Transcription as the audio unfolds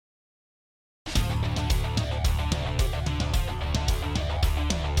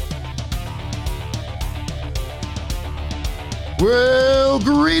Well,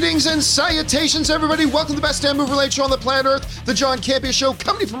 greetings and salutations, everybody. Welcome to the best damn movie-related show on the planet Earth, the John Campea Show,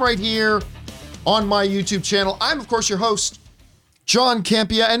 coming from right here on my YouTube channel. I'm, of course, your host, John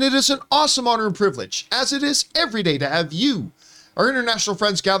Campea, and it is an awesome honor and privilege, as it is every day, to have you, our international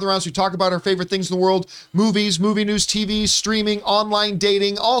friends, gather around as we talk about our favorite things in the world: movies, movie news, TV, streaming, online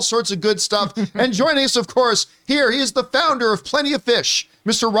dating, all sorts of good stuff. And joining us, of course, here, he is the founder of Plenty of Fish,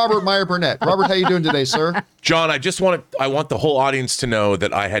 Mr. Robert Meyer Burnett. Robert, how you doing today, sir? John, I want the whole audience to know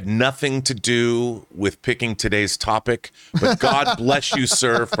that I had nothing to do with picking today's topic, but God bless you,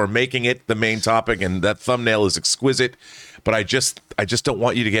 sir, for making it the main topic, and that thumbnail is exquisite. But I just don't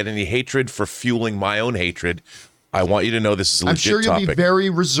want you to get any hatred for fueling my own hatred. I want you to know this is a legit topic. I'm sure you'll be very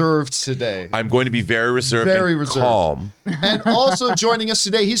reserved today. I'm going to be very reserved and calm. And also joining us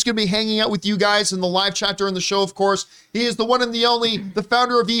today, he's going to be hanging out with you guys in the live chat during the show, of course. He is the one and the only, the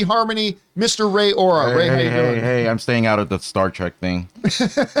founder of eHarmony, Mr. Ray Ora. Ray, how you doing? Hey, I'm staying out of the Star Trek thing.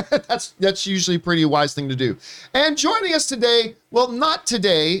 That's usually a pretty wise thing to do. And joining us today, well, not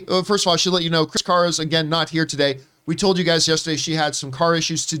today. First of all, I should let you know, Chris Carr is, again, not here today. We told you guys yesterday she had some car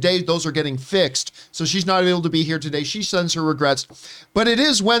issues. Today, those are getting fixed. So she's not able to be here today. She sends her regrets. But it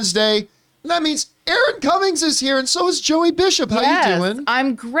is Wednesday. And that means Aaron Cummings is here, and so is Joey Bishop. How you doing?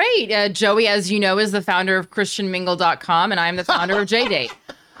 I'm great. Joey, as you know, is the founder of ChristianMingle.com, and I'm the founder of JDate.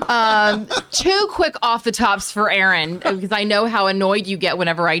 Two quick off the tops for Aaron, because I know how annoyed you get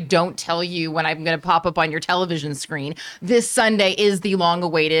whenever I don't tell you when I'm going to pop up on your television screen. This Sunday is the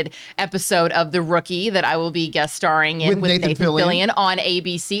long-awaited episode of The Rookie that I will be guest starring in with Nathan Fillion on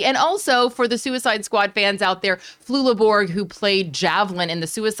ABC. And also for the Suicide Squad fans out there, Flula Borg, who played Javelin in the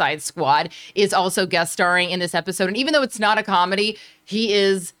Suicide Squad, is also guest starring in this episode. And even though it's not a comedy, he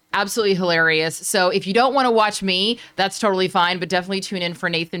is absolutely hilarious. So if you don't want to watch me, that's totally fine, but definitely tune in for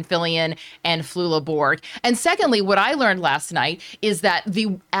Nathan Fillion and Flula Borg. And secondly, what I learned last night is that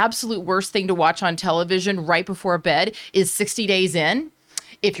the absolute worst thing to watch on television right before bed is 60 Days In.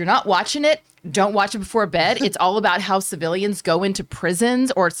 If you're not watching it, don't watch it before bed. It's all about how civilians go into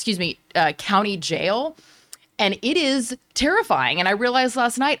prisons, or county jail. And it is terrifying. And I realized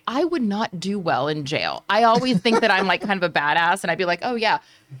last night I would not do well in jail. I always think that I'm like kind of a badass, and I'd be like, oh yeah,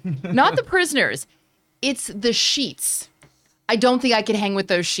 not the prisoners. It's the sheets. I don't think I could hang with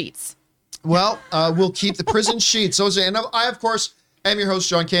those sheets. Well, we'll keep the prison sheets. And I, of course, am your host,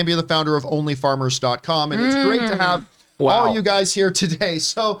 John Campea, the founder of OnlyFarmers.com. And it's great to have all you guys here today.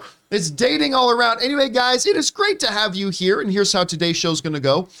 So it's dating all around. Anyway, guys, it is great to have you here. And here's how today's show is going to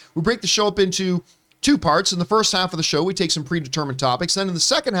go. We break the show up into two parts. In the first half of the show, we take some predetermined topics. Then in the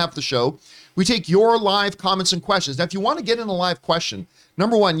second half of the show, we take your live comments and questions. Now, if you want to get in a live question,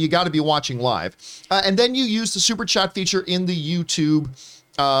 number one, you got to be watching live. And then you use the super chat feature in the YouTube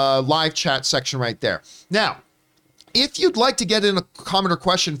live chat section right there. Now, if you'd like to get in a comment or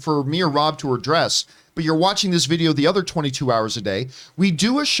question for me or Rob to address, but you're watching this video the other 22 hours a day, we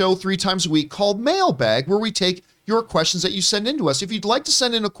do a show 3 times a week called Mailbag, where we take your questions that you send in to us. If you'd like to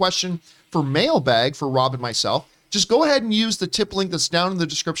send in a question for Mailbag for Rob and myself, just go ahead and use the tip link that's down in the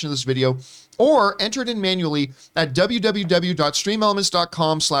description of this video, or enter it in manually at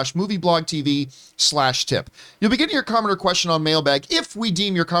www.streamelements.com/movieblogtv/tip. You'll be getting your comment or question on Mailbag if we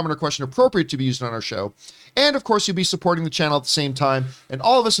deem your comment or question appropriate to be used on our show. And of course, you'll be supporting the channel at the same time. And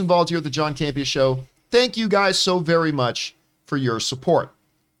all of us involved here at the John Campea Show, thank you guys so very much for your support.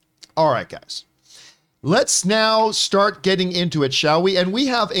 All right, guys. Let's now start getting into it, shall we? And we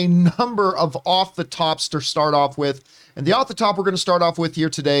have a number of off the tops to start off with. And the off the top we're going to start off with here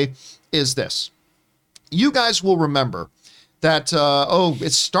today is this. You guys will remember that,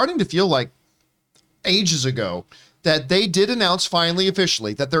 it's starting to feel like ages ago that they did announce finally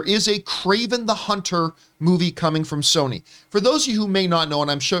officially that there is a Kraven the Hunter movie coming from Sony. For those of you who may not know, and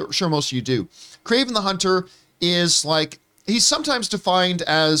I'm sure most of you do, Kraven the Hunter is like, he's sometimes defined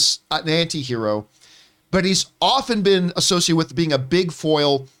as an anti-hero, but he's often been associated with being a big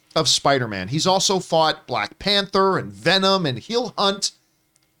foil of Spider-Man. He's also fought Black Panther and Venom, and he'll hunt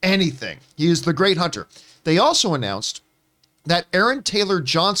anything. He is the great hunter. They also announced that Aaron Taylor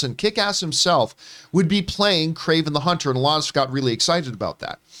Johnson, Kick-Ass himself, would be playing Kraven the Hunter, and a lot of us got really excited about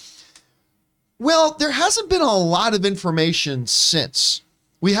that. Well, there hasn't been a lot of information since.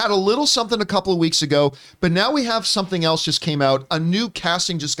 We had a little something a couple of weeks ago, but now we have something else just came out. A new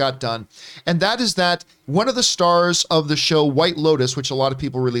casting just got done, and that is that one of the stars of the show White Lotus, which a lot of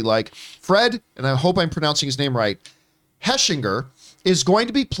people really like, Fred, and I hope I'm pronouncing his name right, Heshinger, is going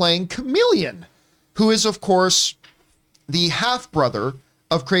to be playing Chameleon, who is, of course, the half-brother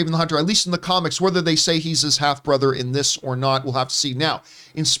of Kraven the Hunter, at least in the comics. Whether they say he's his half-brother in this or not, we'll have to see. Now,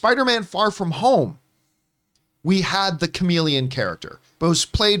 in Spider-Man Far From Home, we had the chameleon character, but it was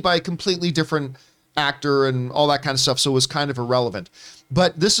played by a completely different actor and all that kind of stuff, so it was kind of irrelevant.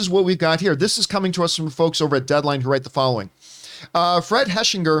 But this is what we've got here. This is coming to us from folks over at Deadline who write the following. Fred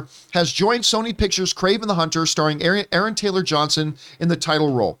Heschinger has joined Sony Pictures' Kraven the Hunter, starring Aaron Taylor Johnson in the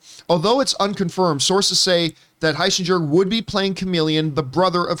title role. Although it's unconfirmed, sources say that Heschinger would be playing Chameleon, the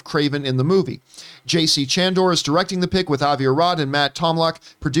brother of Kraven in the movie. J.C. Chandor is directing the pick with Avi Arad and Matt Tomlock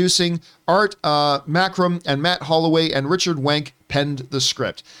producing. Art Macram and Matt Holloway and Richard Wenk penned the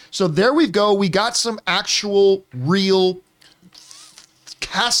script. So there we go. We got some actual real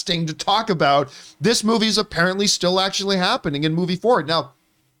casting to talk about. This movie is apparently still actually happening in movie forward. Now,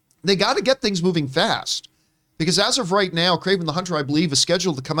 they got to get things moving fast because as of right now, Kraven the Hunter, I believe, is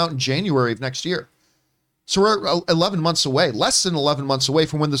scheduled to come out in January of next year. So we're 11 months away, less than 11 months away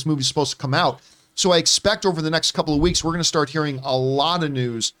from when this movie is supposed to come out. So I expect over the next couple of weeks, we're going to start hearing a lot of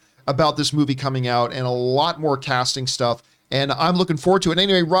news about this movie coming out and a lot more casting stuff. And I'm looking forward to it.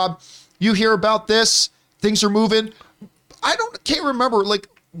 Anyway, Rob, you hear about this? Things are moving. Can't remember, like,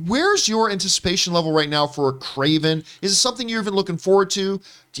 where's your anticipation level right now for Kraven? Is it something you're even looking forward to?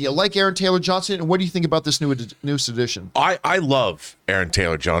 Do you like Aaron Taylor Johnson? And what do you think about this newest edition? I love Aaron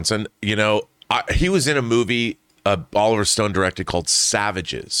Taylor Johnson. You know, he was in a movie Oliver Stone directed called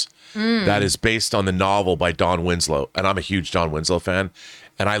Savages that is based on the novel by Don Winslow. And I'm a huge Don Winslow fan,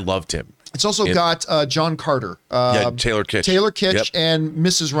 and I loved him. It's also got John Carter, Taylor Kitsch, yep. And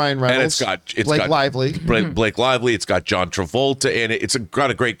Mrs. Ryan Reynolds, and it's Blake got Lively, Blake Lively. It's got John Travolta, and it's got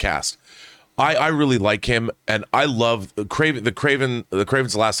a great cast. I really like him, and I love the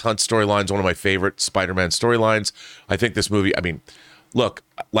Kraven's Last Hunt storyline is one of my favorite Spider-Man storylines. I think this movie. I mean, look,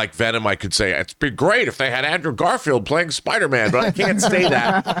 like Venom, I could say it'd be great if they had Andrew Garfield playing Spider-Man, but I can't say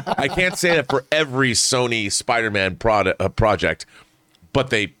that. I can't say that for every Sony Spider-Man project. But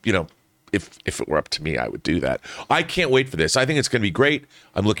they, you know. If it were up to me, I would do that. I can't wait for this. I think it's going to be great.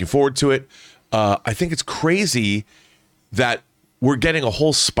 I'm looking forward to it. I think it's crazy that we're getting a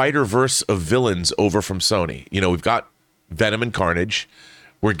whole Spider-Verse of villains over from Sony. You know, we've got Venom and Carnage.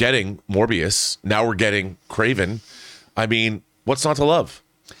 We're getting Morbius. Now we're getting Kraven. I mean, what's not to love?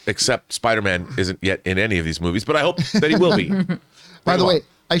 Except Spider-Man isn't yet in any of these movies, but I hope that he will be. By the way,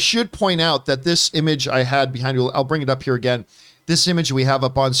 I should point out that this image I had behind you, I'll bring it up here again. This image we have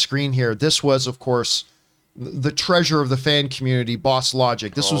up on screen here, this was, of course, the treasure of the fan community, Boss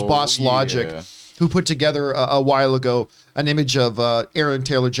Logic. This was Boss Logic, who put together a while ago an image of Aaron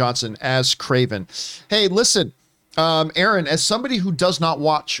Taylor Johnson as Kraven. Hey, listen, Aaron, as somebody who does not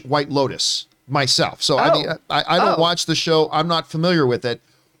watch White Lotus myself, so I don't watch the show. I'm not familiar with it.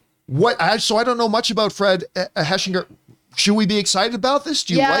 So I don't know much about Fred Heschinger. Should we be excited about this?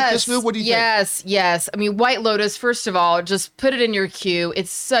 Do you like this move? What do you think? Yes. I mean, White Lotus, first of all, just put it in your queue.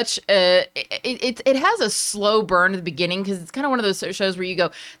 It's such a, it has a slow burn at the beginning because it's kind of one of those shows where you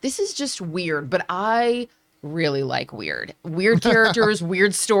go, this is just weird, but I really like weird characters,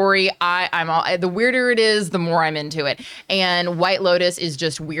 weird story. The weirder it is, the more I'm into it. And White Lotus is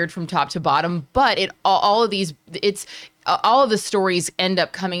just weird from top to bottom, but all of the stories end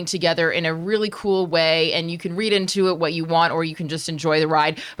up coming together in a really cool way, and you can read into it what you want, or you can just enjoy the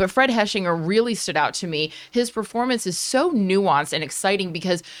ride. But Fred Heschinger really stood out to me. His performance is so nuanced and exciting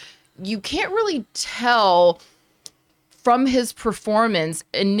because you can't really tell from his performance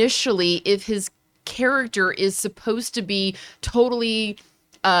initially if his character is supposed to be totally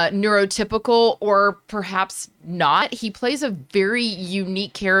neurotypical or perhaps not. He plays a very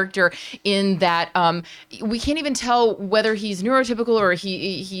unique character in that we can't even tell whether he's neurotypical or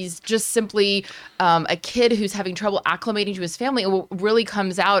he's just simply a kid who's having trouble acclimating to his family. And what really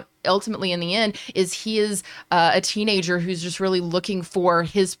comes out ultimately in the end is he is a teenager who's just really looking for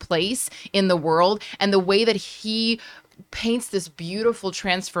his place in the world. And the way that he paints this beautiful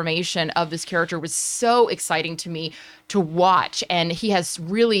transformation of this character was so exciting to me to watch. And he has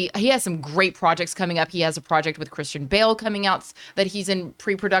some great projects coming up. He has a project with Christian Bale coming out that he's in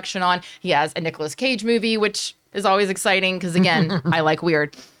pre-production on. He has a Nicolas Cage movie, which is always exciting because, again, I like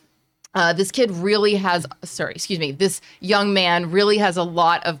weird. This young man really has a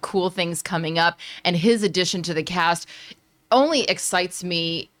lot of cool things coming up, and his addition to the cast only excites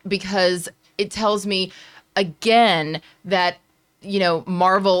me because it tells me again that, you know,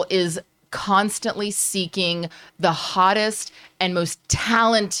 Marvel is constantly seeking the hottest and most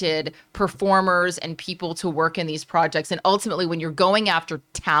talented performers and people to work in these projects. And ultimately, when you're going after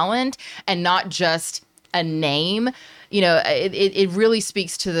talent and not just a name, it really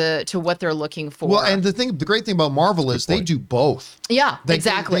speaks to what they're looking for. Well, and the great thing about Marvel is they do both. Yeah,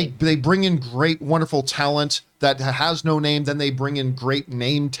 exactly. They bring in great, wonderful talent that has no name. Then they bring in great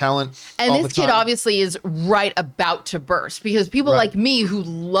name talent. And this kid obviously is right about to burst, because people like me who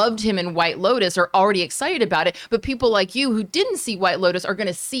loved him in White Lotus are already excited about it. But people like you who didn't see White Lotus are going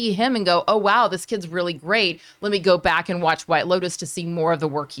to see him and go, oh, wow, this kid's really great. Let me go back and watch White Lotus to see more of the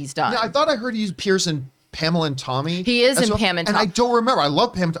work he's done. Yeah, I thought I heard he appears in Pamela and Tommy. He is in Pam and Tom. And I don't remember. I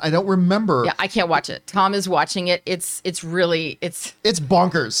love Pam. I don't remember. Yeah, I can't watch it. Tom is watching it. It's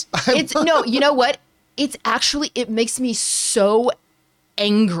bonkers. It's no, you know what? It's actually, it makes me so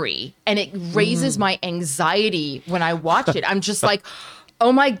angry, and it raises my anxiety when I watch it. I'm just like,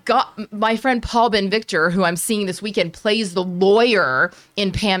 oh my God. My friend Paul Ben Victor, who I'm seeing this weekend, plays the lawyer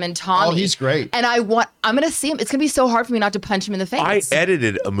in Pam and Tommy. Oh, he's great. And I'm going to see him. It's going to be so hard for me not to punch him in the face. I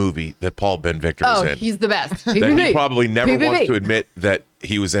edited a movie that Paul Ben Victor was in. Oh, he's the best. That he probably never wants to admit that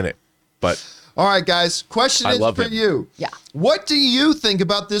he was in it. But all right, guys, question is for you. Yeah. What do you think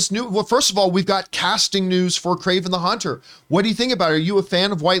about this new? Well, first of all, we've got casting news for Kraven the Hunter. What do you think about it? Are you a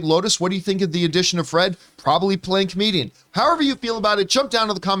fan of White Lotus? What do you think of the addition of Fred? Probably playing comedian. However you feel about it, jump down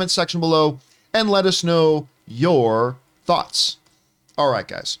to the comment section below and let us know your thoughts. All right,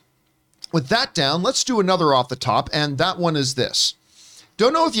 guys. With that down, let's do another off the top, and that one is this.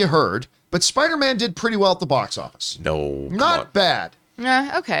 Don't know if you heard, but Spider-Man did pretty well at the box office. no, come Not on. bad.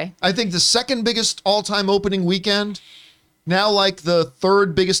 Okay. I think the second biggest all-time opening weekend, now like the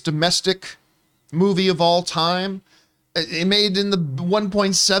third biggest domestic movie of all time. It made in the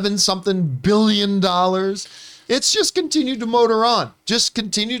 1.7 something billion dollars. It's just continued to motor on. Just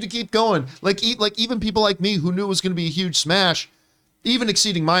continue to keep going. Like even people like me who knew it was going to be a huge smash, even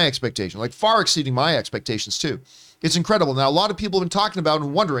exceeding my expectation, like far exceeding my expectations too. It's incredible. Now, a lot of people have been talking about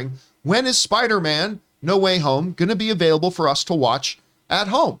and wondering, when is Spider-Man No Way Home going to be available for us to watch at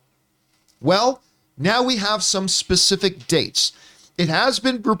home? Well, now we have some specific dates. It has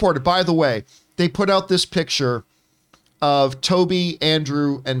been reported, by the way, they put out this picture of Toby,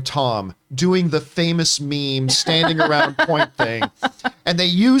 Andrew, and Tom doing the famous meme standing around point thing. And they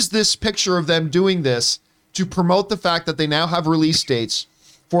used this picture of them doing this to promote the fact that they now have release dates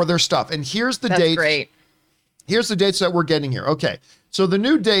for their stuff. And here's the dates. Great. Here's the dates that we're getting here. Okay, so the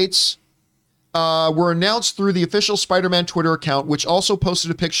new dates were announced through the official Spider-Man Twitter account, which also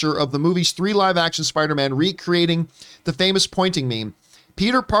posted a picture of the movie's 3 live-action Spider-Man recreating the famous pointing meme.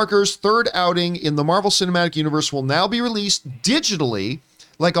 Peter Parker's third outing in the Marvel Cinematic Universe will now be released digitally,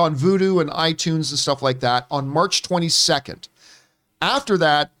 like on Vudu and iTunes and stuff like that, on March 22nd. After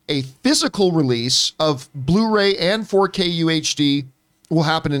that, a physical release of Blu-ray and 4K UHD will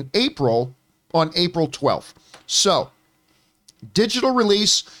happen in April, on April 12th. So, digital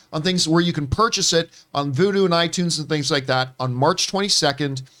release on things where you can purchase it on Vudu and iTunes and things like that on March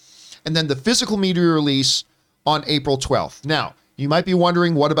 22nd, and then the physical media release on April 12th. Now, you might be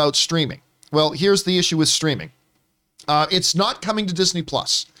wondering, what about streaming? Well, here's the issue with streaming. It's not coming to Disney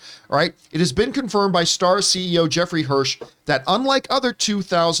Plus. All right. It has been confirmed by Starz CEO Jeffrey Hirsch that unlike other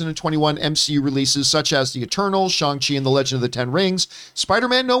 2021 MCU releases such as The Eternals, Shang-Chi and the Legend of the Ten Rings,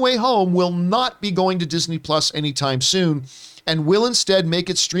 Spider-Man No Way Home will not be going to Disney Plus anytime soon, and will instead make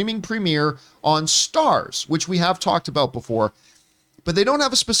its streaming premiere on Starz, which we have talked about before. But they don't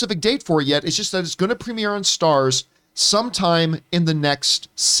have a specific date for it yet. It's just that it's going to premiere on Starz sometime in the next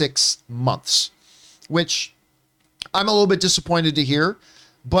 6 months, which I'm a little bit disappointed to hear,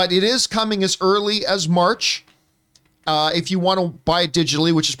 but it is coming as early as March. If you want to buy it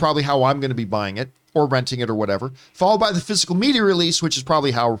digitally, which is probably how I'm going to be buying it or renting it or whatever, followed by the physical media release, which is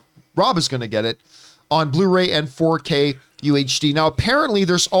probably how Rob is going to get it on Blu-ray and 4K UHD. Now, apparently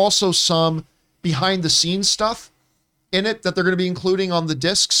there's also some behind the scenes stuff in it that they're going to be including on the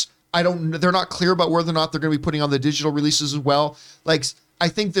discs. They're not clear about whether or not they're going to be putting on the digital releases as well. Like, I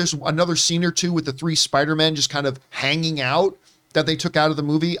think there's another scene or two with the 3 Spider-Men just kind of hanging out that they took out of the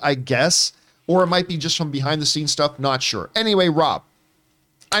movie, I guess. Or it might be just from behind the scenes stuff. Not sure. Anyway, Rob,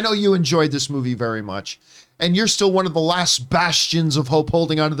 I know you enjoyed this movie very much, and you're still one of the last bastions of hope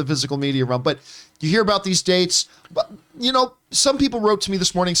holding onto the physical media realm. But you hear about these dates. But, some people wrote to me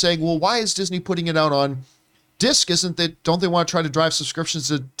this morning saying, well, why is Disney putting it out on disc? Don't they want to try to drive subscriptions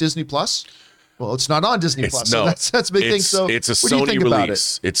to Disney Plus? Well, it's not on Disney Plus. So that's a big thing. So it's a what do you Sony think about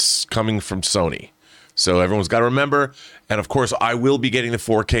release. It's coming from Sony. So everyone's got to remember. And of course, I will be getting the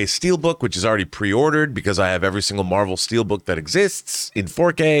 4K Steelbook, which is already pre-ordered because I have every single Marvel Steelbook that exists in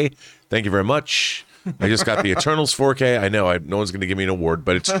 4K. Thank you very much. I just got the Eternals 4K. I know no one's going to give me an award,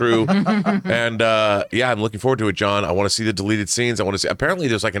 but it's true. And I'm looking forward to it, John. I want to see the deleted scenes. I want to see. Apparently,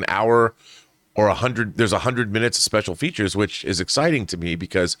 there's like an hour or 100. There's 100 minutes of special features, which is exciting to me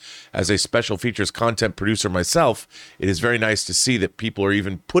because as a special features content producer myself, it is very nice to see that people are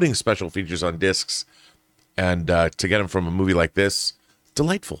even putting special features on discs, and to get them from a movie like this,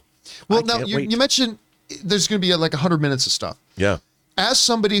 delightful. Well, now you mentioned there's going to be like 100 minutes of stuff. Yeah. As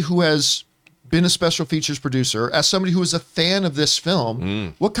somebody who has been a special features producer, as somebody who is a fan of this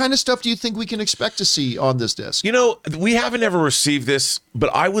film, what kind of stuff do you think we can expect to see on this disc? You know, we haven't ever received this,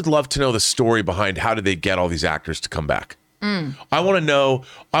 but I would love to know the story behind how did they get all these actors to come back. I want to know.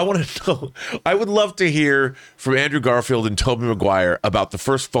 I would love to hear from Andrew Garfield and Tobey Maguire about the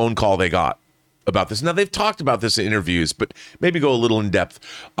first phone call they got about this. Now, they've talked about this in interviews, but maybe go a little in depth.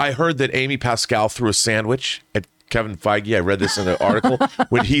 I heard that Amy Pascal threw a sandwich at Kevin Feige. I read this in an article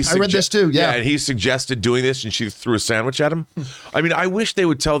when I read this too. Yeah, and he suggested doing this, and she threw a sandwich at him. I mean, I wish they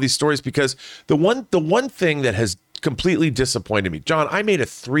would tell these stories because the one thing that has completely disappointed me, John, I made a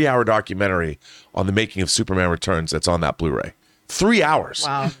 3-hour documentary on the making of Superman Returns that's on that Blu-ray. 3 hours.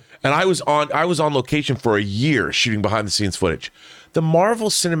 Wow. And I was on location for a year shooting behind the scenes footage. The Marvel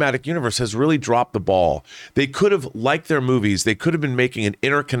Cinematic Universe has really dropped the ball. They could have, like their movies, they could have been making an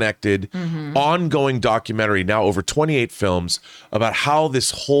interconnected, ongoing documentary, now over 28 films, about how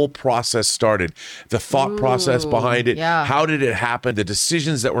this whole process started, the thought process behind it, how did it happen, the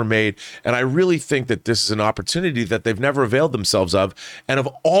decisions that were made. And I really think that this is an opportunity that they've never availed themselves of. And of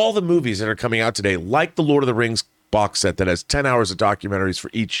all the movies that are coming out today, like the Lord of the Rings box set that has 10 hours of documentaries for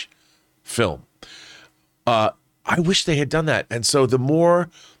each film, I wish they had done that. And so the more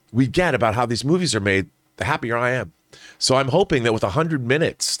we get about how these movies are made, the happier I am. So I'm hoping that with 100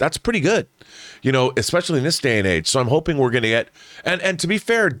 minutes, that's pretty good, you know, especially in this day and age. So I'm hoping we're going to get, and to be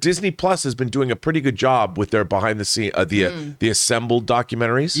fair, Disney Plus has been doing a pretty good job with their behind the scene, the assembled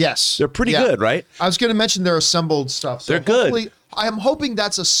documentaries. Yes. They're pretty good, right? I was going to mention their assembled stuff. So they're good. I'm hoping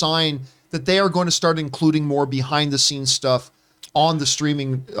that's a sign that they are going to start including more behind the scenes stuff on the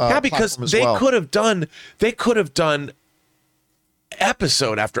streaming because they could have done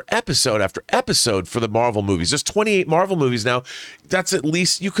episode after episode after episode for the Marvel movies. There's 28 Marvel movies now. That's at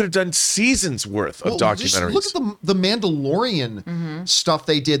least, you could have done seasons worth of documentaries. Just look at the Mandalorian stuff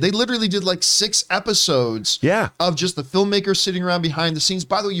they did. They literally did like 6 episodes of just the filmmakers sitting around behind the scenes.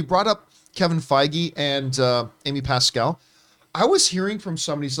 By the way, you brought up Kevin Feige and Amy Pascal. I was hearing from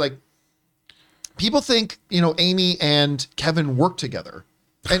somebody, he's like, people think, you know, Amy and Kevin work together,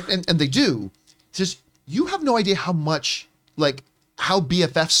 and they do. It's just, you have no idea how much, like, how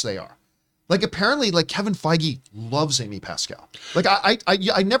BFFs they are. Like, apparently, like, Kevin Feige loves Amy Pascal. Like,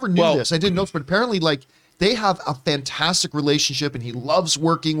 I never knew this. I didn't know this, but apparently, like, they have a fantastic relationship, and he loves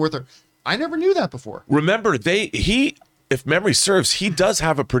working with her. I never knew that before. Remember, if memory serves, he does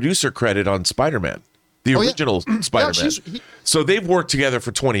have a producer credit on Spider-Man. The original Spider-Man. So they've worked together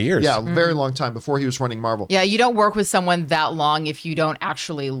for 20 years. Yeah, a very long time before he was running Marvel. Yeah, you don't work with someone that long if you don't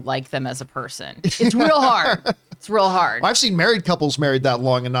actually like them as a person. It's real hard. It's real hard. I've seen married couples married that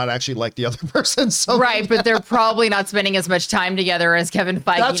long and not actually like the other person. So right, but they're probably not spending as much time together as Kevin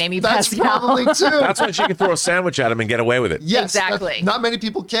Feige and Amy Pascal. That's probably too. That's why she can throw a sandwich at him and get away with it. Yes, exactly. Not many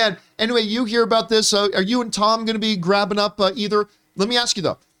people can. Anyway, you hear about this. Are you and Tom going to be grabbing up either? Let me ask you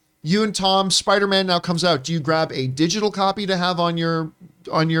though. You and Tom, Spider-Man now comes out. Do you grab a digital copy to have on your,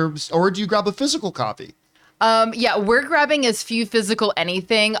 or do you grab a physical copy? Yeah, we're grabbing as few physical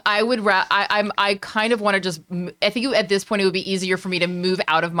anything. I kind of want to just, I think at this point it would be easier for me to move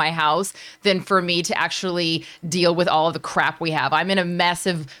out of my house than for me to actually deal with all of the crap we have. I'm in a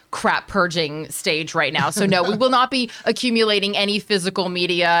massive crap purging stage right now. So no, we will not be accumulating any physical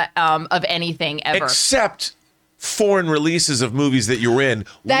media of anything ever. Except foreign releases of movies that you're in,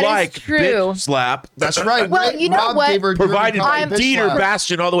 that like is true. Bitch Slap. That's right. Well, you know Rob what? Provided by Dieter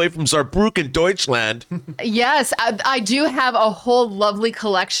Bastian all the way from Saarbrücken, Deutschland. Yes, I do have a whole lovely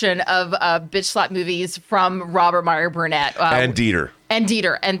collection of Bitch Slap movies from Robert Meyer Burnett. And Dieter. And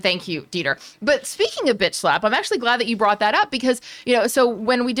Dieter, and thank you, Dieter. But speaking of Bitch Slap, I'm actually glad that you brought that up because, you know, so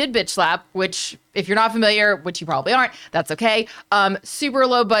when we did Bitch Slap, which if you're not familiar, which you probably aren't, that's okay. Super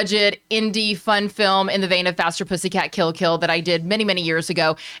low budget, indie, fun film in the vein of Faster Pussycat Kill Kill that I did many, many years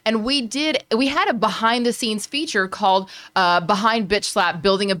ago. And we had a behind the scenes feature called Behind Bitch Slap,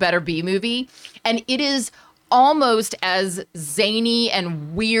 Building a Better B Movie. And it is almost as zany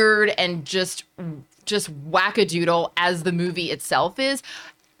and weird and just wackadoodle as the movie itself is,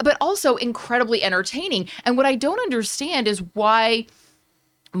 but also incredibly entertaining. And what I don't understand is why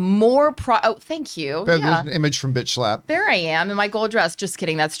Oh, thank you. There's Yeah. an image from Bitch Slap. There I am in my gold dress. Just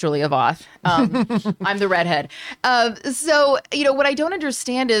kidding. That's Julia Voth. I'm the redhead. So, what I don't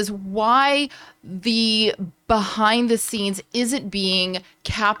understand is why the behind the scenes isn't being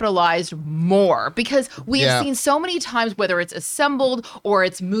capitalized more, because we have seen so many times, whether it's Assembled or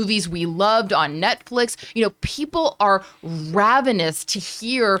it's movies we loved on Netflix, people are ravenous to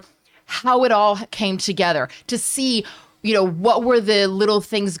hear how it all came together, to see what were the little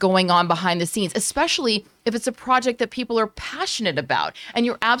things going on behind the scenes, especially if it's a project that people are passionate about. And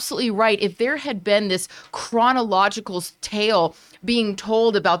you're absolutely right. If there had been this chronological tale being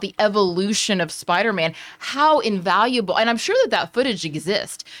told about the evolution of Spider-Man, how invaluable, and I'm sure that footage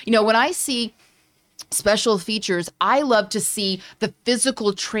exists. When I see special features, I love to see the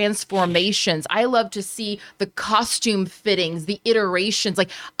physical transformations. I love to see the costume fittings, the iterations. Like,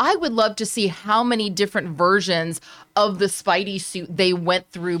 I would love to see how many different versions of the Spidey suit they went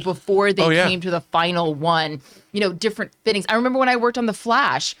through before they came to the final one. Different fittings. I remember when I worked on The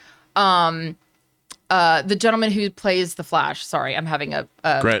Flash, the gentleman who plays the Flash, sorry, I'm having a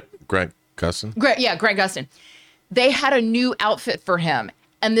Grant Gustin. Grant Gustin. They had a new outfit for him.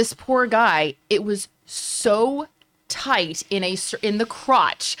 And this poor guy, it was so tight in the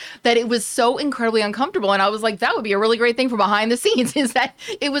crotch that it was so incredibly uncomfortable. And I was like, that would be a really great thing for behind the scenes, is that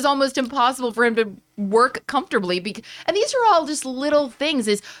it was almost impossible for him to work comfortably. And these are all just little things,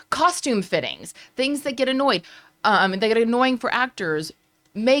 is costume fittings, things that get annoying for actors,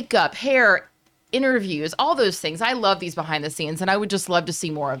 makeup, hair, interviews, all those things. I love these behind the scenes, and I would just love to see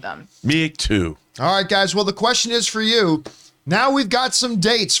more of them. Me too. All right, guys. Well, the question is for you. Now we've got some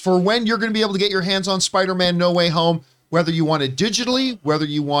dates for when you're going to be able to get your hands on Spider-Man No Way Home, whether you want it digitally, whether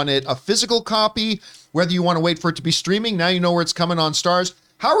you want it a physical copy, whether you want to wait for it to be streaming. Now you know where it's coming on Stars.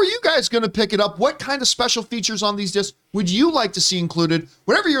 How are you guys going to pick it up? What kind of special features on these discs would you like to see included?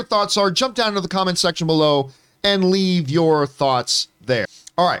 Whatever your thoughts are, jump down to the comment section below and leave your thoughts there.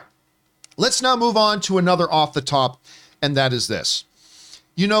 All right, let's now move on to another off the top, and that is this.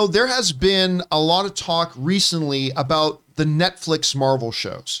 There has been a lot of talk recently about the Netflix Marvel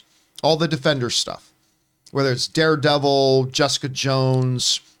shows, all the Defenders stuff, whether it's Daredevil, Jessica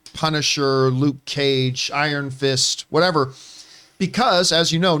Jones, Punisher, Luke Cage, Iron Fist, whatever. Because,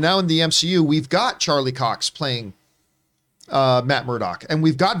 as you know, now in the MCU, we've got Charlie Cox playing Matt Murdock, and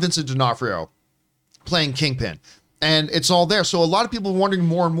we've got Vincent D'Onofrio playing Kingpin, and it's all there. So a lot of people are wondering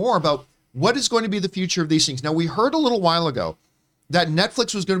more and more about what is going to be the future of these things. Now, we heard a little while ago that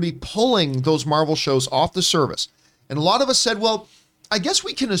Netflix was going to be pulling those Marvel shows off the service. And a lot of us said, well, I guess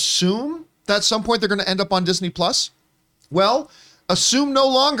we can assume that at some point they're going to end up on Disney Plus. Well, assume no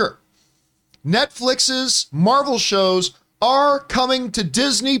longer. Netflix's Marvel shows are coming to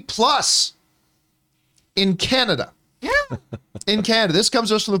Disney Plus in Canada. Yeah. In Canada. This comes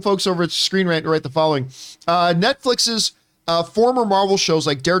to us from the folks over at Screen Rant to write the following. Netflix's former Marvel shows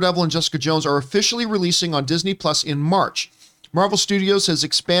like Daredevil and Jessica Jones are officially releasing on Disney Plus in March. Marvel Studios has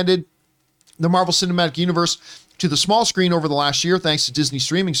expanded the Marvel Cinematic Universe to the small screen over the last year thanks to Disney's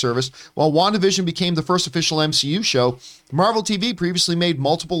streaming service. While WandaVision became the first official MCU show, Marvel TV previously made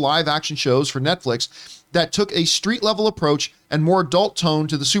multiple live-action shows for Netflix that took a street-level approach and more adult tone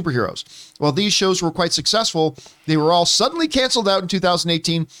to the superheroes. While these shows were quite successful, they were all suddenly canceled out in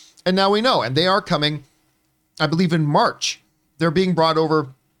 2018, and now we know, and they are coming, I believe, in March. They're being brought over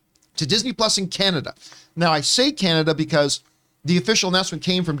to Disney Plus in Canada. Now, I say Canada because the official announcement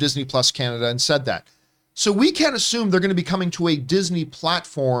came from Disney Plus Canada and said that. So we can assume they're going to be coming to a Disney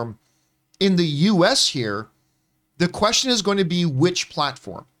platform in the US here. The question is going to be which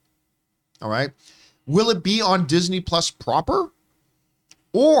platform. All right. Will it be on Disney Plus proper?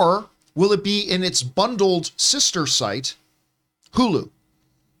 Or will it be in its bundled sister site, Hulu?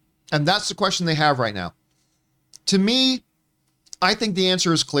 And that's the question they have right now. To me, I think the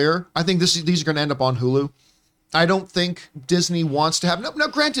answer is clear. I think these are going to end up on Hulu. I don't think Disney wants to have... Now,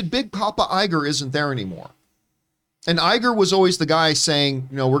 granted, Big Papa Iger isn't there anymore. And Iger was always the guy saying,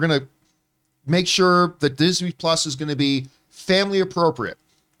 we're going to make sure that Disney Plus is going to be family appropriate,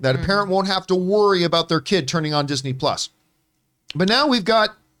 that a parent won't have to worry about their kid turning on Disney Plus. But now we've got,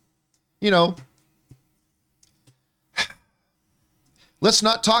 let's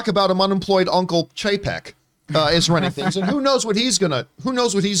not talk about him unemployed Uncle Chapek is running things. And who knows what he's going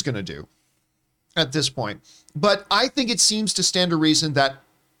to do at this point. But I think it seems to stand to reason that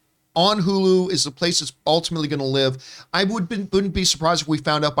on Hulu is the place it's ultimately going to live. I wouldn't be surprised if we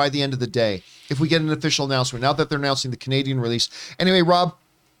found out by the end of the day, if we get an official announcement, now that they're announcing the Canadian release. Anyway, Rob,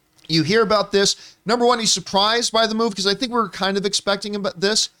 you hear about this. Number one, he's surprised by the move because I think we were kind of expecting about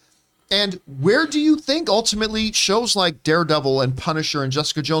this. And where do you think ultimately shows like Daredevil and Punisher and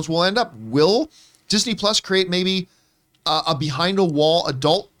Jessica Jones will end up? Will Disney Plus create maybe a behind a wall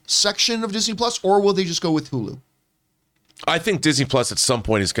adult section of Disney Plus, or will they just go with Hulu? I think Disney Plus at some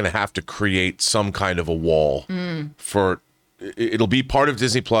point is going to have to create some kind of a wall for. It'll be part of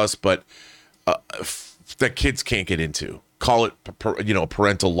Disney Plus, but that kids can't get into. Call it,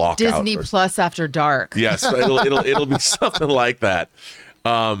 parental lockout. Disney Plus After Dark. Yes, it'll be something like that.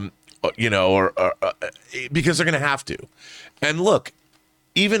 Or because they're going to have to. And look,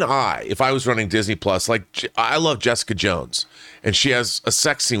 even if I was running Disney Plus, like I love Jessica Jones, and she has a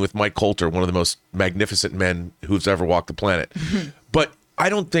sex scene with Mike Coulter, one of the most magnificent men who's ever walked the planet. But I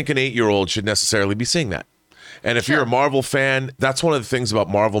don't think an 8-year-old should necessarily be seeing that. And if you're a Marvel fan, that's one of the things about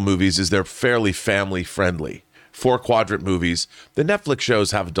Marvel movies is they're fairly family friendly. 4-quadrant movies. The Netflix shows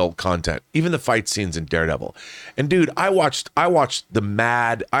have adult content, even the fight scenes in Daredevil. And dude, I watched the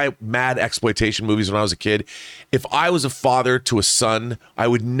mad exploitation movies when I was a kid. If I was a father to a son, I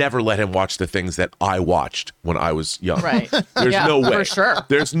would never let him watch the things that I watched when I was young. Right. There's no way. For sure.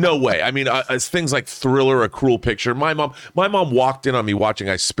 There's no way. I mean, as things like Thriller, A Cruel Picture. My mom walked in on me watching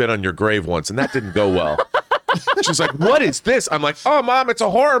I Spit on Your Grave once, and that didn't go well. She's like, "What is this?" I'm like, "Oh, Mom, it's a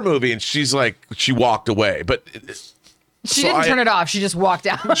horror movie." And she's like, she walked away. But she didn't turn it off. She just walked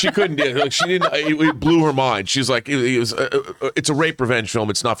out. She couldn't. She didn't. It blew her mind. She's like, it's a rape revenge film.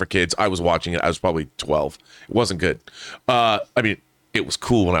 It's not for kids. I was watching it. I was probably 12. It wasn't good. I mean, it was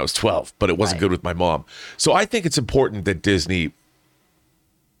cool when I was 12, but it wasn't good with my mom. So I think it's important that Disney.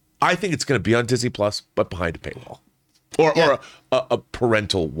 I think it's going to be on Disney Plus, but behind a paywall, or a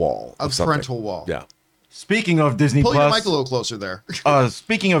parental wall. A parental wall. Yeah. Speaking of Disney Pull your Plus, mic a little closer there.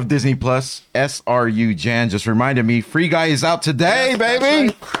 speaking of Disney Plus, SRU Jan just reminded me, Free Guy is out today,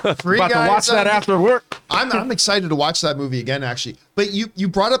 baby. Free About Guy to watch is that out. after work. I'm excited to watch that movie again, actually. But you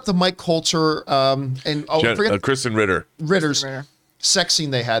brought up the Mike Coulter Kristen Ritter. Ritter's sex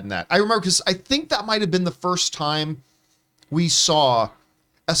scene they had in that. I remember because I think that might have been the first time we saw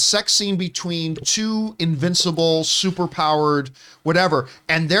a sex scene between two invincible, superpowered, whatever.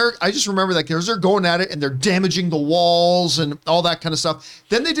 And I just remember that they're going at it and they're damaging the walls and all that kind of stuff.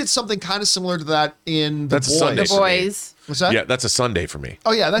 Then they did something kind of similar to that in The That's a Boys. Sunday. The Boys. What's that? Yeah, that's a Sunday for me.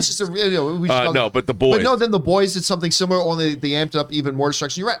 Oh yeah, that's just a No, but The Boys. But no, then The Boys did something similar, only they amped up even more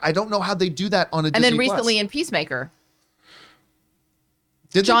destruction. You're right. I don't know how they do that on a And Disney then recently Plus. in Peacemaker,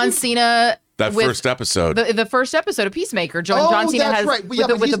 Did they John do- Cena. That first episode. The first episode of Peacemaker, John Cena that's has right. with, Yeah,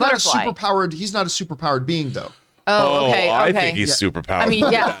 the, but with he's the not butterfly. a superpowered. He's not a superpowered being, though. Oh, okay. I think he's superpowered. I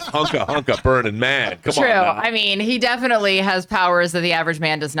mean, yeah. hunka burning man. Come True. on now. I mean, he definitely has powers that the average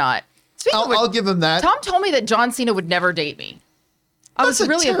man does not. Speaking of which, I'll give him that. Tom told me that John Cena would never date me. I was That's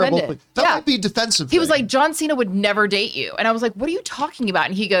a really terrible offended. thing. That might be defensive. He was thing. like, John Cena would never date you. And I was like, what are you talking about?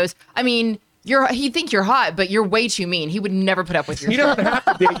 And he goes, I mean, he think you're hot, but you're way too mean. He would never put up with your He doesn't have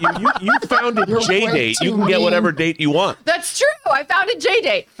to date you. You founded way J-Date. You too can get mean. whatever date you want. That's true. I found a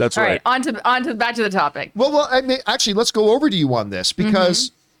J-Date. That's All right. On to back to the topic. Well, I mean, actually, let's go over to you on this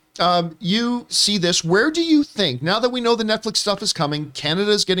because Mm-hmm. you see this. Where do you think, now that we know the Netflix stuff is coming,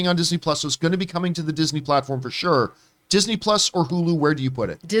 Canada is getting on Disney Plus, so it's going to be coming to the Disney platform for sure. Disney Plus or Hulu, where do you put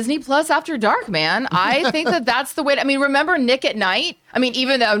it? Disney Plus After Dark, man. I think that's the way I mean, remember Nick at Night? I mean,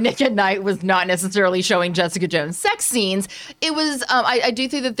 even though Nick at Night was not necessarily showing Jessica Jones sex scenes, it was, I do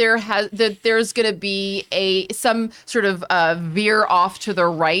think that there's going to be some sort of veer off to the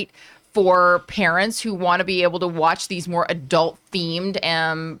right for parents who want to be able to watch these more adult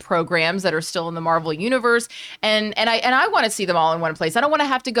themed programs that are still in the Marvel universe. And I want to see them all in one place. I don't want to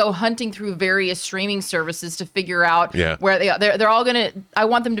have to go hunting through various streaming services to figure out where they are. They're all going to, I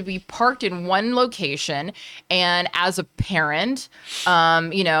want them to be parked in one location. And as a parent,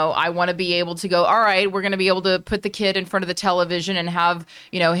 I want to be able to go, all right, we're going to be able to put the kid in front of the television and have,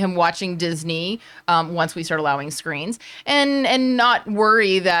 him watching Disney once we start allowing screens and not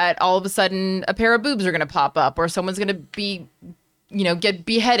worry that all of a sudden a pair of boobs are going to pop up or someone's going to be, get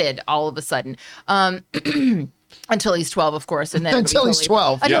beheaded all of a sudden. Until he's 12, of course, and then Until he's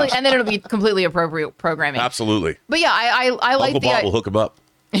 12, yeah. and then it'll be completely appropriate programming. Absolutely. But yeah, I like Uncle Bob will hook him up.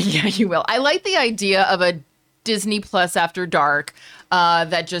 Yeah, you will. I like the idea of a Disney Plus After Dark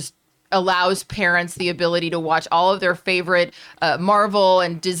that just allows parents the ability to watch all of their favorite Marvel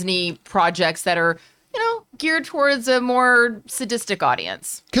and Disney projects that are, geared towards a more sadistic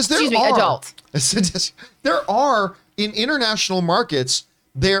audience. Because adult. There are in international markets.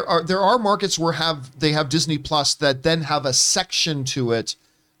 There are markets where they have Disney Plus that then have a section to it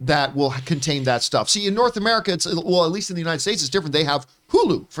that will contain that stuff. See, in North America, at least in the United States, it's different. They have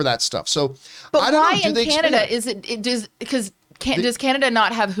Hulu for that stuff. So, But I don't why know, do in they Canada expand? is it does because Does Canada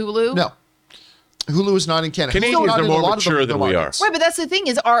not have Hulu? No. Hulu is not in Canada. Canadians Not are in a more lot of mature the than we are. markets. Right, but that's the thing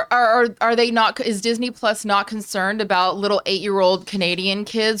is, are they not? Is Disney Plus not concerned about little 8-year-old Canadian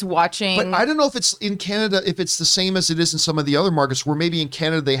kids watching? But I don't know if it's in Canada, if it's the same as it is in some of the other markets, where maybe in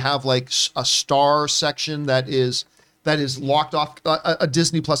Canada they have like a star section that is locked off, a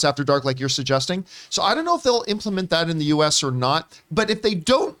Disney Plus After Dark, like you're suggesting. So I don't know if they'll implement that in the US or not. But if they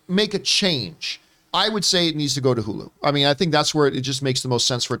don't make a change, I would say it needs to go to Hulu. I mean, I think that's where it just makes the most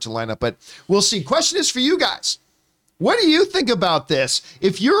sense for it to line up. But we'll see. Question is for you guys. What do you think about this?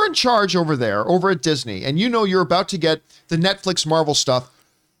 If you're in charge over there, over at Disney, and you know you're about to get the Netflix Marvel stuff,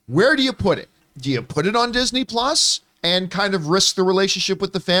 where do you put it? Do you put it on Disney Plus and kind of risk the relationship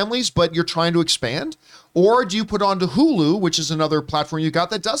with the families, but you're trying to expand? Or do you put onto Hulu, which is another platform you got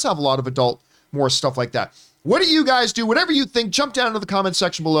that does have a lot of adult, more stuff like that? What do you guys do? Whatever you think, jump down to the comment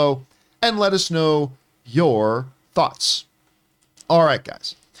section below and let us know your thoughts. All right,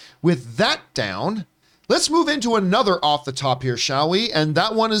 guys. With that down, let's move into another off the top here, shall we? And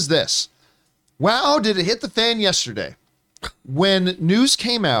that one is this. Wow, did it hit the fan yesterday when news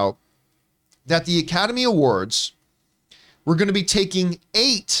came out that the Academy Awards were going to be taking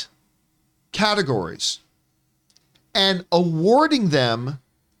 8 categories and awarding them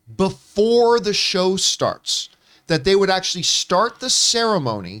before the show starts. That they would actually start the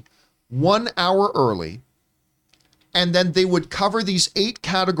ceremony 1 hour early, and then they would cover these 8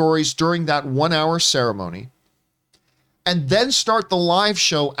 categories during that 1 hour ceremony, and then start the live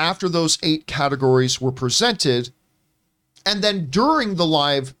show after those 8 categories were presented. And then during the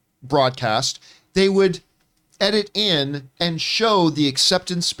live broadcast, they would edit in and show the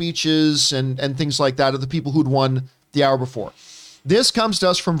acceptance speeches and things like that of the people who'd won the hour before. This comes to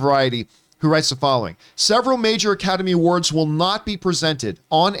us from Variety, who writes the following. Several major Academy Awards will not be presented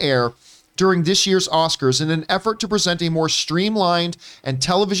on air during this year's Oscars in an effort to present a more streamlined and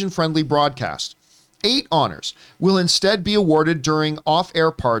television-friendly broadcast. 8 honors will instead be awarded during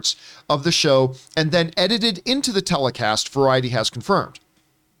off-air parts of the show and then edited into the telecast, Variety has confirmed.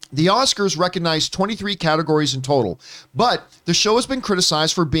 The Oscars recognize 23 categories in total, but the show has been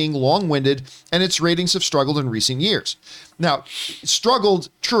criticized for being long-winded and its ratings have struggled in recent years. Now, struggled,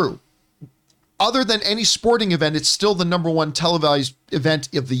 true. Other than any sporting event, it's still the #1 televised event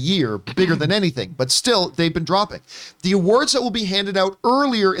of the year, bigger than anything, but still, they've been dropping. The awards that will be handed out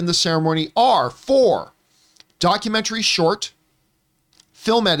earlier in the ceremony are for documentary short,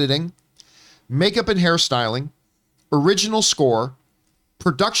 film editing, makeup and hairstyling, original score,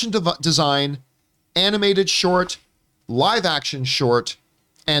 production design, animated short, live action short,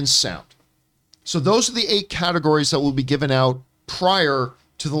 and sound. So those are the 8 categories that will be given out prior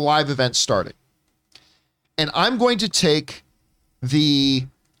to the live event starting. And I'm going to take the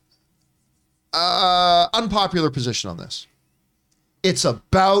unpopular position on this. It's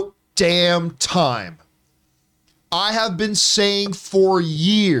about damn time. I have been saying for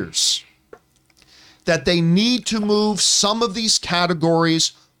years that they need to move some of these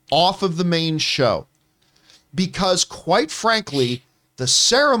categories off of the main show. Because quite frankly, the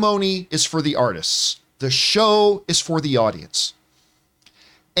ceremony is for the artists. The show is for the audience.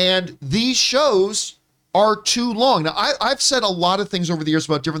 And these shows are too long. Now, I've said a lot of things over the years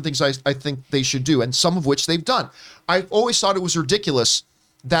about different things I think they should do, and some of which they've done. I've always thought it was ridiculous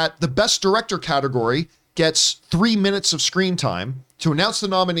that the Best Director category gets 3 minutes of screen time to announce the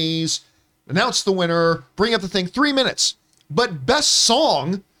nominees, announce the winner, bring up the thing, 3 minutes. But Best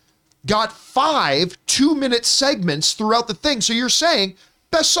Song got 5 2-minute segments throughout the thing. So you're saying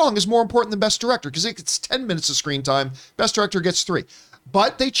Best Song is more important than Best Director because it gets 10 minutes of screen time. Best Director gets 3.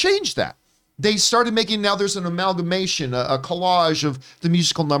 But they changed that. They started making, now there's an amalgamation, a collage of the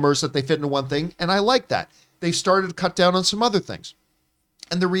musical numbers that they fit into one thing, and I like that. They've started to cut down on some other things.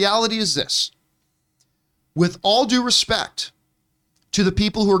 And the reality is this. With all due respect to the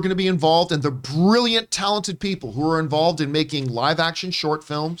people who are going to be involved and the brilliant, talented people who are involved in making live-action short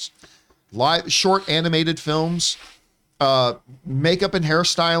films, short animated films, makeup and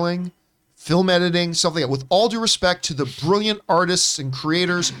hairstyling, film editing, stuff like that. With all due respect to the brilliant artists and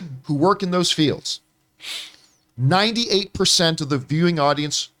creators who work in those fields, 98% of the viewing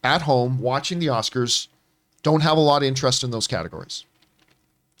audience at home watching the Oscars don't have a lot of interest in those categories.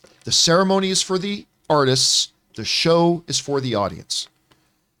 The ceremony is for the artists. The show is for the audience.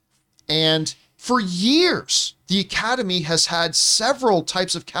 And for years, the Academy has had several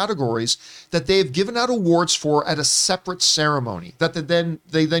types of categories that they've given out awards for at a separate ceremony that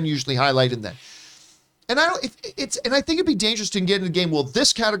they then usually highlight in that. And I think it'd be dangerous to get in the game. Well,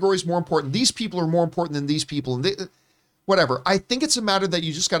 this category is more important. These people are more important than these people, and whatever. I think it's a matter that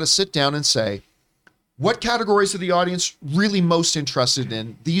you just got to sit down and say, What categories are the audience really most interested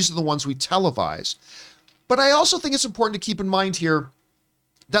in? These are the ones we televise. But I also think it's important to keep in mind here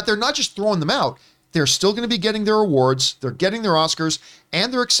that they're not just throwing them out. They're still going to be getting their awards, they're getting their Oscars,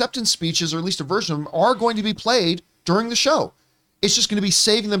 and their acceptance speeches, or at least a version of them, are going to be played during the show. It's just going to be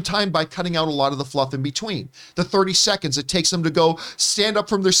saving them time by cutting out a lot of the fluff in between. The 30 seconds it takes them to go stand up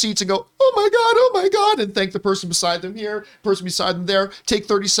from their seats and go, oh my God, and thank the person beside them here, person beside them there, take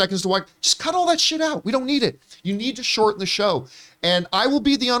 30 seconds to walk. Just cut all that shit out. We don't need it. You need to shorten the show. And I will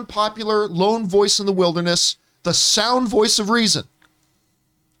be the unpopular lone voice in the wilderness, the sound voice of reason,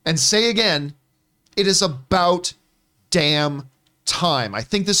 and say again, it is about damn time. I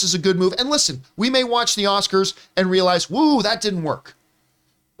think this is a good move. And listen, we may watch the Oscars and realize, woo, that didn't work.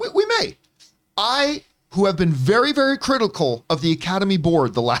 We may. I, who have been very, very critical of the Academy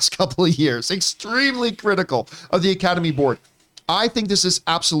Board the last couple of years, extremely critical of the Academy Board, I think this is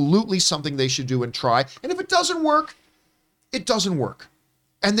absolutely something they should do and try. And if it doesn't work, it doesn't work.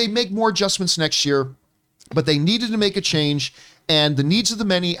 And they make more adjustments next year, but they needed to make a change, and the needs of the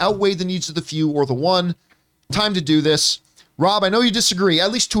many outweigh the needs of the few or the one. Time to do this. Rob, I know you disagree,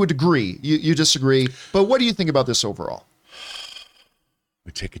 at least to a degree. You disagree, but what do you think about this overall?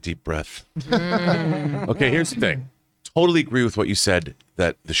 We take a deep breath. Okay, here's the thing. Totally agree with what you said,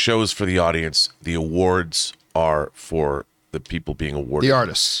 that the show is for the audience. The awards are for the people being awarded. The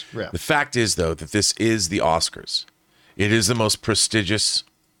artists. Yeah. The fact is, though, that this is the Oscars. It is the most prestigious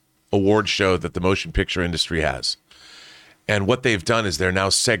award show that the motion picture industry has. And what they've done is they're now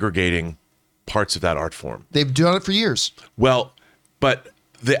segregating parts of that art form. They've done it for years. Well, but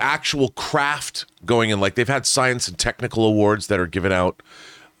the actual craft going in, like they've had science and technical awards that are given out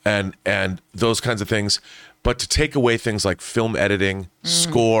and those kinds of things. But to take away things like film editing,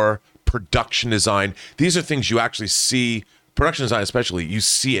 score, production design, these are things you actually see, production design especially, you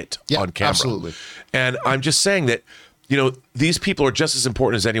see it on camera. Absolutely. And I'm just saying that, you know, these people are just as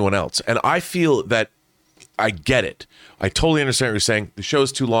important as anyone else. And I feel that I get it. I totally understand what you're saying. The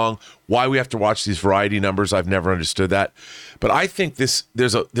show's too long. Why we have to watch these variety numbers, I've never understood that. But I think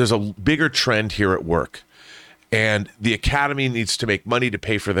there's a bigger trend here at work. And the Academy needs to make money to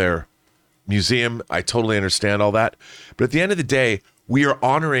pay for their museum. I totally understand all that. But at the end of the day, we are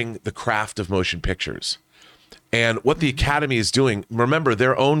honoring the craft of motion pictures. And what the Academy is doing, remember,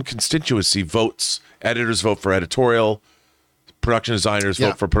 their own constituency votes. Editors vote for editorial. Production designers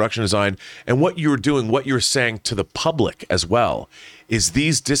vote for production design. And what you're doing, what you're saying to the public as well, is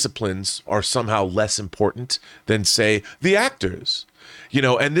these disciplines are somehow less important than, say, the actors. You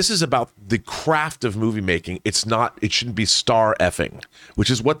know, and this is about the craft of movie making. It shouldn't be star effing,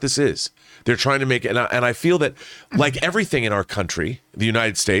 which is what this is. They're trying to make it, and I feel that, like everything in our country, the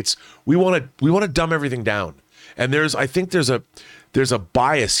United States, we want to dumb everything down. And I think there's a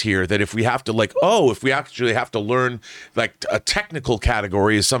bias here that if we have to if we actually have to learn like a technical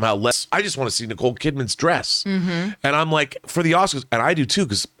category is somehow less. I just want to see Nicole Kidman's dress. And I'm like, for the Oscars, and I do too,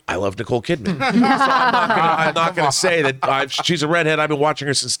 because I love Nicole Kidman. So I'm not going to say that she's a redhead. I've been watching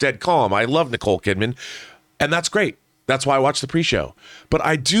her since Dead Calm. I love Nicole Kidman, and that's great. That's why I watch the pre-show. But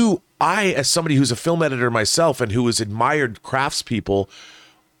I, as somebody who's a film editor myself and who has admired craftspeople,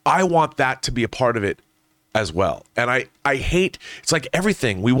 I want that to be a part of it as well. And I hate, it's like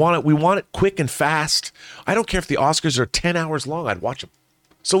everything. We want it quick and fast. I don't care if the Oscars are 10 hours long. I'd watch them.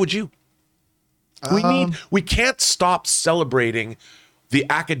 So would you. We can't stop celebrating the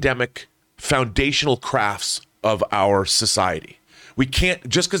academic foundational crafts of our society. We can't,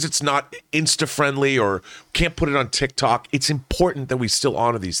 just because it's not Insta-friendly or can't put it on TikTok, it's important that we still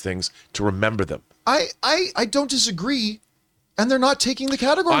honor these things to remember them. I don't disagree. And they're not taking the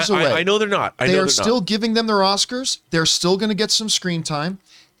categories away. I know they're not. They are still giving them their Oscars. They're still going to get some screen time.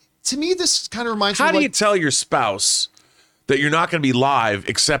 To me, this kind of reminds me How do you tell your spouse that you're not going to be live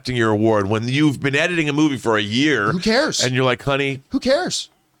accepting your award when you've been editing a movie for a year? Who cares? And you're like, honey. Who cares?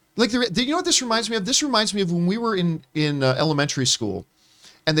 Like, you know what this reminds me of? This reminds me of when we were in elementary school,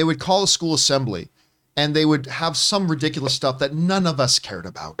 and they would call a school assembly, and they would have some ridiculous stuff that none of us cared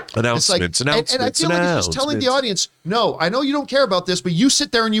about. Announcements. And I feel like it's just telling the audience, no, I know you don't care about this, but you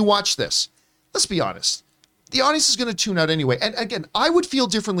sit there and you watch this. Let's be honest. The audience is going to tune out anyway. And again, I would feel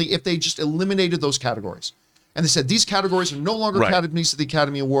differently if they just eliminated those categories. And they said, these categories are no longer categories of the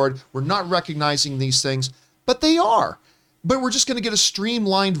Academy Award. We're not recognizing these things. But they are. But we're just going to get a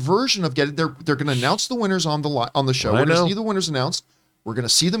streamlined version of They're going to announce the winners on the show. We're going to see the winners announced. We're going to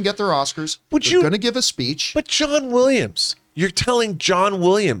see them get their Oscars. They're going to give a speech. But John Williams, you're telling John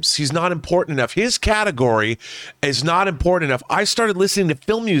Williams he's not important enough. His category is not important enough. I started listening to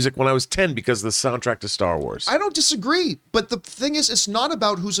film music when I was 10 because of the soundtrack to Star Wars. I don't disagree. But the thing is, it's not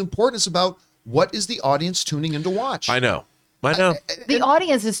about who's important. It's about what is the audience tuning in to watch? I know. The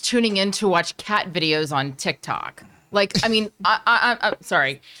audience is tuning in to watch cat videos on TikTok. Like, I mean, I'm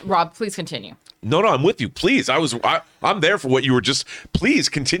sorry, Rob, please continue. No, I'm with you. Please. I'm there for what you were just. Please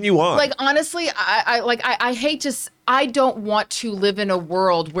continue on. Like, honestly, I hate to. I don't want to live in a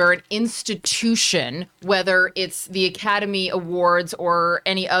world where an institution, whether it's the Academy Awards or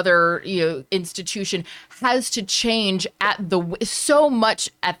any other institution, has to change so much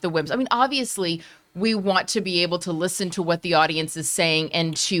at the whims. I mean, obviously, we want to be able to listen to what the audience is saying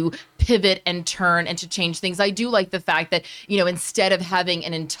and to pivot and turn and to change things. I do like the fact that, instead of having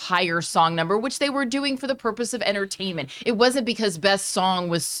an entire song number, which they were doing for the purpose of entertainment, it wasn't because best song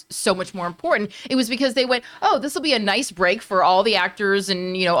was so much more important. It was because they went, oh, this will be a nice break for all the actors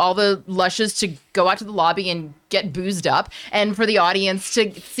and, all the lushes to go out to the lobby and get boozed up, and for the audience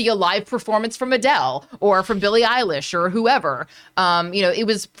to see a live performance from Adele or from Billie Eilish or whoever. It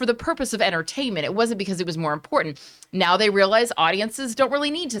was for the purpose of entertainment. It wasn't because it was more important. Now they realize audiences don't really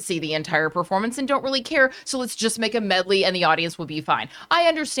need to see the entire performance and don't really care. So let's just make a medley and the audience will be fine. I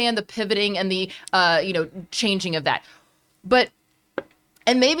understand the pivoting and the, changing of that.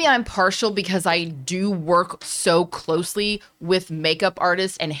 And maybe I'm partial because I do work so closely with makeup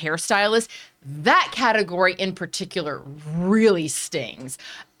artists and hairstylists. That category in particular really stings.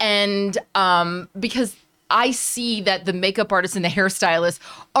 And because I see that the makeup artists and the hairstylists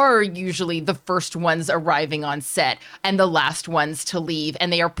are usually the first ones arriving on set and the last ones to leave,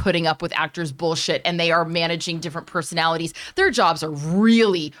 and they are putting up with actors' bullshit, and they are managing different personalities. Their jobs are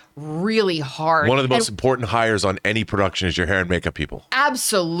really, really hard. One of the most important hires on any production is your hair and makeup people.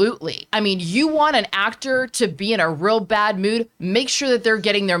 Absolutely. I mean, you want an actor to be in a real bad mood, make sure that they're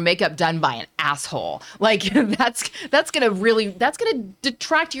getting their makeup done by an asshole. Like, that's gonna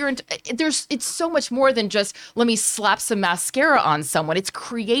detract your. It's so much more than just let me slap some mascara on someone. It's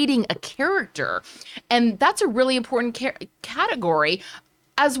creating a character, and that's a really important category,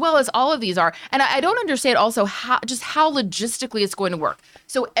 as well as all of these are. And I don't understand also how logistically it's going to work.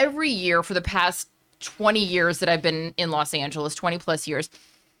 So every year for the past 20 years that I've been in Los Angeles, 20 plus years,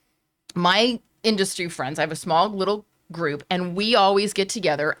 my industry friends, I have a small little group, and we always get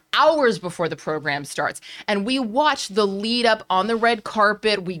together hours before the program starts, and we watch the lead up on the red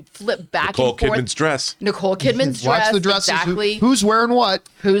carpet. We flip back Nicole and forth. Kidman's dress. Nicole Kidman's Watch dress. the dresses. Exactly. Who's wearing what?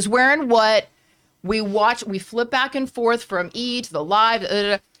 Who's wearing what? We flip back and forth from E to the live,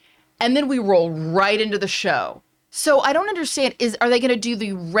 and then we roll right into the show. So I don't understand, are they going to do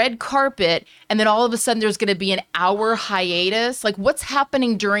the red carpet and then all of a sudden there's going to be an hour hiatus? Like, what's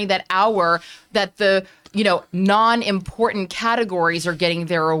happening during that hour that the, non-important categories are getting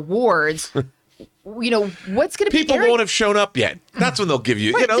their awards? What's going to be People won't have shown up yet. That's when they'll give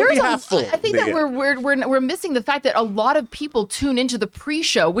you, Right, it'll be half full. I think that we're missing the fact that a lot of people tune into the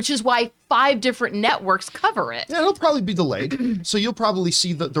pre-show, which is why 5 different networks cover it. Yeah, it'll probably be delayed. So you'll probably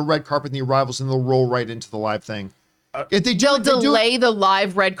see the red carpet and the arrivals, and they'll roll right into the live thing. They'll delay the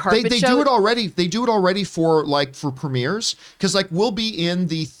live red carpet they show. do it already. They do it already for premieres, because we'll be in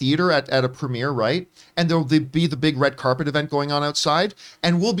the theater at a premiere, right? And there'll be the big red carpet event going on outside,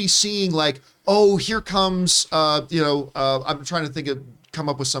 and we'll be seeing oh, here comes I'm trying to come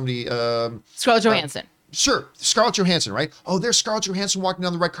up with somebody. Scarlett Johansson. Sure, Scarlett Johansson, right? Oh, there's Scarlett Johansson walking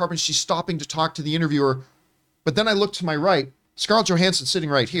down the red carpet, and she's stopping to talk to the interviewer. But then I look to my right, Scarlett Johansson's sitting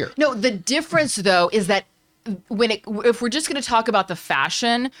right here. No, the difference though is that if we're just going to talk about the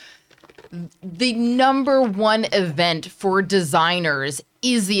fashion, the number one event for designers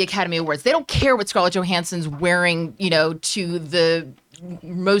is the Academy Awards. They don't care what Scarlett Johansson's wearing, to the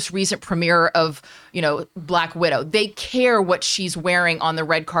most recent premiere of, Black Widow. They care what she's wearing on the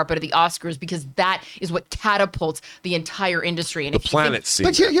red carpet of the Oscars, because that is what catapults the entire industry. And the planet sees.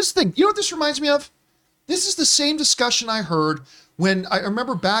 But here's the thing. You know what this reminds me of? This is the same discussion I heard when I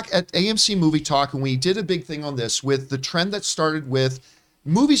remember back at AMC Movie Talk, and we did a big thing on this with the trend that started with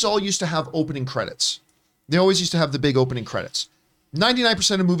movies all used to have opening credits. They always used to have the big opening credits.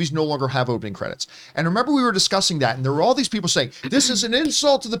 99% of movies no longer have opening credits. And remember we were discussing that, and there were all these people saying, this is an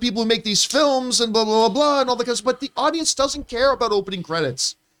insult to the people who make these films and blah, blah, blah, blah, and all that kind of stuff. But the audience doesn't care about opening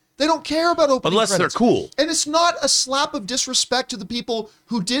credits. They don't care about opening Unless credits. they're cool. And it's not a slap of disrespect to the people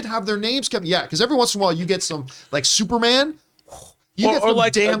who did have their names kept. Yeah, because every once in a while you get some, like Superman. Or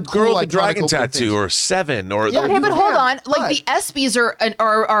like damn a girl cool, with a dragon iconic opening tattoo, things. or Seven, or Yeah, Okay, but hold on. But- Like, the ESPYs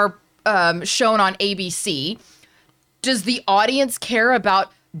are shown on ABC. Does the audience care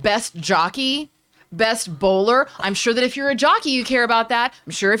about best jockey, best bowler. I'm sure that if you're a jockey, you care about that.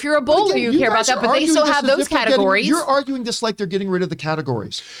 I'm sure if you're a bowler, Again, you care about guys that. are But they still arguing have this as those if they're categories. you're arguing this like they're getting rid of the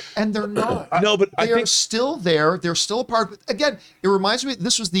categories, and they're not. No, but I they are think- still there. They're still a part. Again, it reminds me.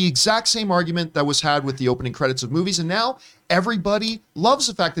 This was the exact same argument that was had with the opening credits of movies, and now everybody loves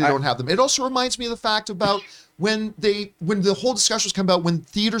the fact that they don't have them. It also reminds me of the fact about when the whole discussion was coming about when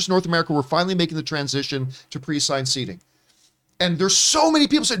theaters in North America were finally making the transition to pre-assigned seating. And there's so many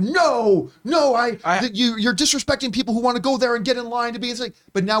people said, no, that you're disrespecting people who want to go there and get in line to be. It's like,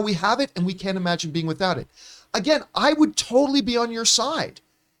 but now we have it and we can't imagine being without it. Again, I would totally be on your side.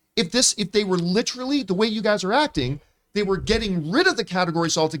 If they were literally the way you guys are acting, they were getting rid of the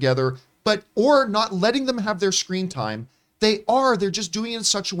categories altogether, or not letting them have their screen time. They're just doing it in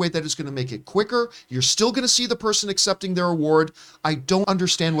such a way that it's going to make it quicker. You're still going to see the person accepting their award. I don't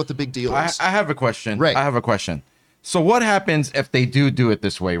understand what the big deal is. I have a question. Right. I have a question. So what happens if they do it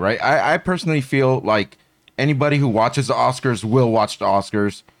this way, right? I personally feel like anybody who watches the Oscars will watch the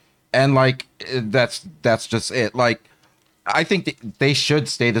Oscars, and like that's just it. Like, I think they should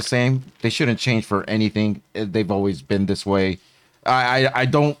stay the same. They shouldn't change for anything. They've always been this way. I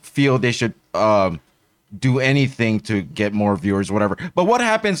don't feel they should do anything to get more viewers, whatever. But what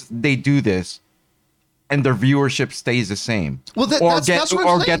happens? They do this, and their viewership stays the same. Well, that's what I'm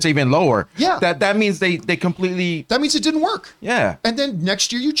saying. Gets even lower. Yeah. That means they completely. That means it didn't work. Yeah. And then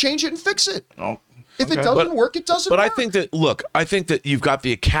next year you change it and fix it. Oh, If it okay. doesn't work, it doesn't But work. I think that you've got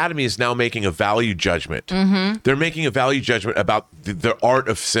the Academy is now making a value judgment. Mm-hmm. They're making a value judgment about the art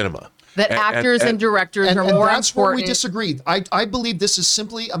of cinema. that actors and directors are and more that's where we important. disagree. I believe this is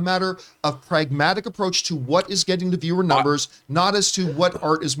simply a matter of pragmatic approach to what is getting the viewer numbers, not as to what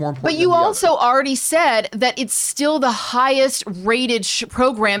art is more important. But you than the also other. already said that it's still the highest rated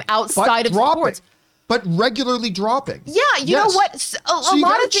program outside of dropping, sports. but regularly dropping. Yeah, you know Yes. what? A you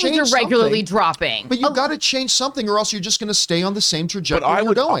lot gotta of things are change regularly something. dropping. But you got to change something, or else you're just going to stay on the same trajectory I you're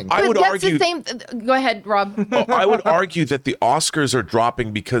would- going. I But would that's argue- the same. Go ahead, Rob. I would argue that the Oscars are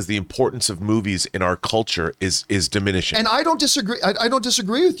dropping because the importance of movies in our culture is diminishing. And I don't disagree. I don't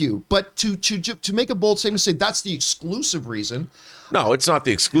disagree with you. But to make a bold statement, say that's the exclusive reason. No, it's not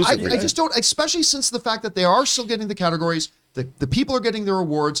the exclusive I reason. just don't, especially since the fact that they are still getting the categories, the people are getting their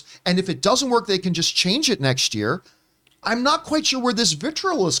awards, and if it doesn't work, they can just change it next year. I'm not quite sure where this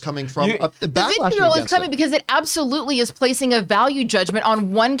vitriol is coming from. You- The vitriol is coming it. because it absolutely is placing a value judgment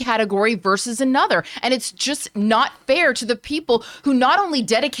on one category versus another. And it's just not fair to the people who not only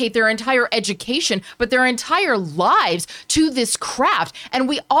dedicate their entire education, but their entire lives to this craft. And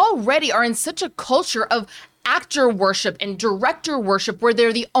we already are in such a culture of actor worship and director worship where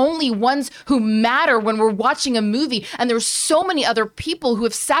they're the only ones who matter when we're watching a movie, and there's so many other people who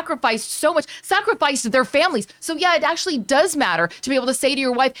have sacrificed so much, sacrificed their families. So yeah, it actually does matter to be able to say to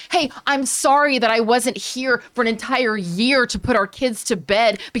your wife, hey, I'm sorry that I wasn't here for an entire year to put our kids to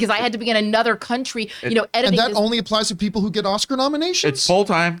bed because I had to be in another country, editing And that this. only applies to people who get Oscar nominations. It's poll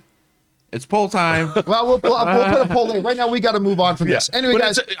time. It's poll time. Well, we'll put a poll in. Right now, we got to move on from this. Anyway, But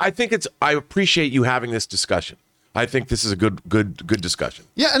guys. I appreciate you having this discussion. I think this is a good discussion.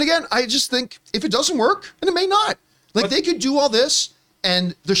 Yeah, and again, I just think if it doesn't work, and it may not, they could do all this,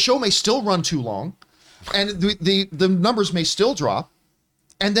 and the show may still run too long, and the numbers may still drop,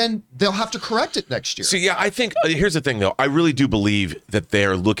 and then they'll have to correct it next year. So yeah, I think here's the thing though. I really do believe that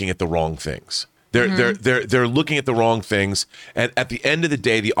they're looking at the wrong things. They're looking at the wrong things, and at the end of the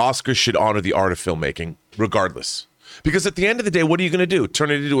day, the Oscars should honor the art of filmmaking, regardless. Because at the end of the day, what are you going to do?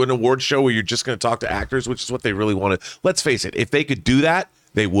 Turn it into an award show where you're just going to talk to actors, which is what they really wanted. Let's face it, if they could do that,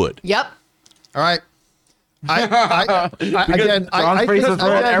 they would. Yep. All right. John's face is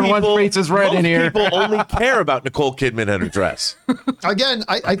red. Everyone's face is red in here. People only care about Nicole Kidman and her dress.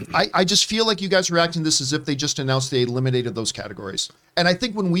 I just feel like you guys are reacting to this as if they just announced they eliminated those categories. And I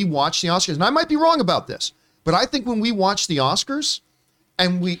think when we watch the Oscars, and I might be wrong about this, but I think when we watch the Oscars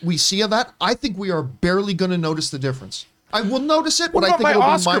and we see that, I think we are barely going to notice the difference. I will notice it, but What I about think my it'll be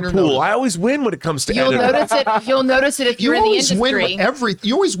Oscar minor pool? notice. I always win when it comes to You'll editing. notice it. You'll notice it if You you're in the always win industry. with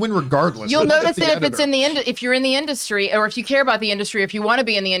you always win regardless. You'll Look at notice the it if it's editor. in the if you're in the industry, or if you care about the industry, if you want to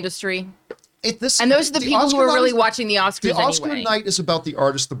be in the industry. And those are the people who Oscar are night really is- watching the Oscars The Oscar anyway. night is about the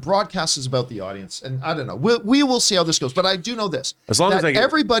artist. The broadcast is about the audience. And I don't know. We will see how this goes. But I do know this. As long as that I get-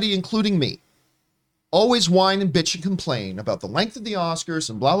 everybody, including me, always whine and bitch and complain about the length of the Oscars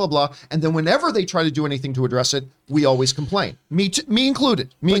and blah, blah, blah. And then whenever they try to do anything to address it, we always complain. Me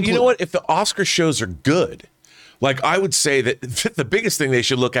included. But you know what? If the Oscar shows are good, Like, I would say that the biggest thing they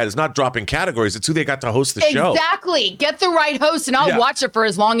should look at is not dropping categories. It's who they got to host the show. Exactly. Get the right host, and I'll watch it for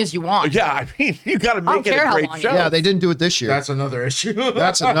as long as you want. Yeah, I mean, you got to make it a great show. Yeah, they didn't do it this year. That's another issue.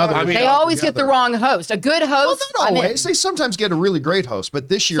 That's another. I mean, They always get the wrong host. A good host. Well, not I'm in. always. They sometimes get a really great host, but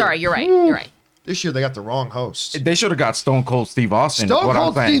this year. Sorry, you're right. You're right. This year they got the wrong host. They should have got Stone Cold Steve Austin. Stone what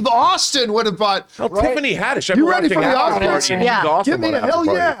Cold I'm saying. Steve Austin would have bought. Oh, Tiffany Haddish. You ready for the after Oscars? party. Yeah. She's awesome Give me on a After hell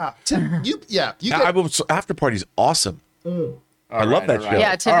Party. yeah. You Yeah, get, After Party's awesome. I love that show.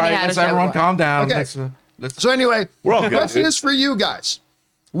 Yeah, Tiffany All right, Haddish. let's everyone everyone. calm down. Okay. Let's so anyway, We're all the good, question dude. is for you guys.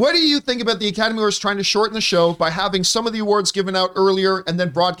 What do you think about the Academy Awards trying to shorten the show by having some of the awards given out earlier and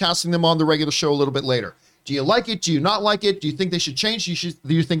then broadcasting them on the regular show a little bit later? Do you like it? Do you not like it? Do you think they should change? Do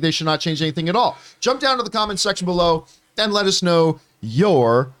you think they should not change anything at all? Jump down to the comments section below and let us know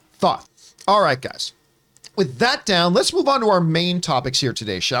your thoughts. All right, guys. With that down, let's move on to our main topics here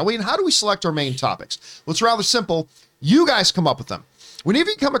today, shall we? And how do we select our main topics? Well, it's rather simple. You guys come up with them. Whenever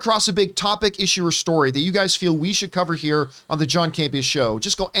you come across a big topic, issue, or story that you guys feel we should cover here on The John Campea Show,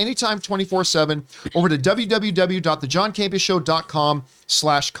 just go anytime 24/7 over to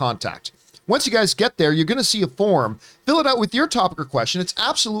www.thejohncampeashow.com/contact. Once you guys get there, you're going to see a form. Fill it out with your topic or question. It's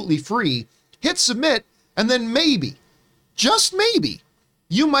absolutely free. Hit submit, and then maybe, just maybe,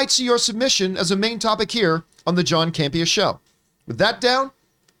 you might see your submission as a main topic here on The John Campea Show. With that down,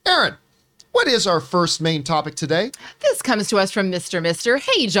 Aaron, what is our first main topic today? This comes to us from Mr. Mister.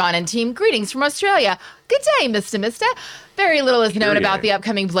 Hey, John and team. Greetings from Australia. Good day, Mr. Mister. Very little is known about the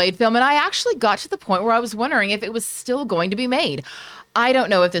upcoming Blade film, and I actually got to the point where I was wondering if it was still going to be made. I don't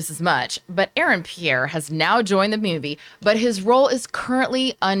know if this is much, but Aaron Pierre has now joined the movie, but his role is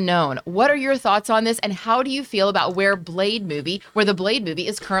currently unknown. What are your thoughts on this, and how do you feel about where the Blade movie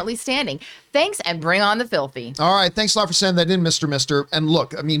is currently standing? Thanks, and bring on the filthy. All right, thanks a lot for sending that in, Mr. Mister. And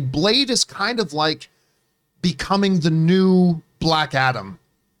look, I mean, Blade is kind of like becoming the new Black Adam,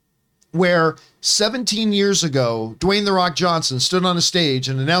 where 17 years ago, Dwayne "The Rock" Johnson stood on a stage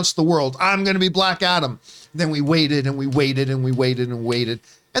and announced to the world, I'm going to be Black Adam. Then we waited and we waited and we waited and waited.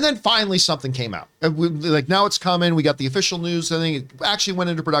 And then finally something came out. Like now it's coming. We got the official news. I think it actually went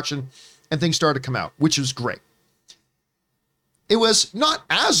into production and things started to come out, which was great. It was not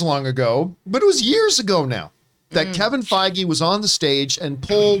as long ago, but it was years ago now that Kevin Feige was on the stage and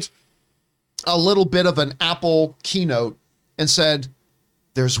pulled a little bit of an Apple keynote and said,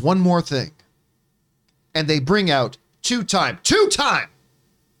 there's one more thing. And they bring out two-time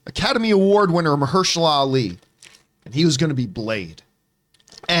Academy Award winner Mahershala Ali, and he was going to be Blade.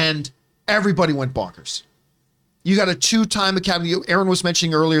 And everybody went bonkers. You got a two-time Academy. Aaron was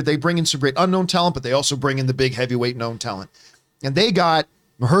mentioning earlier, they bring in some great unknown talent, but they also bring in the big heavyweight known talent. And they got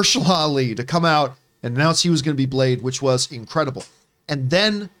Mahershala Ali to come out and announce he was going to be Blade, which was incredible. And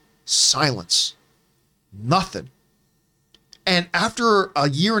then silence. Nothing. And after a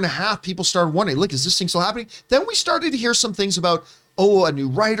year and a half, people started wondering, look, is this thing still happening? Then we started to hear some things about, oh, a new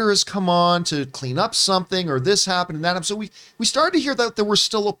writer has come on to clean up something, or this happened and that happened. So we started to hear that there was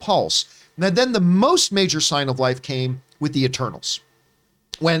still a pulse. And then the most major sign of life came with the Eternals.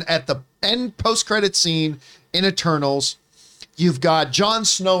 When at the end post-credit scene in Eternals, you've got Jon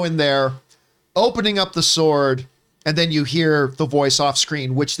Snow in there opening up the sword, and then you hear the voice off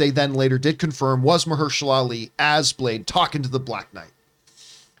screen, which they then later did confirm was Mahershala Ali as Blade talking to the Black Knight.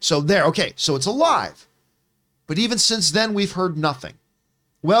 So there, okay, so it's alive. But even since then, we've heard nothing.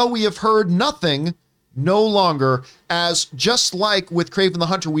 Well, we have heard nothing no longer, as just like with Kraven the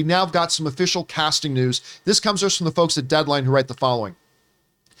Hunter, we now have got some official casting news. This comes to us from the folks at Deadline who write the following.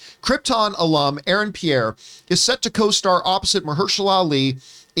 Krypton alum Aaron Pierre is set to co-star opposite Mahershala Ali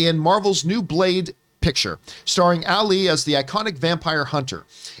in Marvel's new Blade picture, starring Ali as the iconic vampire hunter.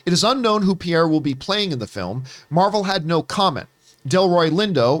 It is unknown who Pierre will be playing in the film. Marvel had no comment. Delroy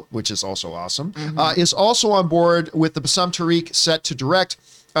Lindo, which is also awesome, is also on board with the Bassam Tariq set to direct.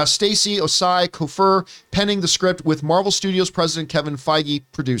 Stacey Osai Kofer penning the script with Marvel Studios president Kevin Feige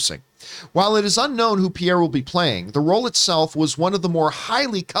producing. While it is unknown who Pierre will be playing, the role itself was one of the more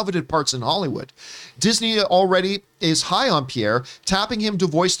highly coveted parts in Hollywood. Disney already is high on Pierre, tapping him to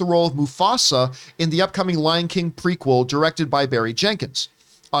voice the role of Mufasa in the upcoming Lion King prequel directed by Barry Jenkins.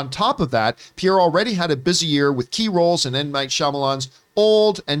 On top of that, Pierre already had a busy year with key roles in M. Night Shyamalan's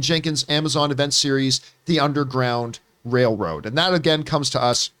Old and Jenkins' Amazon event series, The Underground Railroad. And that again comes to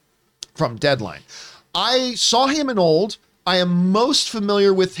us from Deadline. I saw him in Old. I am most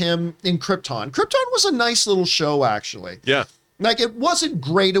familiar with him in Krypton. Krypton was a nice little show, actually. Yeah. Like, it wasn't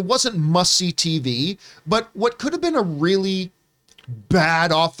great. It wasn't must-see TV. But what could have been a really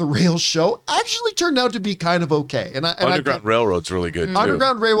bad off-the-rails show actually turned out to be kind of okay. And Underground Railroad's really good, too.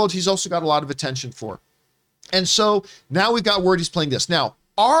 Underground Railroad, he's also got a lot of attention for. And so now we've got word he's playing this. Now,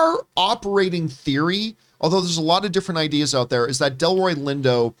 our operating theory, although there's a lot of different ideas out there, is that Delroy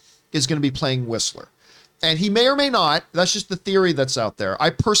Lindo is going to be playing Whistler. And he may or may not. That's just the theory that's out there.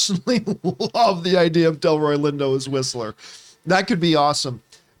 I personally love the idea of Delroy Lindo as Whistler. That could be awesome.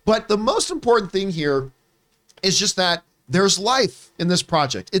 But the most important thing here is just that there's life in this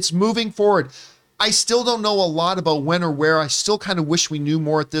project. It's moving forward. I still don't know a lot about when or where. I still kind of wish we knew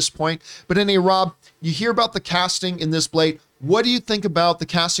more at this point. But anyway, Rob, you hear about the casting in this Blade. What do you think about the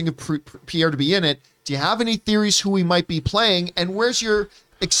casting of Pierre to be in it? Do you have any theories who he might be playing? And where's your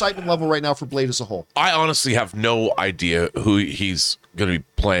excitement level right now for Blade as a whole? I honestly have no idea who he's going to be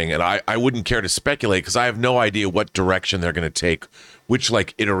playing, and I wouldn't care to speculate because I have no idea what direction they're going to take. Which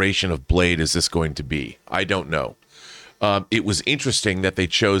like iteration of Blade is this going to be? I don't know. It was interesting that they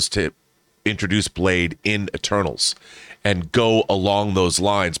chose to introduce Blade in Eternals and go along those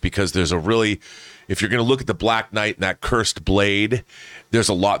lines because there's a really, if you're going to look at the Black Knight and that cursed Blade, there's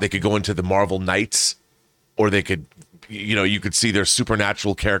a lot. They could go into the Marvel Knights, or they could, you could see their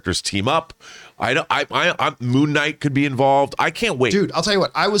supernatural characters team up. Moon Knight could be involved. I can't wait. Dude, I'll tell you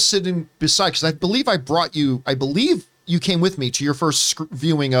what, I was sitting beside, because I believe you came with me to your first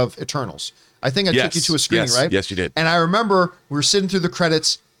viewing of Eternals. I think I took you to a screening, right? Yes, you did. And I remember we were sitting through the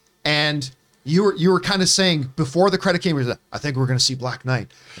credits, and you were kind of saying before the credit came, I think we're going to see Black Knight.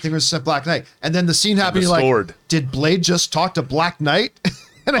 I think we're going to see Black Knight. And then the scene happened. You're like, did Blade just talk to Black Knight?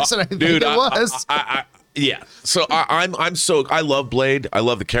 And I said, I think it was. Yeah. So I love Blade. I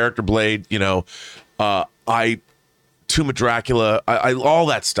love the character Blade. Tomb of Dracula. I all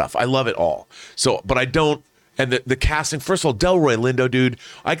that stuff. I love it all. So, but I don't. And the casting, first of all, Delroy Lindo, dude,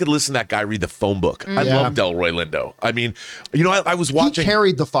 I could listen to that guy read the phone book. I love Delroy Lindo. I mean, I was watching. He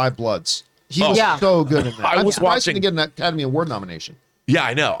carried the Five Bloods. He was so good in that. I was watching to get an Academy Award nomination. Yeah,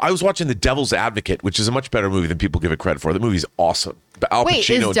 I know. I was watching The Devil's Advocate, which is a much better movie than people give it credit for. The movie's awesome. Al Wait,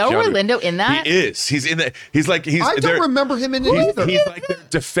 Pacino, is Delroy Lindo in that? He is. He's in that. I don't remember him in it either. He's like they're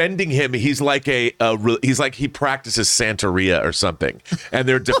defending him. He's like he's like he practices Santeria or something, and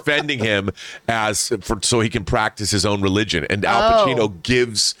they're defending him so he can practice his own religion. And Al Pacino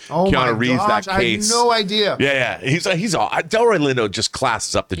gives Keanu Reeves that case. I have no idea. Yeah. He's Delroy Lindo just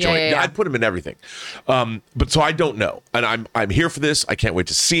classes up the joint. Yeah. I'd put him in everything. But so I don't know, and I'm here for this. I can't wait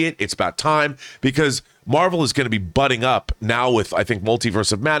to see it. It's about time because Marvel is going to be butting up now with, I think,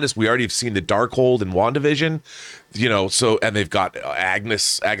 Multiverse of Madness. We already have seen the Darkhold and WandaVision, and they've got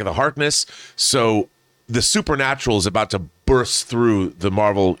Agatha Harkness. So the supernatural is about to burst through the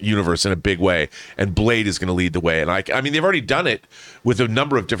Marvel universe in a big way, and Blade is going to lead the way. And I mean, they've already done it with a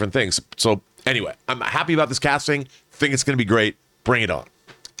number of different things. So anyway, I'm happy about this casting. Think it's going to be great. Bring it on.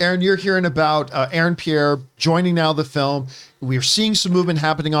 Aaron, you're hearing about Aaron Pierre joining now the film. We're seeing some movement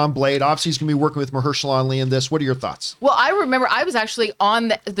happening on Blade. Obviously, he's going to be working with Mahershala Ali in this. What are your thoughts? Well, I remember I was actually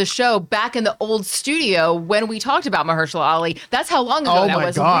on the show back in the old studio when we talked about Mahershala Ali. That's how long ago that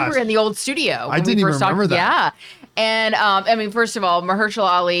was. Gosh. We were in the old studio. I didn't even remember that. Yeah. And I mean, first of all, Mahershala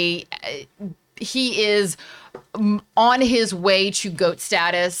Ali, he is on his way to GOAT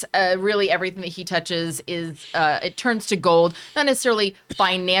status. Really, everything that he touches it turns to gold. Not necessarily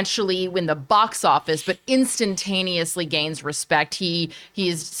financially in the box office, but instantaneously gains respect. He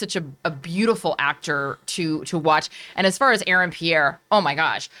is such a beautiful actor to watch. And as far as Aaron Pierre, oh my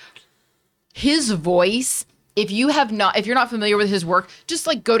gosh, his voice. If you're not familiar with his work, just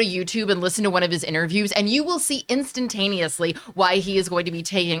like go to YouTube and listen to one of his interviews, and you will see instantaneously why he is going to be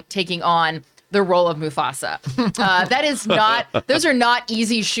taking on the role of Mufasa. Those are not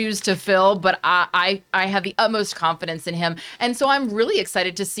easy shoes to fill, but I have the utmost confidence in him. And so I'm really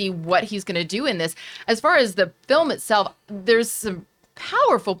excited to see what he's going to do in this. As far as the film itself, there's some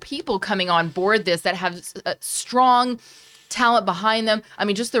powerful people coming on board this that have strong talent behind them. I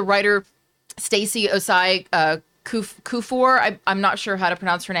mean, just the writer, Stacey Osai Kuffour. I'm not sure how to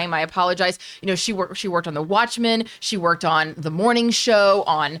pronounce her name. I apologize. She worked on The Watchmen. She worked on The Morning Show.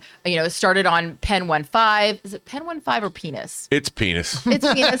 Started on Pen 15. Is it Pen 15 or Penis? It's Penis.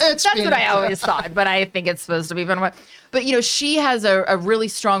 It's Penis. That's penis. what I always thought, but I think it's supposed to be Pen 15. But she has a really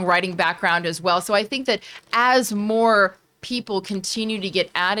strong writing background as well. So I think that as more people continue to get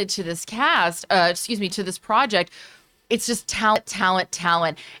added to this to this project, it's just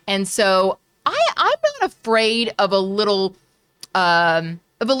talent. And so I'm not afraid of a little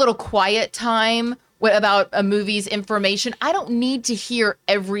quiet time about a movie's information. I don't need to hear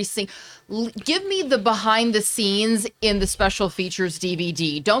every single. give me the behind the scenes in the special features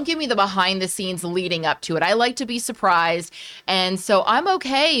DVD. Don't give me the behind the scenes leading up to it. I like to be surprised. And so I'm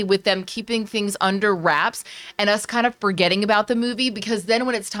okay with them keeping things under wraps and us kind of forgetting about the movie, because then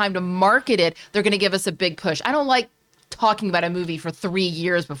when it's time to market it, they're going to give us a big push. I don't like talking about a movie for 3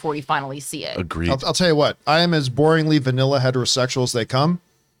 years before we finally see it. Agreed. I'll tell you what, I am as boringly vanilla heterosexual as they come.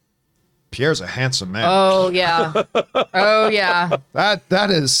 Pierre's a handsome man. Oh yeah. Oh yeah.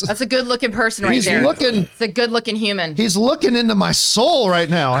 That's a good looking person right he's there. looking. It's a good looking human. He's looking into my soul right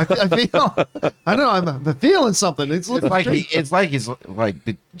now. I feel. I don't know. I'm feeling something. It's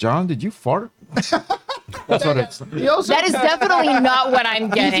John, did you fart? That's what it's. That is definitely not what I'm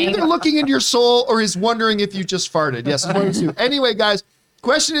He's getting. either looking into your soul or he's wondering if you just farted. Yes, it's one of the two. Anyway, guys,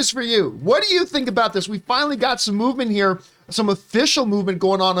 question is for you. What do you think about this? We finally got some movement here, some official movement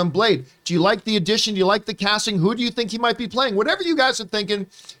going on Blade. Do you like the addition? Do you like the casting? Who do you think he might be playing? Whatever you guys are thinking,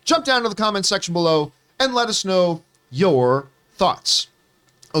 jump down to the comment section below and let us know your thoughts.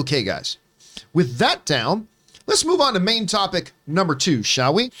 Okay, guys. With that down, let's move on to main topic number 2,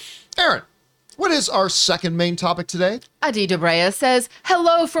 shall we? Aaron, what is our second main topic today? Adi Dobrea says,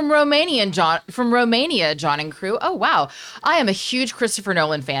 hello from Romania, John and crew. Oh, wow. I am a huge Christopher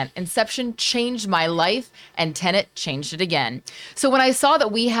Nolan fan. Inception changed my life, and Tenet changed it again. So when I saw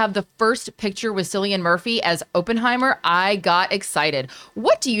that we have the first picture with Cillian Murphy as Oppenheimer, I got excited.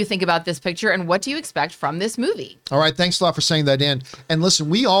 What do you think about this picture, and what do you expect from this movie? All right, thanks a lot for saying that, Dan. And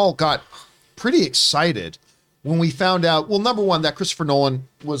listen, we all got pretty excited when we found out, well, number one, that Christopher Nolan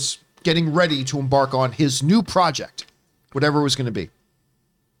was getting ready to embark on his new project, whatever it was going to be.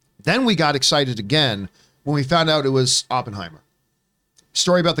 Then we got excited again when we found out it was Oppenheimer.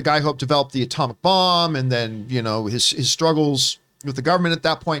 Story about the guy who helped develop the atomic bomb, and then, you know, his struggles with the government at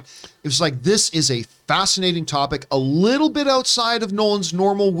that point. It was like, this is a fascinating topic, a little bit outside of Nolan's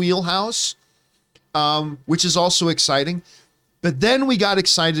normal wheelhouse, which is also exciting. But then we got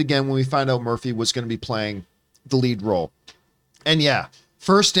excited again when we found out Murphy was going to be playing the lead role. And yeah,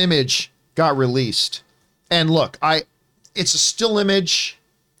 first image got released. And look, it's a still image,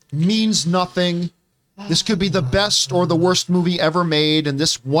 means nothing. This could be the best or the worst movie ever made, and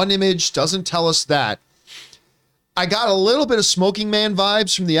this one image doesn't tell us that. I got a little bit of Smoking Man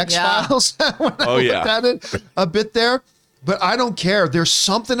vibes from the X-Files when I looked at it a bit there, but I don't care. There's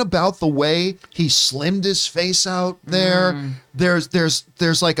something about the way he slimmed his face out there.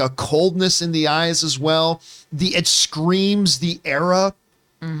 There's like a coldness in the eyes as well. It screams the era.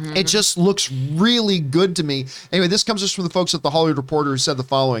 It just looks really good to me. Anyway, this comes just from the folks at the Hollywood Reporter, who said the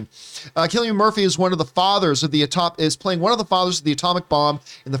following: Cillian Murphy is one of the fathers of playing one of the fathers of the atomic bomb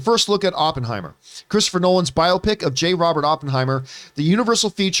in the first look at Oppenheimer. Christopher Nolan's biopic of J. Robert Oppenheimer, the Universal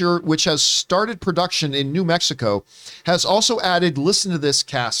feature, which has started production in New Mexico, has also added, listen to this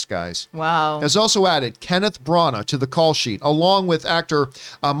cast, guys. Wow. Has also added Kenneth Branagh to the call sheet, along with actor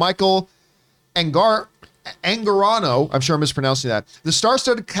Michael Angarano, I'm sure I'm mispronouncing that. The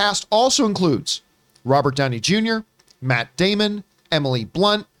star-studded cast also includes Robert Downey Jr., Matt Damon, Emily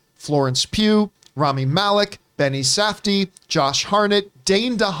Blunt, Florence Pugh, Rami Malek, Benny Safdie, Josh Hartnett,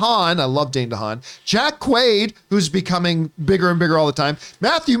 Dane DeHaan, I love Dane DeHaan, Jack Quaid, who's becoming bigger and bigger all the time,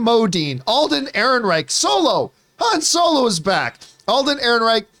 Matthew Modine, Alden Ehrenreich, Solo, Han Solo is back, Alden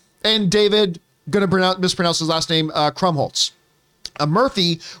Ehrenreich, and David, gonna mispronounce his last name, Krumholtz.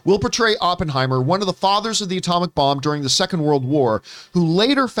 Murphy will portray Oppenheimer, one of the fathers of the atomic bomb during the Second World War, who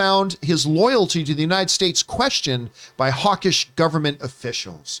later found his loyalty to the United States questioned by hawkish government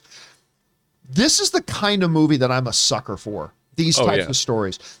officials. This is the kind of movie that I'm a sucker for, these types of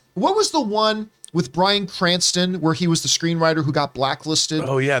stories. What was the one with Bryan Cranston where he was the screenwriter who got blacklisted?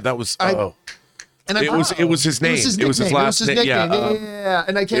 Oh, yeah, that was... It was his name. It was his last name. Yeah,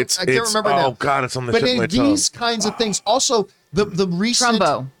 and I can't remember now. Oh God, it's on the tip of my tongue. But these kinds of things. Also, the recent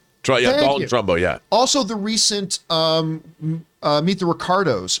Trumbo. Dalton Trumbo. Yeah. Also, the recent Meet the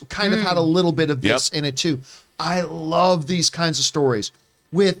Ricardos kind of had a little bit of this in it too. I love these kinds of stories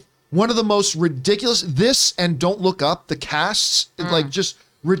with one of the most ridiculous. This and Don't Look Up. The casts like just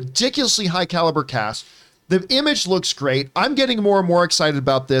ridiculously high caliber cast. The image looks great. I'm getting more and more excited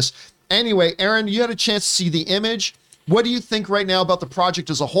about this. Anyway, Aaron, you had a chance to see the image. What do you think right now about the project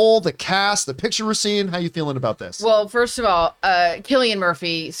as a whole, the cast, the picture we're seeing? How you feeling about this? Well, first of all, Cillian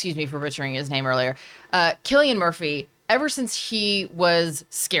Murphy, excuse me for butchering his name earlier. Cillian Murphy, ever since he was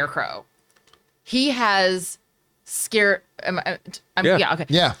Scarecrow, he has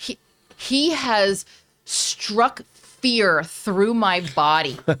He has struck fear through my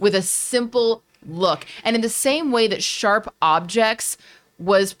body with a simple look. And in the same way that Sharp Objects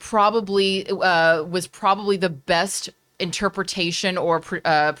was probably the best interpretation or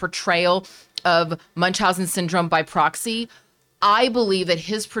portrayal of Munchausen syndrome by proxy. I believe that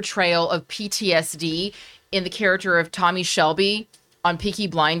his portrayal of PTSD in the character of Tommy Shelby on Peaky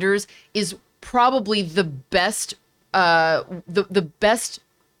Blinders is probably the best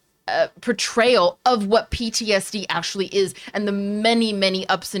portrayal of what PTSD actually is, and the many, many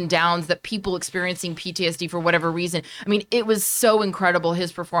ups and downs that people experiencing PTSD for whatever reason. I mean, it was so incredible,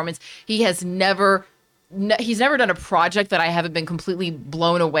 his performance. He's never done a project that I haven't been completely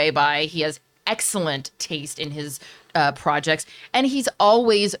blown away by. He has excellent taste in his projects, and he's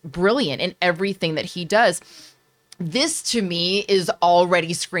always brilliant in everything that he does. This, to me, is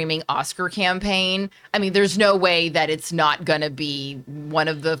already screaming Oscar campaign. I mean, there's no way that it's not going to be one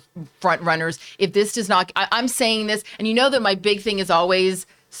of the front runners. If this does not, I'm saying this, and you know that my big thing is always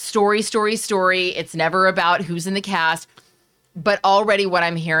story, story, story. It's never about who's in the cast. But already what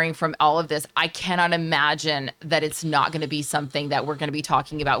I'm hearing from all of this, I cannot imagine that it's not going to be something that we're going to be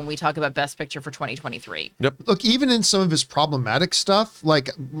talking about when we talk about Best Picture for 2023. Yep. Look, even in some of his problematic stuff, like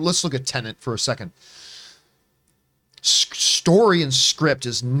let's look at Tenet for a second. Story and script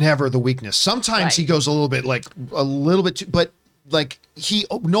is never the weakness. Sometimes he goes a little bit too, but like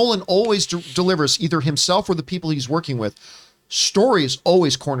Nolan always delivers either himself or the people he's working with. Story is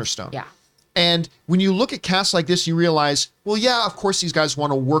always cornerstone. Yeah. And when you look at casts like this, you realize, well, yeah, of course these guys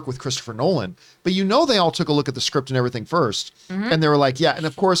want to work with Christopher Nolan, but they all took a look at the script and everything first. Mm-hmm. And they were like, yeah. And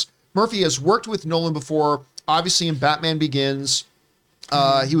of course, Murphy has worked with Nolan before, obviously in Batman Begins.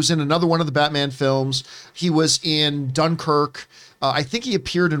 He was in another one of the Batman films. He was in Dunkirk. I think he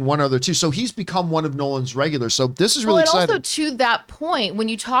appeared in one other too. So he's become one of Nolan's regulars. So this is really exciting. Also to that point, when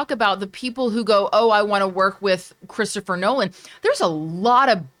you talk about the people who go, oh, I want to work with Christopher Nolan, there's a lot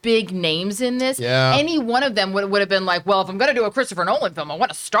of big names in this. Yeah. Any one of them would have been like, well, if I'm going to do a Christopher Nolan film, I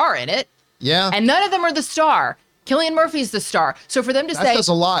want a star in it. Yeah. And none of them are the star. Cillian Murphy's the star. So for them to say that says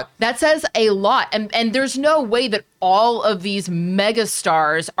a lot. That says a lot. And there's no way that all of these mega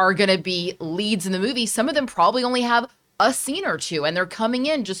stars are going to be leads in the movie. Some of them probably only have a scene or two, and they're coming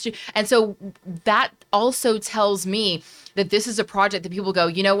in just to. And so that also tells me that this is a project that people go,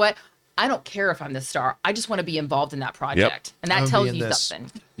 you know what? I don't care if I'm the star. I just want to be involved in that project. Yep. And that tells you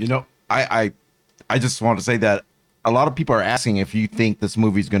something. You know, I just want to say that a lot of people are asking if you think this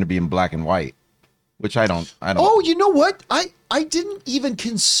movie is going to be in black and white. Which I don't. Oh, you know what? I didn't even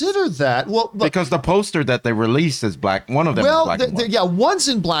consider that. Well, look, because the poster that they released is black. One of them is black and white. Yeah, one's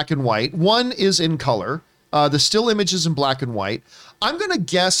in black and white. One is in color. The still image is in black and white. I'm going to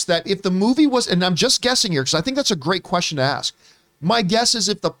guess that if the movie was, and I'm just guessing here because I think that's a great question to ask. My guess is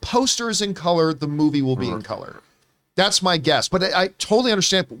if the poster is in color, the movie will be in color. That's my guess. But I totally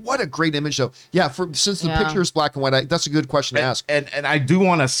understand. What a great image, though. Yeah, since the picture is black and white, that's a good question to ask. And I do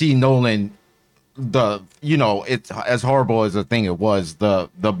want to see Nolan. It's as horrible as the thing it was, the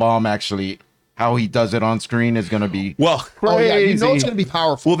bomb actually, how he does it on screen is going to be crazy. Oh, yeah, it's going to be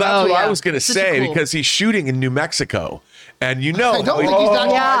powerful. Well, that's what I was going to say, because he's shooting in New Mexico. And I don't think he's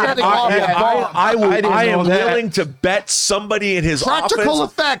not I am willing to bet somebody in his practical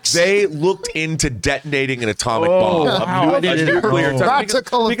office effects. They looked into detonating an atomic bomb.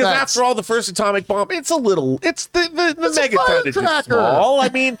 Because after all, the first atomic bomb, it's the megaton is just small. I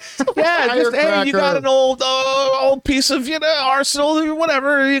mean, hey, you got an old piece of arsenal,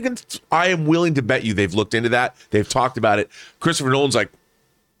 whatever. I am willing to bet you they've looked into that. They've talked about it. Christopher Nolan's like,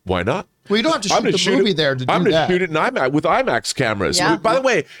 why not? Well, you don't have to shoot the movie there to do that. I'm going to shoot it in IMAX with IMAX cameras. Yeah. By the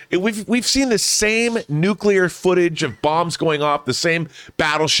way, we've seen the same nuclear footage of bombs going off, the same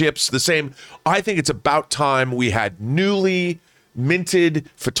battleships, the same. I think it's about time we had newly minted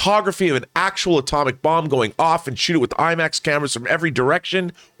photography of an actual atomic bomb going off and shoot it with IMAX cameras from every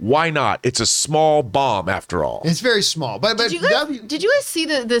direction. Why not? It's a small bomb after all. It's very small. But did you guys see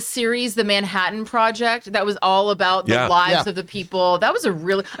the series, The Manhattan Project, that was all about the lives of the people? That was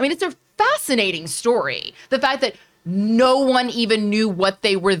it's a fascinating story. The fact that no one even knew what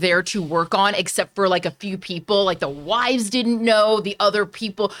they were there to work on except for like a few people. Like the wives didn't know, the other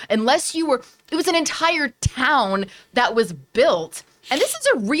people, unless you were, it was an entire town that was built. And this is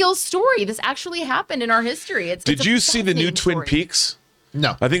a real story. This actually happened in our history. Did you see the new Twin Peaks?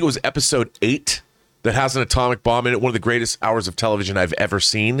 No. I think it was episode 8 that has an atomic bomb in it. One of the greatest hours of television I've ever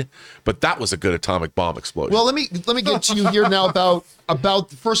seen. But that was a good atomic bomb explosion. Well, let me get to you here now about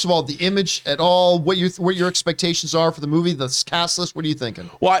first of all the image at all, what your expectations are for the movie, the cast list. What are you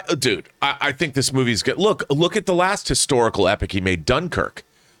thinking? Well, I think this movie's good. Look at the last historical epic he made, Dunkirk.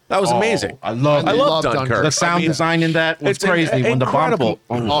 That was amazing. I love I it. love love Dunkirk. The sound design in that was it's crazy. When the bomb incredible.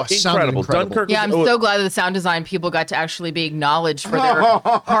 Oh, it sounded incredible. incredible. Dunkirk. Yeah, I'm was, so glad that the sound design people got to actually be acknowledged for their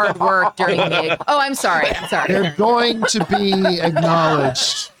hard work during the. Oh, I'm sorry. I'm sorry. They're going to be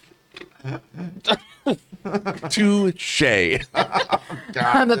acknowledged. touche.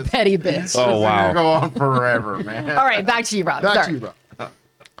 I'm a petty bitch. Oh Gonna wow. go on forever, man. All right, back to you, Rob. Back Sorry. to you, bro.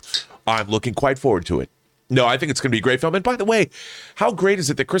 I'm looking quite forward to it. No, I think it's going to be a great film. And by the way, how great is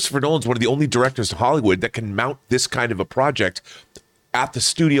it that Christopher Nolan's one of the only directors in Hollywood that can mount this kind of a project at the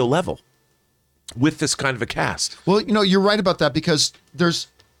studio level with this kind of a cast? Well, you're right about that because there's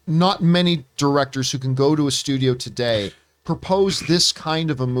not many directors who can go to a studio today, propose this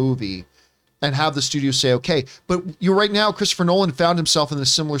kind of a movie, and have the studio say, okay. But you're right now, Christopher Nolan found himself in a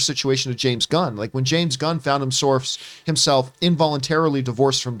similar situation to James Gunn. Like when James Gunn found himself involuntarily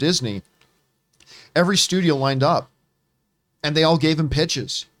divorced from Disney, every studio lined up and they all gave him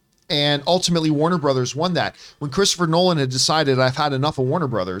pitches. And ultimately Warner Brothers won that. When Christopher Nolan had decided, I've had enough of Warner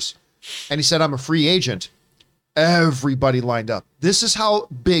Brothers, and he said, I'm a free agent, everybody lined up. This is how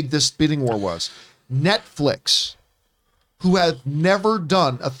big this bidding war was. Netflix, who have never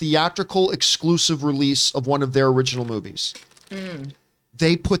done a theatrical exclusive release of one of their original movies,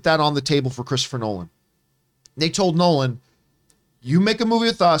 they put that on the table for Christopher Nolan. They told Nolan, you make a movie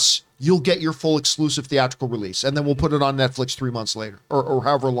with us, you'll get your full exclusive theatrical release, and then we'll put it on Netflix 3 months later, or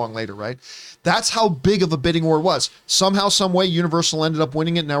however long later, right? That's how big of a bidding war it was. Somehow, some way, Universal ended up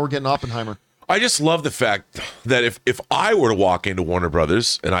winning it, and now we're getting Oppenheimer. I just love the fact that if I were to walk into Warner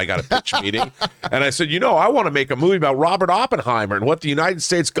Brothers and I got a pitch meeting and I said, I want to make a movie about Robert Oppenheimer and what the United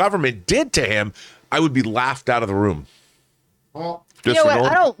States government did to him, I would be laughed out of the room. Well, You Just know for what?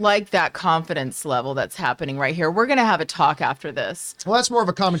 Nolan. I don't like that confidence level that's happening right here. We're going to have a talk after this. that's more of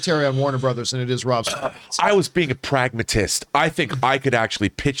a commentary on Warner Brothers than it is Rob's. I was being a pragmatist. I think I could actually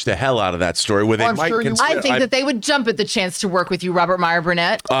pitch the hell out of that story where they I'm might sure you consider. I think that they would jump at the chance to work with you, Robert Meyer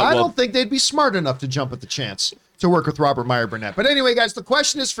Burnett. I don't think they'd be smart enough to jump at the chance to work with Robert Meyer Burnett. But anyway, guys, the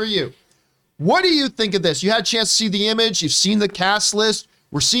question is for you. What do you think of this? You had a chance to see the image. You've seen the cast list.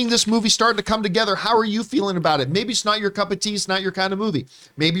 We're seeing this movie starting to come together. How are you feeling about it? Maybe it's not your cup of tea. It's not your kind of movie.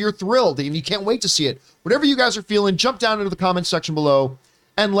 Maybe you're thrilled and you can't wait to see it. Whatever you guys are feeling, jump down into the comments section below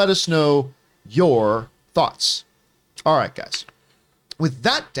and let us know your thoughts. All right, guys. With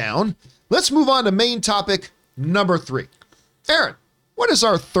that down, let's move on to main topic number 3. Aaron, what is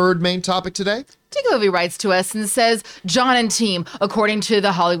our third main topic today? Movie writes to us and says, John and team, according to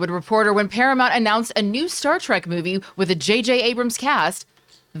The Hollywood Reporter, when Paramount announced a new Star Trek movie with a J.J. Abrams cast,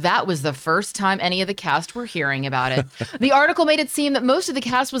 that was the first time any of the cast were hearing about it. The article made it seem that most of the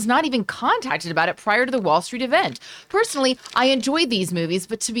cast was not even contacted about it prior to the Wall Street event. Personally, I enjoyed these movies,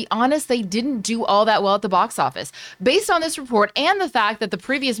 but to be honest, they didn't do all that well at the box office. Based on this report and the fact that the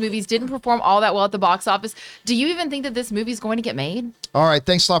previous movies didn't perform all that well at the box office, do you even think that this movie is going to get made? All right,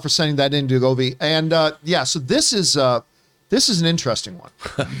 thanks a lot for sending that in, Dugovi. And so this is an interesting one.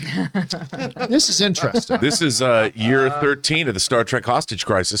 This is interesting. This is year 13 of the Star Trek hostage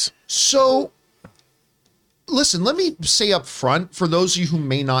crisis. So, listen, let me say up front, for those of you who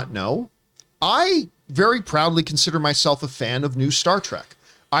may not know, I very proudly consider myself a fan of new Star Trek.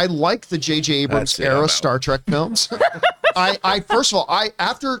 I like the J.J. Abrams That's it, I'm era out. Star Trek films. I first of all,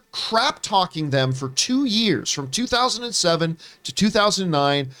 after crap talking them for 2 years, from 2007 to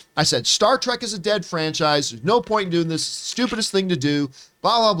 2009, I said, Star Trek is a dead franchise. There's no point in doing this. It's the stupidest thing to do,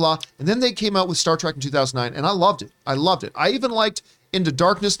 blah, blah, blah. And then they came out with Star Trek in 2009, and I loved it. I loved it. I even liked Into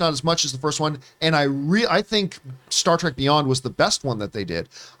Darkness, not as much as the first one. And I think Star Trek Beyond was the best one that they did.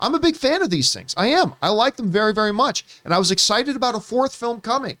 I'm a big fan of these things. I am. I like them very, very much. And I was excited about a 4th film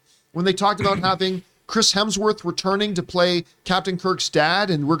coming when they talked about having Chris Hemsworth returning to play Captain Kirk's dad,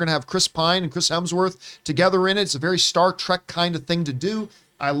 and we're going to have Chris Pine and Chris Hemsworth together in it. It's a very Star Trek kind of thing to do.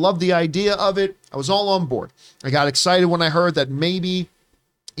 I love the idea of it. I was all on board. I got excited when I heard that maybe,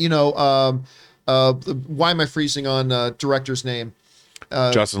 why am I freezing on director's name?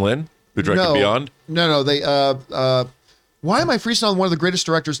 Justin Lin, who directed Beyond. No, why am I freezing on one of the greatest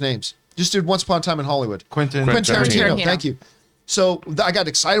directors' names? Just did Once Upon a Time in Hollywood. Quentin Tarantino. Tarantino. Thank you. So I got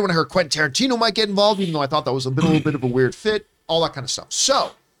excited when I heard Quentin Tarantino might get involved, even though I thought that was a little bit of a weird fit, all that kind of stuff.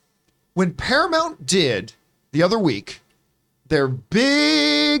 So when Paramount did the other week their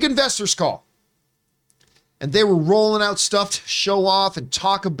big investors call, and they were rolling out stuff to show off and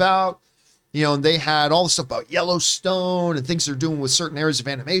talk about, and they had all the stuff about Yellowstone and things they're doing with certain areas of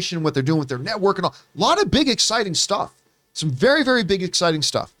animation, what they're doing with their network and all. A lot of big, exciting stuff. Some very, very big, exciting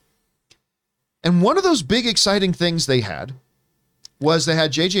stuff. And one of those big, exciting things they had was they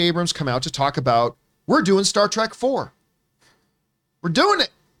had J.J. Abrams come out to talk about, we're doing Star Trek 4. We're doing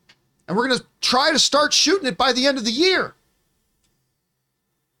it. And we're going to try to start shooting it by the end of the year.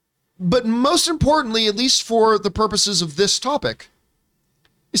 But most importantly, at least for the purposes of this topic,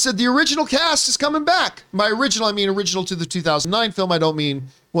 he said the original cast is coming back. By original, I mean original to the 2009 film. I don't mean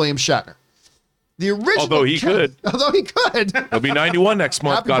William Shatner. The original Although he could. Although he could. He'll be 91 next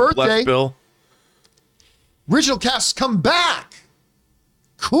month. Happy God birthday. bless Bill. Original casts come back.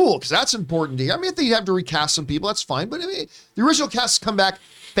 Cool, because that's important to hear. I mean, if they have to recast some people, that's fine. But I mean, the original casts come back.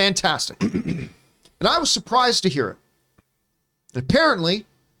 Fantastic. And I was surprised to hear it. And apparently,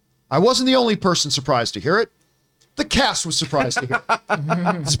 I wasn't the only person surprised to hear it. The cast was surprised to hear it.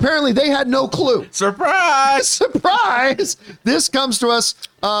 'Cause apparently, they had no clue. Surprise! Surprise! This comes to us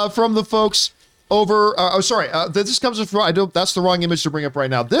from the folks over. This comes from. That's the wrong image to bring up right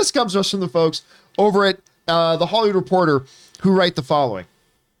now. This comes to us from the folks over at the Hollywood Reporter, who write the following.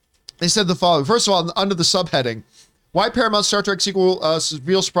 They said the following. First of all, under the subheading, why Paramount Star Trek sequel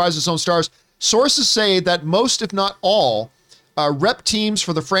reveal surprise its own stars? Sources say that most, if not all, rep teams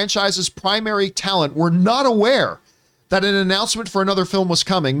for the franchise's primary talent were not aware that an announcement for another film was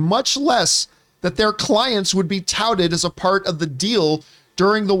coming, much less that their clients would be touted as a part of the deal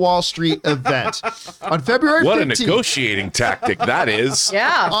during the Wall Street event. On February 15th. What a negotiating tactic that is.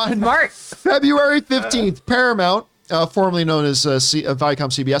 Yeah, On smart. February 15th, Paramount, formerly known as Viacom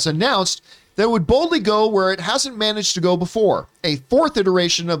CBS, announced that it would boldly go where it hasn't managed to go before, a fourth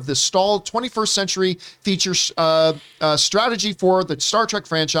iteration of the stalled 21st century feature strategy for the Star Trek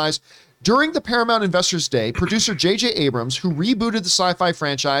franchise. During the Paramount Investors Day, producer J.J. Abrams, who rebooted the sci-fi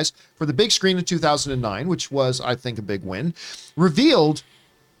franchise for the big screen in 2009, which was, I think, a big win, revealed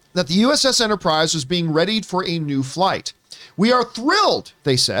that the USS Enterprise was being readied for a new flight. We are thrilled,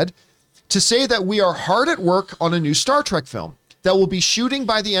 they said, to say that we are hard at work on a new Star Trek film that will be shooting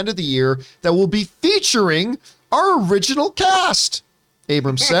by the end of the year that will be featuring our original cast,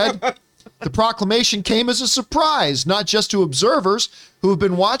 Abrams said. The proclamation came as a surprise, not just to observers who have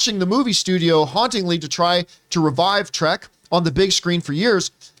been watching the movie studio hauntingly to try to revive Trek on the big screen for years,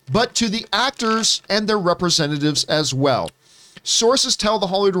 but to the actors and their representatives as well. Sources tell the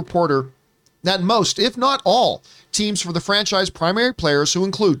Hollywood Reporter that most, if not all, teams for the franchise primary players, who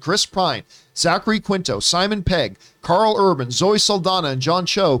include Chris Pine, Zachary Quinto, Simon Pegg, Carl Urban, Zoe Saldana, and John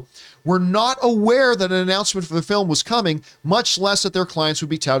Cho, were not aware that an announcement for the film was coming, much less that their clients would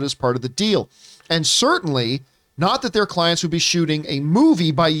be touted as part of the deal. And certainly not that their clients would be shooting a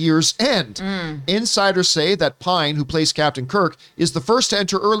movie by year's end. Insiders say that Pine, who plays Captain Kirk, is the first to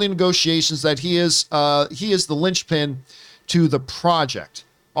enter early negotiations, that he is the linchpin to the project.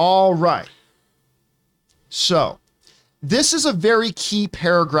 All right. So, this is a very key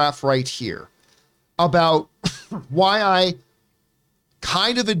paragraph right here about why I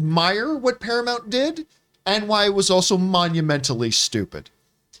kind of admire what Paramount did and why it was also monumentally stupid.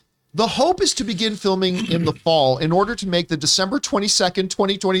 The hope is to begin filming in the fall in order to make the December 22nd,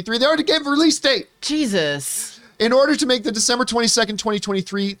 2023, they already gave a release date. Jesus. In order to make the December 22nd,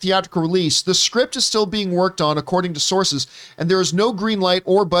 2023 theatrical release, the script is still being worked on according to sources, and there is no green light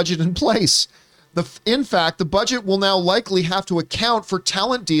or budget in place. In fact, the budget will now likely have to account for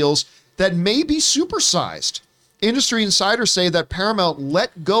talent deals that may be supersized. Industry insiders say that Paramount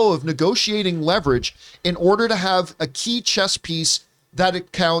let go of negotiating leverage in order to have a key chess piece that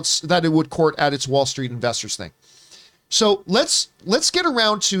it would court at its Wall Street investors thing. So let's get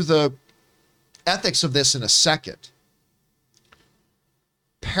around to the ethics of this in a second.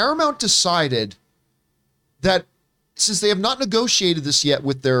 Paramount decided that since they have not negotiated this yet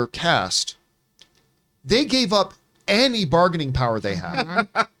with their cast, they gave up any bargaining power they have.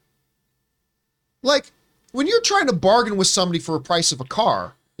 Like, when you're trying to bargain with somebody for a price of a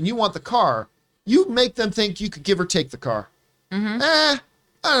car and you want the car, you make them think you could give or take the car. I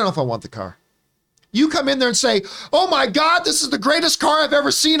don't know if I want the car. You come in there and say, oh my God, this is the greatest car I've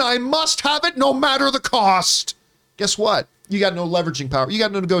ever seen. I must have it no matter the cost. Guess what? You got no leveraging power. You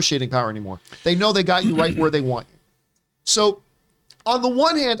got no negotiating power anymore. They know they got you right where they want you. So on the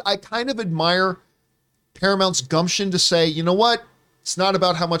one hand, I kind of admire Paramount's gumption to say, you know what? It's not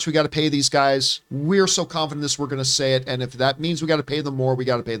about how much we got to pay these guys. We're so confident in this, we're going to say it. And if that means we got to pay them more, we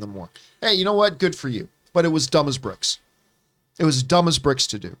got to pay them more. Hey, you know what? Good for you. But it was dumb as bricks. It was dumb as bricks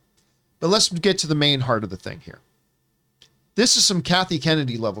to do. But let's get to the main heart of the thing here. This is some Kathy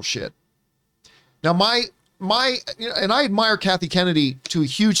Kennedy level shit. Now, and I admire Kathy Kennedy to a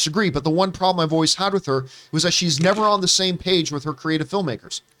huge degree, but the one problem I've always had with her was that she's never on the same page with her creative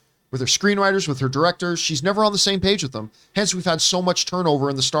filmmakers. With her screenwriters, with her directors, she's never on the same page with them. Hence, we've had so much turnover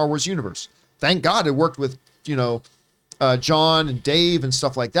in the Star Wars universe. Thank God it worked with, John and Dave and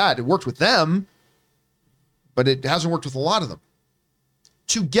stuff like that. It worked with them, but it hasn't worked with a lot of them.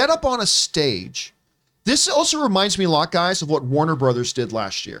 to get up on a stage. This also reminds me a lot, guys, of what Warner Brothers did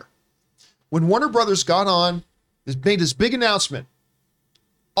last year. When Warner Brothers got on, made this big announcement.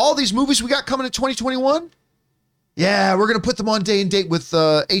 All these movies we got coming in 2021, yeah, we're going to put them on day and date with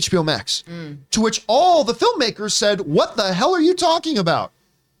HBO Max. To which all the filmmakers said, what the hell are you talking about?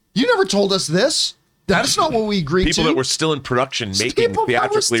 You never told us this. That's not what we agreed to. People that were still in production making People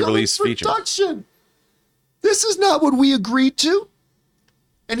that were theatrically still in released features. production. This is not what we agreed to.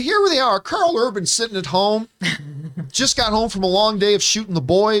 And here they are, Carl Urban sitting at home, just got home from a long day of shooting The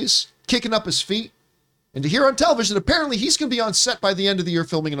Boys, kicking up his feet. And to hear on television, apparently he's going to be on set by the end of the year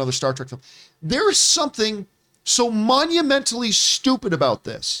filming another Star Trek film. There is something so monumentally stupid about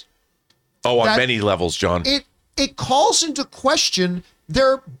this. Oh, on many levels, John. It calls into question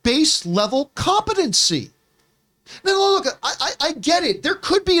their base level competency. Now, look, I get it. There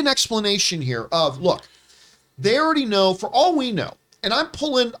could be an explanation here of, look, they already know, for all we know, and I'm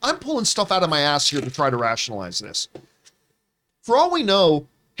pulling stuff out of my ass here to try to rationalize this. For all we know,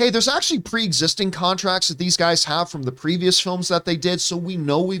 hey, there's actually pre-existing contracts that these guys have from the previous films that they did, so we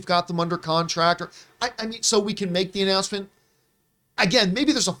know we've got them under contract. Or, I mean, so we can make the announcement. Again,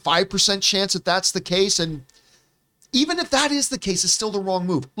 maybe there's a 5% chance that that's the case, and even if that is the case, it's still the wrong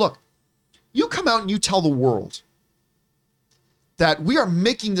move. Look, you come out and you tell the world that we are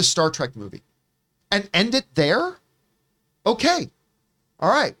making this Star Trek movie and end it there? Okay. All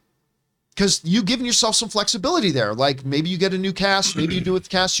right. Because you've given yourself some flexibility there. Like maybe you get a new cast, maybe you do it with the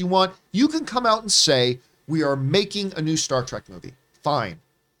cast you want. You can come out and say, we are making a new Star Trek movie. Fine.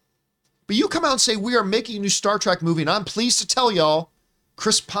 But you come out and say, we are making a new Star Trek movie, and I'm pleased to tell y'all,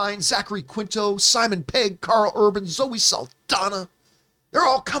 Chris Pine, Zachary Quinto, Simon Pegg, Carl Urban, Zoe Saldana, they're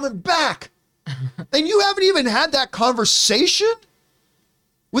all coming back. And you haven't even had that conversation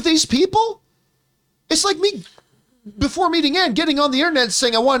with these people? It's like me, before meeting Ann, getting on the internet and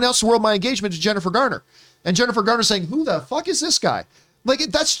saying, I want to announce the world my engagement to Jennifer Garner. And Jennifer Garner saying, who the fuck is this guy? Like,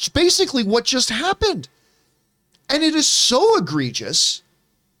 that's basically what just happened. And it is so egregious.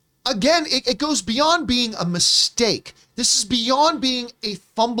 Again, it goes beyond being a mistake. This is beyond being a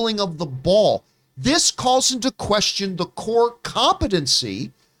fumbling of the ball. This calls into question the core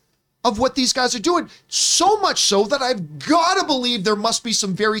competency of what these guys are doing. So much so that I've got to believe there must be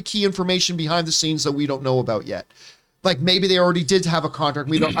some very key information behind the scenes that we don't know about yet. Like maybe they already did have a contract.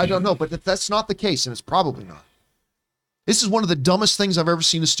 I don't know, but that's not the case, and it's probably not. This is one of the dumbest things I've ever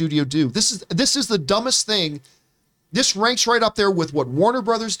seen a studio do. This is the dumbest thing. This ranks right up there with what Warner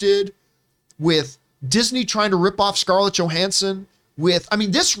Brothers did, with Disney trying to rip off Scarlett Johansson,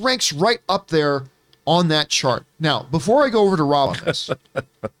 this ranks right up there on that chart. Now, before I go over to Rob on this,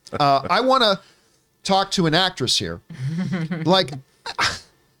 I want to talk to an actress here. Like,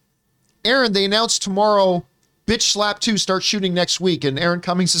 Aaron, they announced tomorrow Bitch Slap 2 starts shooting next week, and Aaron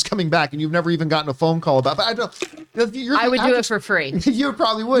Cummings is coming back, and you've never even gotten a phone call about it. But I don't. I would do it for free. You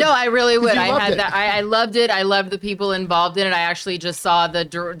probably would. No, I really would. I had it. that. I loved it. I loved the people involved in it. I actually just saw the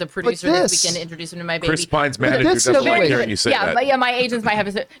producer this weekend introduce him to my baby. Chris Pine's manager doesn't like hearing you say that. But my agents might have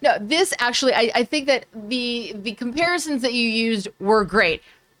to say no. This actually, I think that the comparisons that you used were great.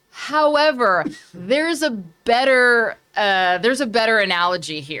 However, there's a better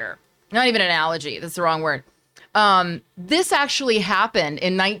analogy here. Not even analogy. That's the wrong word. This actually happened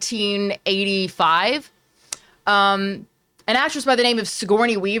in 1985. An actress by the name of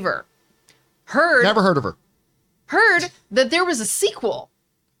Sigourney Weaver Never heard of her. Heard that there was a sequel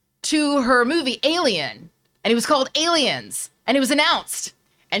to her movie Alien, and it was called Aliens, and it was announced,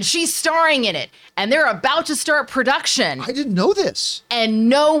 and she's starring in it, and they're about to start production. I didn't know this. And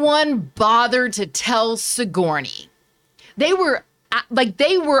no one bothered to tell Sigourney. They were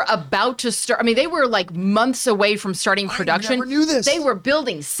about to start. I mean, they were like months away from starting production. I never knew this. They were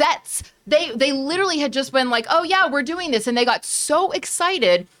building sets. They literally had just been like, oh yeah, we're doing this. And they got so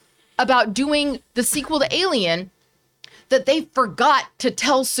excited about doing the sequel to Alien that they forgot to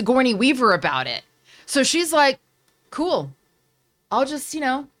tell Sigourney Weaver about it. So she's like, cool. I'll just,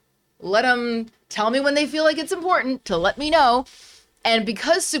 let them tell me when they feel like it's important to let me know. And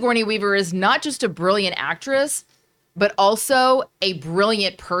because Sigourney Weaver is not just a brilliant actress, but also a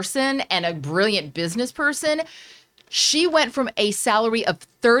brilliant person and a brilliant business person, she went from a salary of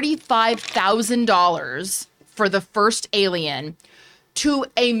 $35,000 for the first Alien to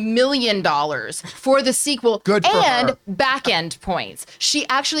 $1 million for the sequel. Good for her. Back end points.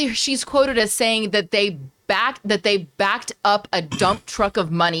 She's quoted as saying that they backed up a dump truck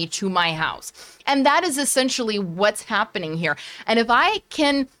of money to my house. And that is essentially what's happening here. And if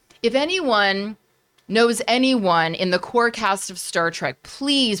anyone knows anyone in the core cast of Star Trek,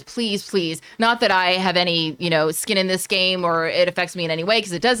 please, please, please, not that I have any, skin in this game or it affects me in any way,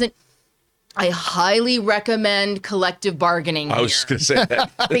 because it doesn't. I highly recommend collective bargaining. I was just going to say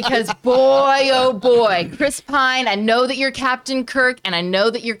that. Because boy, oh boy, Chris Pine, I know that you're Captain Kirk and I know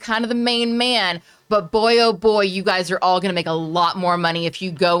that you're kind of the main man, but boy, oh boy, you guys are all going to make a lot more money if you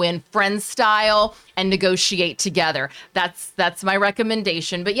go in friend style and negotiate together. That's my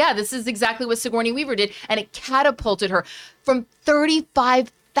recommendation. But yeah, this is exactly what Sigourney Weaver did, and it catapulted her from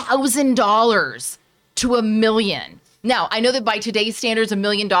 $35,000 to $1 million. Now, I know that by today's standards, $1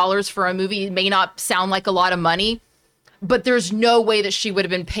 million for a movie may not sound like a lot of money, but there's no way that she would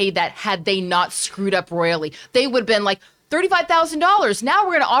have been paid that had they not screwed up royally. They would have been like, $35,000. Now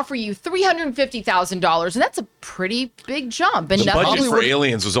we're going to offer you $350,000, and that's a pretty big jump. And The budget for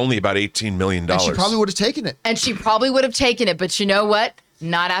Aliens was only about $18 million. And she probably would have taken it. But you know what?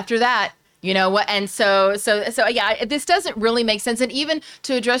 Not after that. You know what? And so yeah, this doesn't really make sense. And even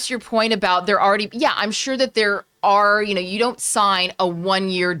to address your point about I'm sure that there are, you don't sign a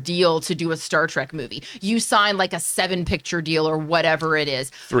 1-year deal to do a Star Trek movie. You sign like a 7-picture deal or whatever it is.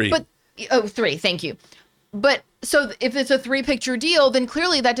 3. 3. Thank you. But so if it's a 3-picture deal, then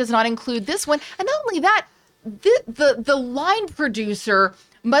clearly that does not include this one. And not only that, the line producer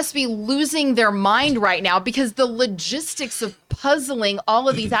must be losing their mind right now because the logistics of puzzling all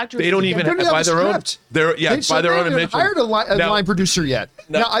of these actors. They don't even have by their own. By their own admission. Hired a line producer yet.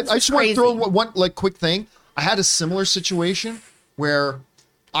 Now I just want to throw one quick thing. I had a similar situation where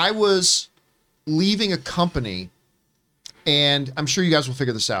I was leaving a company, and I'm sure you guys will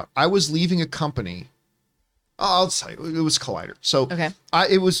figure this out. I was leaving a company. I'll tell you, it was Collider. So okay. I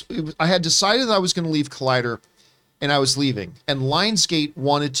had decided that I was going to leave Collider, and I was leaving. And Lionsgate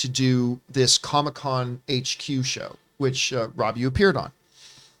wanted to do this Comic-Con HQ show, which Rob, you appeared on.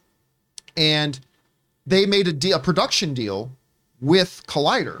 And they made a production deal with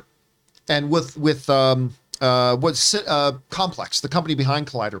Collider and with Complex, the company behind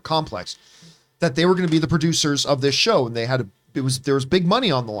Collider, Complex, that they were going to be the producers of this show, and there was big money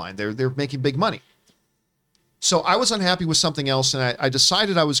on the line. They're making big money. So I was unhappy with something else, and I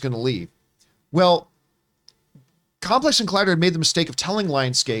decided I was going to leave. Well, Complex and Collider had made the mistake of telling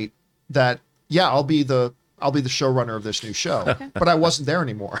Lionsgate that, yeah, I'll be the showrunner of this new show, okay. But I wasn't there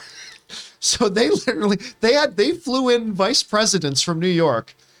anymore. So they flew in vice presidents from New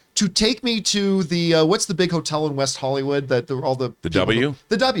York to take me to the what's the big hotel in West Hollywood that the W?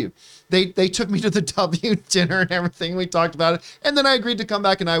 The W. They took me to the W dinner and everything. We talked about it, and then I agreed to come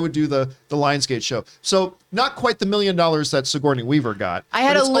back and I would do the Lionsgate show. So not quite the $1 million that Sigourney Weaver got. I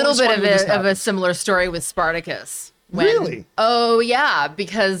had a little bit of a similar story with Spartacus. Really? Oh yeah,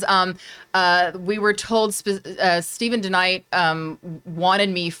 because we were told Stephen DeKnight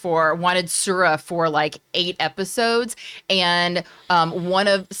wanted Sura for like 8 episodes, and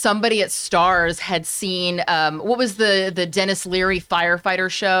somebody at Starz had seen what was the Dennis Leary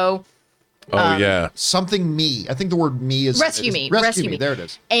firefighter show. Oh yeah, something me. I think the word me is Rescue Me. There it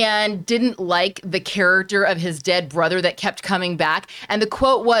is. And didn't like the character of his dead brother that kept coming back. And the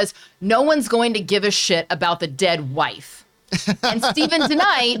quote was, "No one's going to give a shit about the dead wife." And Stephen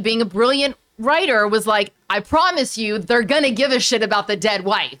DeKnight, being a brilliant writer, was like, "I promise you, they're gonna give a shit about the dead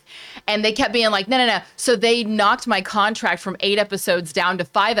wife." And they kept being like, no. So they knocked my contract from 8 episodes down to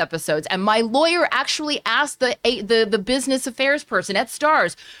 5 episodes. And my lawyer actually asked the business affairs person at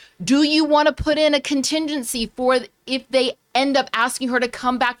Starz, do you want to put in a contingency for if they end up asking her to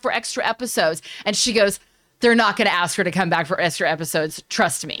come back for extra episodes? And she goes, they're not going to ask her to come back for extra episodes.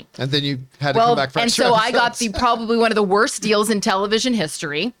 Trust me. And then you had to come back for extra episodes. And so I got probably one of the worst deals in television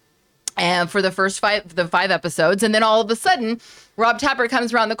history. And for the first 5 episodes. And then all of a sudden, Rob Tapper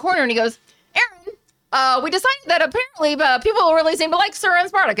comes around the corner and he goes, Aaron, we decided that apparently people really seem to like Sir and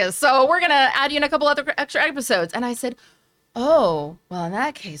Spartacus. So we're going to add you in a couple other extra episodes. And I said, oh, well, in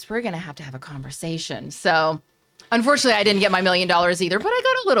that case, we're going to have a conversation. So unfortunately, I didn't get my $1 million either, but I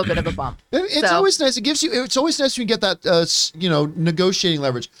got a little bit of a bump. It's always nice. It's always nice when you get that, negotiating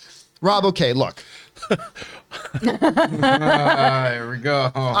leverage. Rob, okay, look. Here we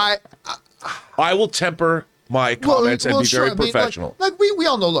go. I will temper my comments and be very professional. Like we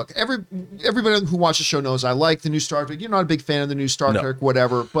all know. Look, everybody who watches the show knows I like the new Star Trek. You're not a big fan of the new Star Trek,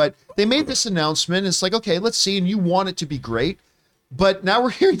 whatever. But they made this announcement. It's like, okay, let's see, and you want it to be great. But now we're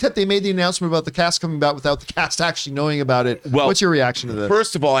hearing that they made the announcement about the cast coming back without the cast actually knowing about it. Well, what's your reaction to this?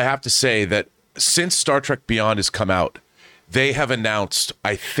 First of all, I have to say that since Star Trek Beyond has come out, they have announced,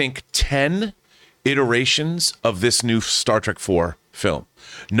 I think, 10 iterations of this new Star Trek 4 film.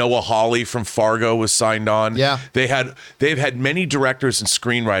 Noah Hawley from Fargo was signed on. Yeah. They've had many directors and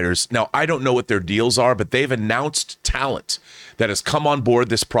screenwriters. Now, I don't know what their deals are, but they've announced talent that has come on board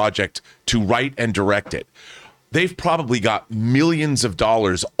this project to write and direct it. They've probably got millions of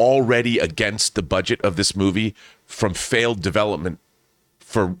dollars already against the budget of this movie from failed development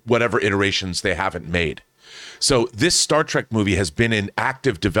for whatever iterations they haven't made. So this Star Trek movie has been in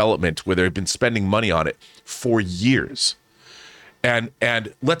active development where they've been spending money on it for years. And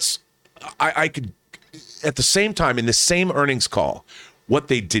I could, at the same time, in the same earnings call, what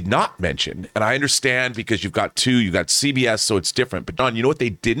they did not mention, and I understand because you've got CBS, so it's different. But Don, you know what they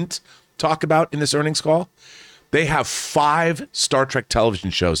didn't talk about in this earnings call? They have 5 Star Trek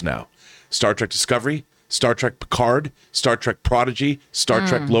television shows now. Star Trek Discovery, Star Trek Picard, Star Trek Prodigy, Star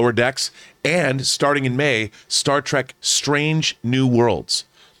Trek Lower Decks, and starting in May, Star Trek Strange New Worlds.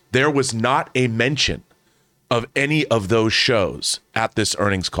 There was not a mention of any of those shows at this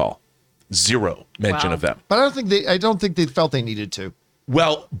earnings call. 0 mention of them. But I don't think they felt they needed to.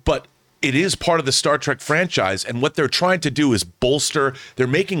 Well, but it is part of the Star Trek franchise, and what they're trying to do is bolster. They're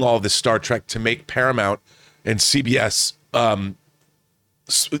making all of this Star Trek to make Paramount and CBS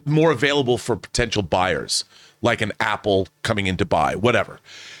more available for potential buyers, like an Apple coming in to buy, whatever.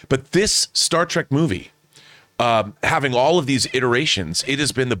 But this Star Trek movie, having all of these iterations, it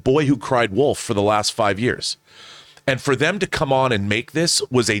has been the boy who cried wolf for the last 5 years. And for them to come on and make this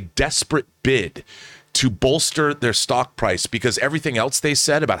was a desperate bid to bolster their stock price, because everything else they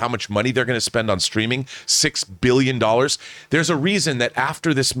said about how much money they're going to spend on streaming, $6 billion. There's a reason that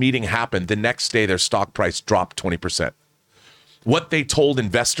after this meeting happened, the next day their stock price dropped 20%. What they told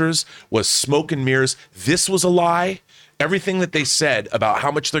investors was smoke and mirrors. This was a lie. Everything that they said about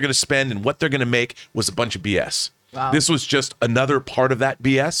how much they're going to spend and what they're going to make was a bunch of BS. Wow. This was just another part of that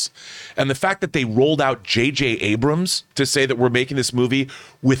BS. And the fact that they rolled out J.J. Abrams to say that we're making this movie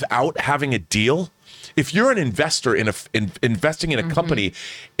without having a deal. If you're an investor investing in a company,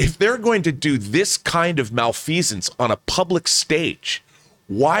 if they're going to do this kind of malfeasance on a public stage,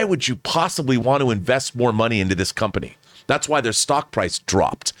 why would you possibly want to invest more money into this company? That's why their stock price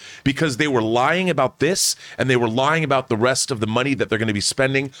dropped, because they were lying about this, and they were lying about the rest of the money that they're going to be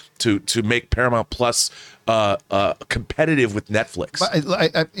spending to make Paramount Plus competitive with Netflix.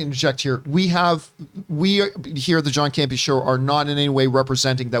 But I interject here. We here at the John Campea Show are not in any way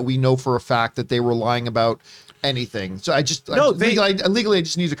representing that we know for a fact that they were lying about anything. So legally I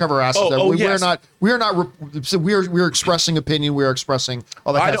just need to cover our asses. We're expressing opinion. We're expressing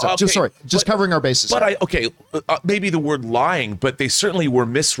all that kind of stuff. Just covering our bases. But maybe the word lying, but they certainly were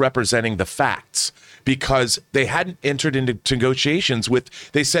misrepresenting the facts, because they hadn't entered into negotiations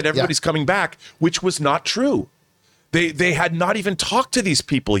they said everybody's coming back, which was not true. They had not even talked to these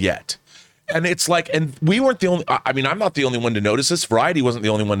people yet. And it's like, and we weren't the only, I'm not the only one to notice this. Variety wasn't the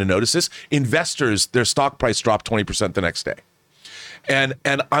only one to notice this. Investors, their stock price dropped 20% the next day. And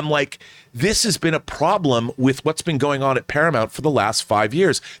I'm like, this has been a problem with what's been going on at Paramount for the last 5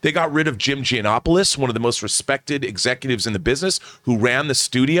 years. They got rid of Jim Giannopoulos, one of the most respected executives in the business, who ran the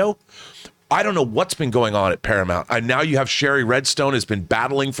studio. I don't know what's been going on at Paramount. And now you have Sherry Redstone has been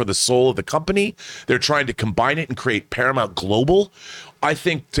battling for the soul of the company. They're trying to combine it and create Paramount Global. I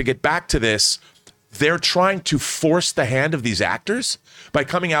think, to get back to this, they're trying to force the hand of these actors by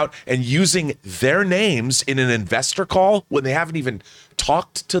coming out and using their names in an investor call when they haven't even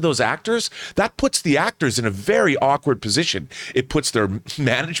talked to those actors. That puts the actors in a very awkward position. It puts their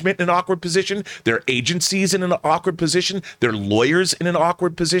management in an awkward position, their agencies in an awkward position, their lawyers in an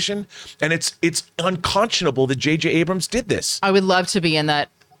awkward position. And it's unconscionable that J.J. Abrams did this. I would love to be in that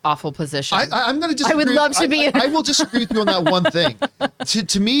awful position. I'm going to disagree. I would love to be. I will disagree with you on that one thing.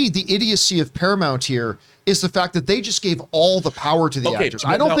 To me, the idiocy of Paramount here is the fact that they just gave all the power to the actors.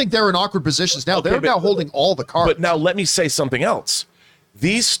 I don't think they're in awkward positions now. They're now holding all the cards. But now let me say something else.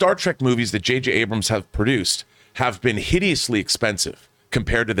 These Star Trek movies that J.J. Abrams have produced have been hideously expensive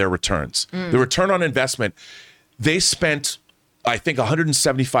compared to their returns. The return on investment, they spent, I think,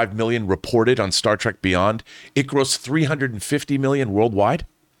 175 million reported on Star Trek Beyond. It grossed 350 million worldwide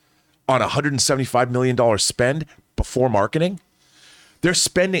on a $175 million spend before marketing. They're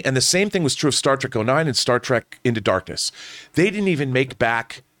spending, and the same thing was true of Star Trek 09 and Star Trek Into Darkness. They didn't even make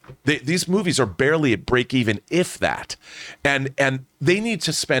back, these movies are barely at break even, if that. And they need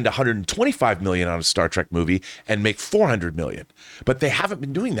to spend 125 million on a Star Trek movie and make 400 million. But they haven't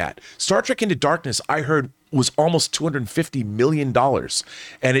been doing that. Star Trek Into Darkness, I heard, was almost $250 million,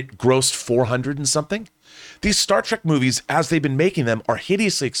 and it grossed 400 and something. These Star Trek movies, as they've been making them, are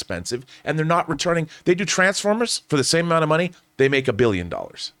hideously expensive, and they're not returning. They do Transformers for the same amount of money. They make $1 billion.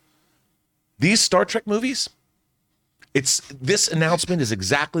 These Star Trek movies, This announcement is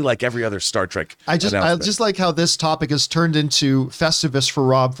exactly like every other Star Trek. I just like how this topic has turned into Festivus for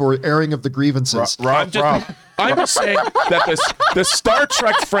Rob for airing of the grievances. I'm just saying that the Star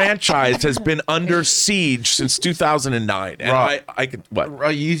Trek franchise has been under siege since 2009. And Rob, I could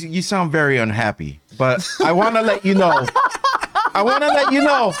what? You sound very unhappy, but I want to let you know.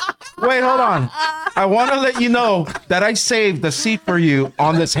 Wait, hold on. I want to let you know that I saved the seat for you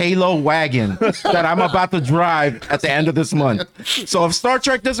on this Halo wagon that I'm about to drive at the end of this month. So if Star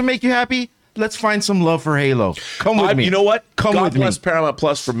Trek doesn't make you happy, let's find some love for Halo. Come with me. You know what? Come God with bless me. Paramount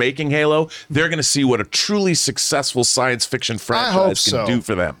Plus for making Halo. They're going to see what a truly successful science fiction franchise can do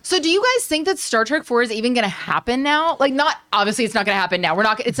for them. So do you guys think that Star Trek 4 is even going to happen now? Like, not obviously it's not going to happen now.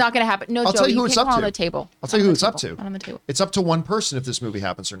 It's not going to happen. No, I'll tell you who Joey, it's can't up go to. on the table. I'll tell you who it's up to. Not on the table. It's up to one person if this movie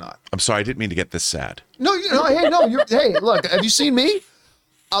happens or not. I'm sorry, I didn't mean to get this sad. No, hey, look, have you seen me?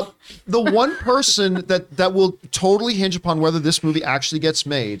 The one person that will totally hinge upon whether this movie actually gets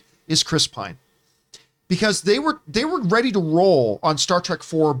made is Chris Pine. Because they were ready to roll on Star Trek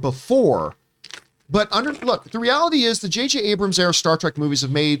 4 before, but the reality is the J.J. Abrams era Star Trek movies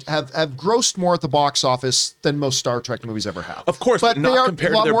have grossed more at the box office than most Star Trek movies ever have. Of course, but they not are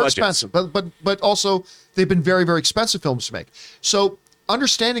compared a lot to their more budgets. expensive. But also they've been very, very expensive films to make. So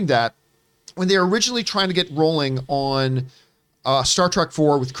understanding that, when they were originally trying to get rolling on Star Trek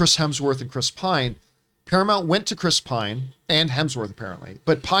 4 with Chris Hemsworth and Chris Pine, Paramount went to Chris Pine and Hemsworth apparently,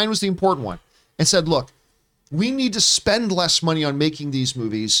 but Pine was the important one, and said, look, we need to spend less money on making these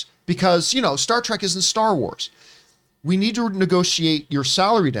movies because, Star Trek isn't Star Wars. We need to negotiate your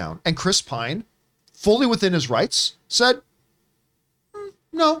salary down. And Chris Pine, fully within his rights, said,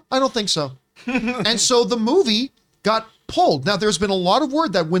 no, I don't think so. And so the movie got pulled. Now, there's been a lot of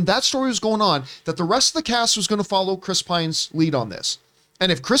word that when that story was going on, that the rest of the cast was going to follow Chris Pine's lead on this.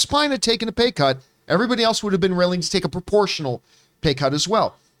 And if Chris Pine had taken a pay cut, everybody else would have been willing to take a proportional pay cut as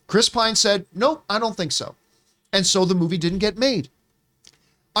well. Chris Pine said, nope, I don't think so. And so the movie didn't get made.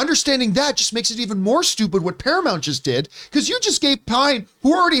 Understanding that just makes it even more stupid what Paramount just did, because you just gave Pine,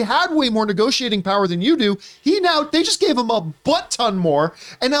 who already had way more negotiating power than you do, they just gave him a butt ton more.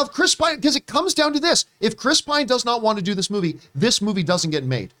 And now Chris Pine, because it comes down to this, if Chris Pine does not want to do this movie doesn't get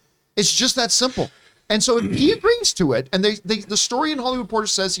made. It's just that simple. And so if he agrees to it, and the story in Hollywood Reporter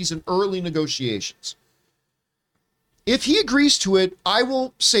says he's in early negotiations. If he agrees to it, I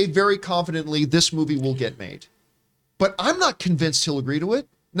will say very confidently this movie will get made. But I'm not convinced he'll agree to it.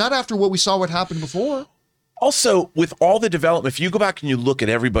 Not after what we saw what happened before. Also, with all the development, if you go back and you look at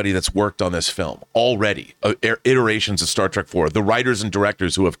everybody that's worked on this film already, iterations of Star Trek 4, the writers and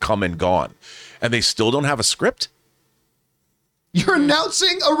directors who have come and gone, and they still don't have a script? You're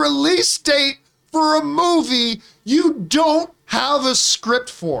announcing a release date for a movie you don't have a script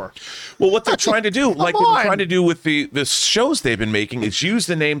for. Well, what they're trying to do, like on. they're trying to do with the shows they've been making, is use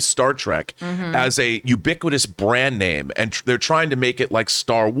the name Star Trek as a ubiquitous brand name, and they're trying to make it like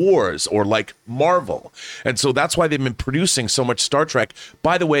Star Wars or like Marvel. And so that's why they've been producing so much Star Trek.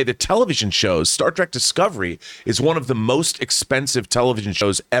 By the way, the television shows, Star Trek Discovery is one of the most expensive television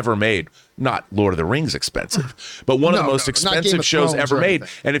shows ever made. Not Lord of the Rings expensive, but one of the most expensive shows ever made.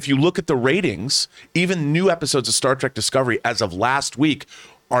 And if you look at the ratings, even new episodes of Star Trek Discovery as of last week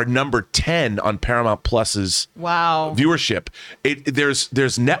are number 10 on Paramount Plus's viewership.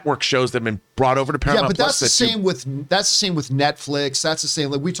 There's network shows that have been brought over to Paramount Plus. Yeah, but that's the same with Netflix. That's the same.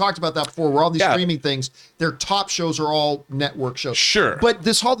 Like we talked about that before. Where all these streaming things, their top shows are all network shows. Sure. But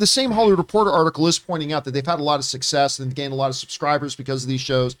the same Hollywood Reporter article is pointing out that they've had a lot of success and gained a lot of subscribers because of these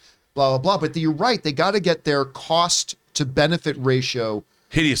shows. Blah blah blah. But you're right. They got to get their cost to benefit ratio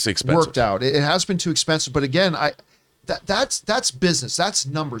hideously expensive worked out. It has been too expensive. But again, that's business. That's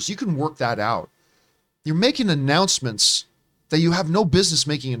numbers. You can work that out. You're making announcements that you have no business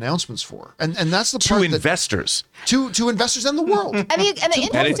making announcements for, and that's the part to investors, to investors and the world. And the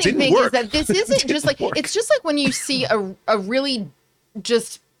interesting thing is that this isn't just like it's just like when you see a really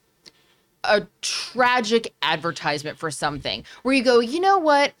just a tragic advertisement for something where you go, you know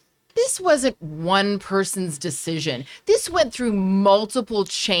what? This wasn't one person's decision. This went through multiple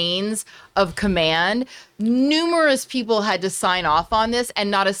chains of command. Numerous people had to sign off on this, and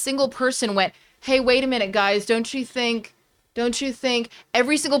not a single person went, hey, wait a minute, guys, don't you think?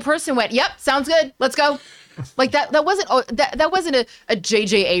 Every single person went, yep, sounds good, let's go. Like that wasn't a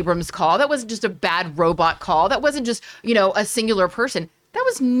J.J. Abrams call. That wasn't just a bad robot call. That wasn't just, a singular person. That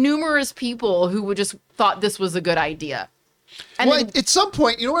was numerous people who would just thought this was a good idea. And at some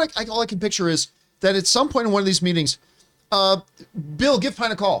point, you know what? All I can picture is that at some point in one of these meetings, Bill, give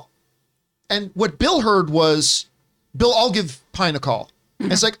Pine a call. And what Bill heard was, Bill, I'll give Pine a call.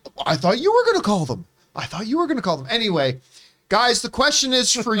 And it's like, I thought you were going to call them. I thought you were going to call them. Anyway, guys, the question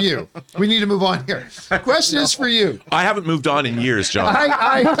is for you. We need to move on here. The question is for you. I haven't moved on in years, John.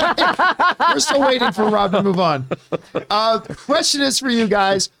 We're still waiting for Rob to move on. The question is for you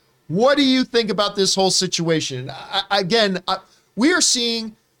guys. What do you think about this whole situation? We are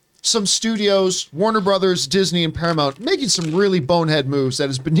seeing some studios, Warner Brothers, Disney, and Paramount, making some really bonehead moves that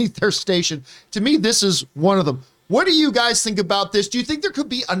is beneath their station. To me, this is one of them. What do you guys think about this? Do you think there could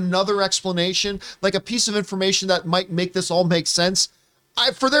be another explanation, like a piece of information that might make this all make sense?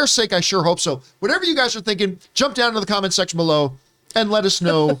 For their sake, I sure hope so. Whatever you guys are thinking, jump down to the comment section below and let us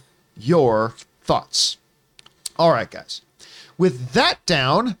know your thoughts. All right, guys. With that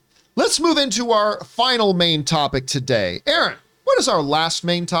down, let's move into our final main topic today. Aaron, what is our last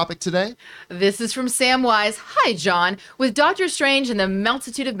main topic today? This is from Sam Wise. Hi, John. With Doctor Strange and the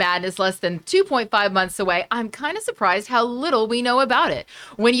Multitude of Madness less than 2.5 months away, I'm kind of surprised how little we know about it.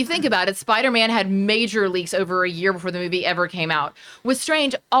 When you think about it, Spider-Man had major leaks over a year before the movie ever came out. With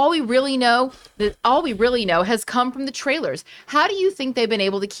Strange, all we really know has come from the trailers. How do you think they've been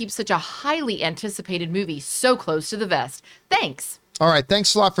able to keep such a highly anticipated movie so close to the vest? Thanks. All right,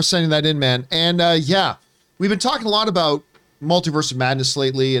 thanks a lot for sending that in, man. And yeah, we've been talking a lot about Multiverse of Madness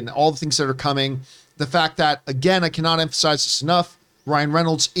lately and all the things that are coming. The fact that, again, I cannot emphasize this enough, Ryan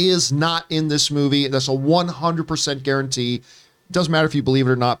Reynolds is not in this movie. That's a 100% guarantee. Doesn't matter if you believe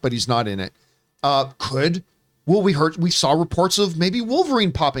it or not, but he's not in it. We saw reports of maybe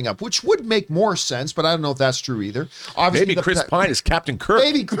Wolverine popping up, which would make more sense, but I don't know if that's true either. Obviously, Maybe Chris Pine is Captain Kirk.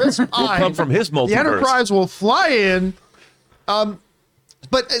 Maybe Chris Pine will come from his multiverse. The Enterprise will fly in.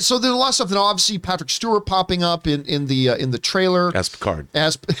 But so there's a lot of stuff. Now, obviously, Patrick Stewart popping up in the trailer As Picard.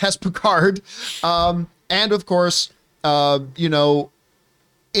 as Picard, and of course,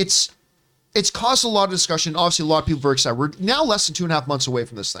 it's caused a lot of discussion. Obviously, a lot of people are very excited. We're now less than 2.5 months away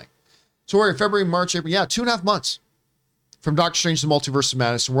from this thing. So we're in February, March, April. Yeah, 2.5 months from Doctor Strange: The Multiverse of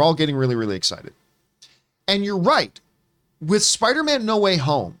Madness, and we're all getting really, really excited. And you're right. With Spider-Man: No Way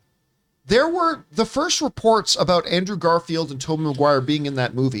Home, there were the first reports about Andrew Garfield and Tobey Maguire being in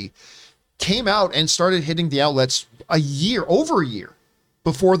that movie came out and started hitting the outlets over a year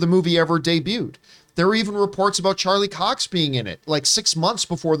before the movie ever debuted. There were even reports about Charlie Cox being in it, like 6 months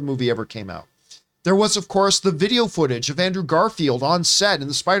before the movie ever came out. There was, of course, the video footage of Andrew Garfield on set in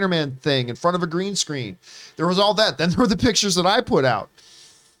the Spider-Man thing in front of a green screen. There was all that. Then there were the pictures that I put out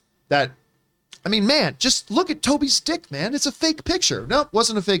that, I mean, man, just look at Toby's dick, man. It's a fake picture. No, it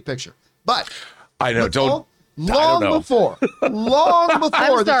wasn't a fake picture. But I know, long before.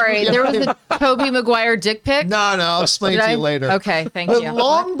 I'm sorry, there was a Tobey Maguire dick pic? No, I'll explain to you later. Okay, thank But you.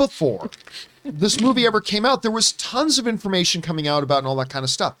 long before this movie ever came out, there was tons of information coming out about and all that kind of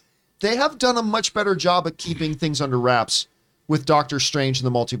stuff. They have done a much better job at keeping things under wraps with Doctor Strange and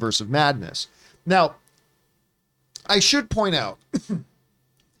the Multiverse of Madness. Now, I should point out,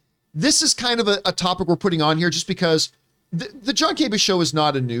 this is kind of a topic we're putting on here just because the John Campea Show is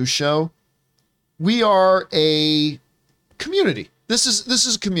not a news show. We are a community. This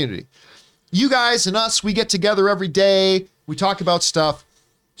is a community. You guys and us, we get together every day. We talk about stuff.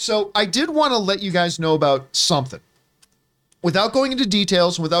 So I did want to let you guys know about something. Without going into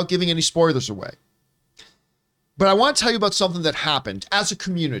details, without giving any spoilers away. But I want to tell you about something that happened as a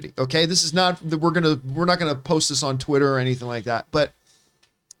community, okay? This is not that we're not gonna post this on Twitter or anything like that. But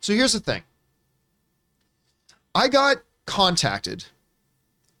so here's the thing. I got contacted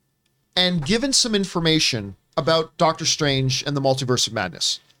and given some information about Doctor Strange and the Multiverse of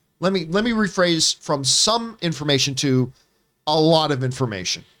Madness. Let me rephrase from some information to a lot of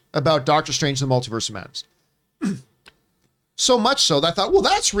information about Doctor Strange and the Multiverse of Madness. So much so that I thought, well,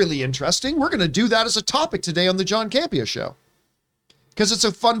 that's really interesting. We're going to do that as a topic today on the John Campea Show. Because it's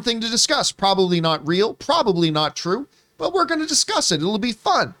a fun thing to discuss. Probably not real, probably not true, but we're going to discuss it. It'll be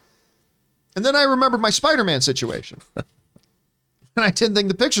fun. And then I remembered my Spider-Man situation. And I didn't think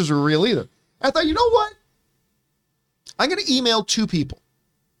the pictures were real either. I thought, you know what? I'm going to email two people.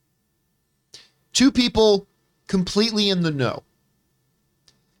 Two people completely in the know.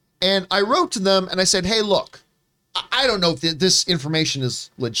 And I wrote to them and I said, hey, look, I don't know if this information is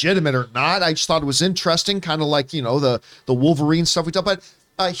legitimate or not. I just thought it was interesting, kind of like, the Wolverine stuff we talked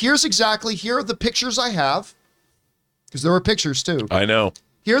about. Here are the pictures I have, because there were pictures too. I know.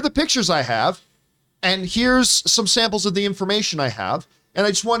 Here are the pictures I have, and here's some samples of the information I have. And I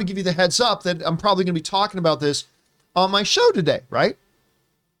just want to give you the heads up that I'm probably going to be talking about this on my show today, right?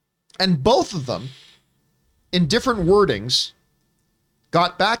 And both of them, in different wordings,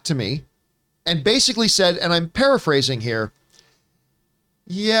 got back to me and basically said, and I'm paraphrasing here,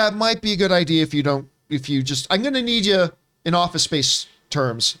 yeah, it might be a good idea I'm going to need you in office space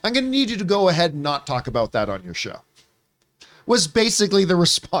terms, I'm going to need you to go ahead and not talk about that on your show. Was basically the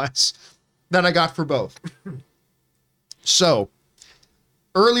response that I got for both. So,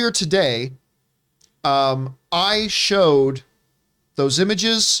 earlier today, I showed those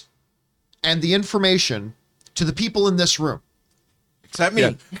images and the information to the people in this room. Is that me?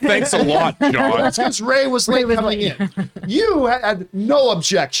 Yeah. Thanks a lot, John. Because Ray was late coming in. You had no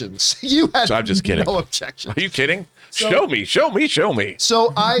objections. You had I'm just kidding. no objections. Are you kidding? Show me.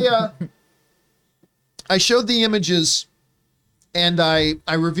 So I showed the images and I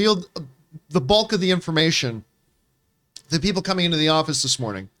revealed the bulk of the information to the people coming into the office this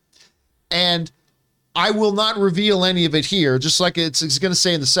morning. And I will not reveal any of it here, just like it's going to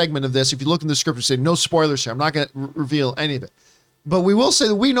say in the segment of this. If you look in the script, it say no spoilers here. I'm not going to reveal any of it. But we will say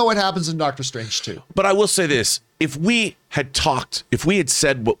that we know what happens in Doctor Strange 2. But I will say this. If we had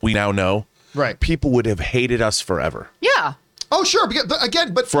said what we now know, Right. people would have hated us forever. Yeah. Oh, sure.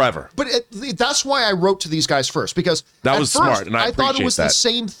 But Forever. But that's why I wrote to these guys first, because That at was first, smart, and I thought it appreciate was the that.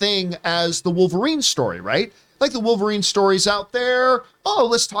 same thing as the Wolverine story, right? Like the Wolverine stories out there. Oh,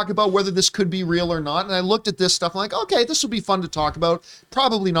 let's talk about whether this could be real or not. And I looked at this stuff, I'm like, okay, this will be fun to talk about.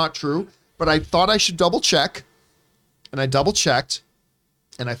 Probably not true, but I thought I should double check. And I double checked,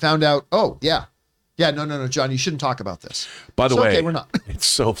 and I found out, oh, yeah. Yeah, no, John, you shouldn't talk about this. By the It's way, okay, we're not. It's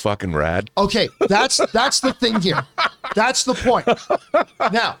so fucking rad. Okay, that's the thing here. That's the point.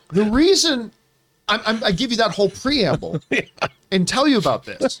 Now, the reason I give you that whole preamble and tell you about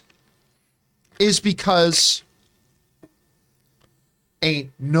this is because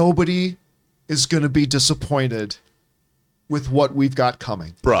ain't nobody is going to be disappointed with what we've got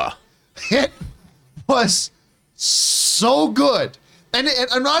coming. Bruh. It was so good. And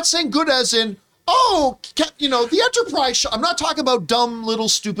I'm not saying good as in, the Enterprise. I'm not talking about dumb little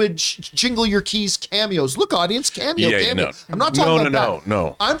stupid jingle your keys cameos. Look, audience, cameo. No. I'm not talking about that.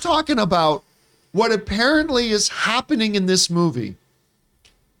 No. I'm talking about what apparently is happening in this movie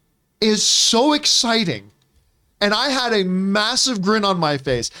is so exciting. And I had a massive grin on my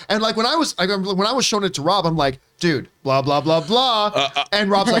face. And like when I was showing it to Rob, I'm like, dude, blah, blah, blah, blah. And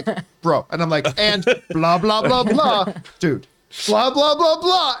Rob's like, bro. And I'm like, and blah, blah, blah, blah. Dude, blah, blah, blah,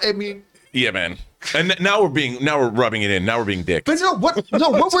 blah. I mean, Yeah, man. And now we're rubbing it in. Now we're being dicks. but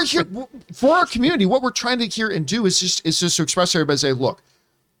what we're here for our community, what we're trying to hear and do is just to express to everybody, say, look,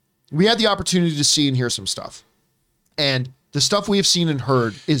 we had the opportunity to see and hear some stuff. And the stuff we have seen and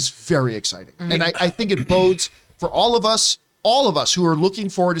heard is very exciting. And I think it bodes for all of us who are looking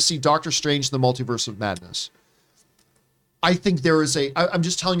forward to see Doctor Strange in the Multiverse of Madness. I think I'm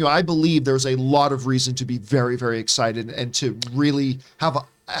just telling you, I believe there's a lot of reason to be very, very excited and to really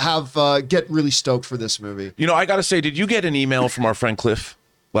get really stoked for this movie. You know, I got to say, did you get an email from our friend Cliff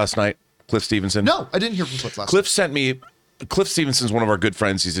last night? Cliff Stevenson? No, I didn't hear from Cliff last Cliff sent me. Cliff Stevenson's one of our good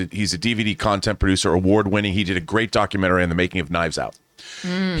friends. He's a DVD content producer, award-winning. He did a great documentary on the making of Knives Out.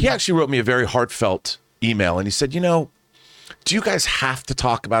 He actually wrote me a very heartfelt email, and he said, do you guys have to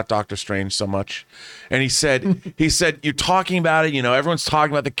talk about Doctor Strange so much? And he said, you're talking about it, everyone's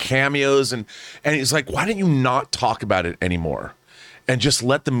talking about the cameos, and he's like, why don't you not talk about it anymore? And just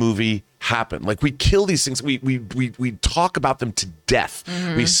let the movie happen. Like, we kill these things. We talk about them to death.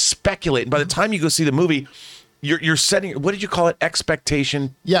 We speculate. And by the time you go see the movie, you're setting, what did you call it?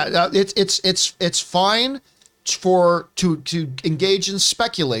 Expectation. Yeah, it's fine to engage in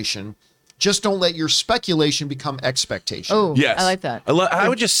speculation. Just don't let your speculation become expectation. Oh, Yes. I like that. I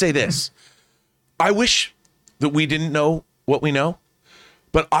would just say this. I wish that we didn't know what we know,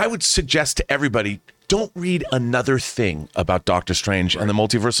 but I would suggest to everybody, don't read another thing about Doctor Strange and the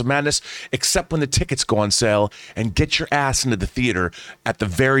Multiverse of Madness, except when the tickets go on sale, and get your ass into the theater at the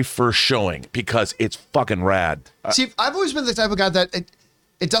very first showing, because it's fucking rad. See, I've always been the type of guy that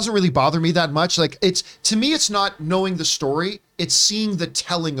it doesn't really bother me that much. Like, to me, it's not knowing the story, it's seeing the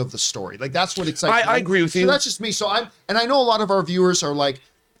telling of the story. Like, that's what excites me. I agree with you. So that's just me. So I know a lot of our viewers are like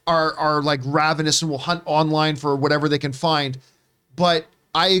ravenous and will hunt online for whatever they can find. But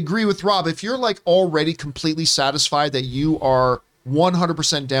I agree with Rob. If you're like already completely satisfied that you are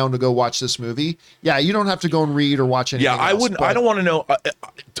 100% down to go watch this movie, yeah, you don't have to go and read or watch anything. Yeah, I else, wouldn't. but- I don't want to know.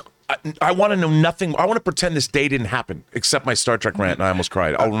 I want to know nothing. I want to pretend this day didn't happen, except my Star Trek rant, and I almost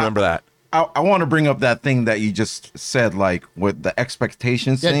cried. I'll remember that. I want to bring up that thing that you just said, like with the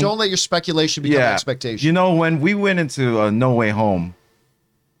expectations Yeah, thing. don't let your speculation become expectation. When we went into No Way Home,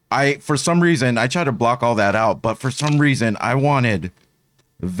 for some reason, I tried to block all that out, but for some reason, I wanted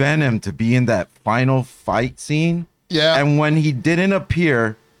Venom to be in that final fight scene. Yeah. And when he didn't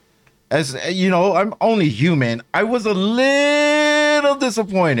appear, as I'm only human, I was a little little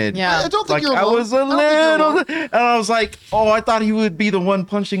disappointed. Yeah. I don't think Like you're I alone. was a I don't think you're little, alone. and I was like, oh, I thought he would be the one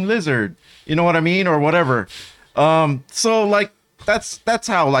punching Lizard. You know what I mean, or whatever. So like that's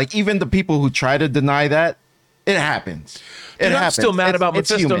how like even the people who try to deny that, it happens. It And I'm happens. still mad It's- about it's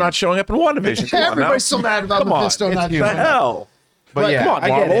Mephisto human. not showing up in WandaVision. Come on now. Everybody's so mad about Come on. Mephisto It's not What being the human. hell? But yeah, come on, I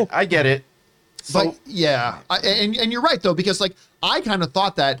get Marvel. it. I get it. So But yeah, and you're right though, because like I kind of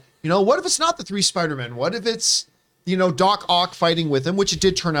thought that, you know, what if it's not the three Spider-Men? What if it's, you know, Doc Ock fighting with him, which it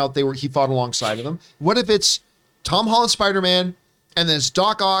did turn out he fought alongside of them. What if it's Tom Holland Spider-Man and then it's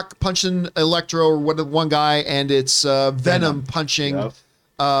Doc Ock punching Electro or one guy, and it's Venom punching. Yep.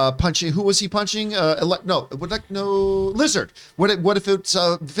 Punching. Who was he punching? Lizard. What if it's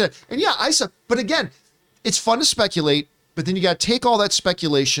and yeah, I said. But again, it's fun to speculate, but then you got to take all that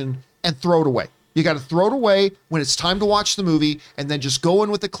speculation and throw it away. You got to throw it away when it's time to watch the movie, and then just go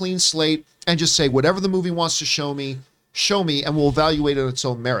in with a clean slate and just say whatever the movie wants to show me, and we'll evaluate it on its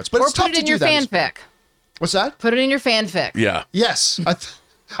own merits. But Or it's tough put it to in do your that. fanfic. What's that? Put it in your fanfic. Yeah. Yes.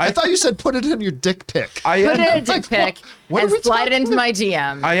 I thought you said put it in your dick pic. I Put it in am, a dick pic what and are we slide it talking into my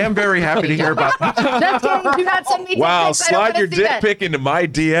DM. I am very happy to hear about that. Just kidding. Do not send me dick Wow, pics. I don't slide wanna your see dick that. pic into my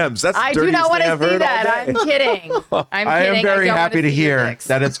DMs. That's the I do dirtiest not want thing to I've see heard all that. day. I'm kidding. I am very don't wanna happy to see your hear dicks.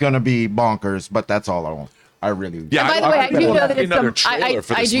 that it's going to be bonkers, but that's all I want. I really. Yeah, By the way, I do know that it's another the trailer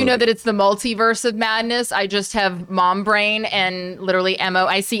for I this do know movie. that it's the multiverse of madness. I just have mom brain and literally MO.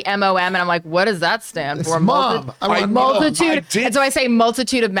 I see MOM and I'm like, what does that stand It's for? mom. I want Multitude. I did- And so I say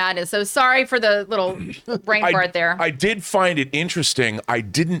multitude of madness. So sorry for the little brain fart there. I did find it interesting. I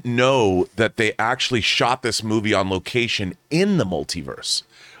didn't know that they actually shot this movie on location in the multiverse.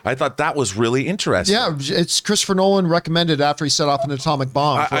 I thought that was really interesting. Yeah, it's Christopher Nolan recommended after he set off an atomic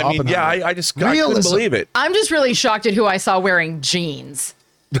bomb. For I mean, yeah, Oppenheimer. I just I couldn't Realism. believe it. I'm just really shocked at who I saw wearing jeans.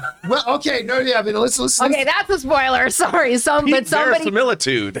 Well, okay, no, yeah, I mean, let's Okay, that's a spoiler. Sorry, but somebody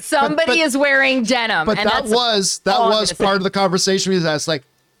Verisimilitude. somebody is wearing denim. but and that that's was all I'm part gonna of the conversation. Because I was like,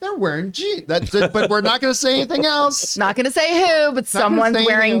 they're wearing jeans. But we're not going to say anything else. Not gonna say who, but Not gonna someone's say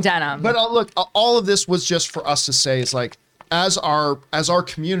wearing anything. denim. But look, all of this was just for us to say is like, as our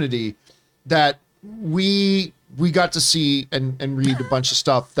community, that we got to see and read a bunch of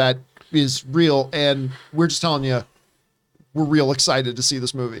stuff that is real, and we're just telling you, we're real excited to see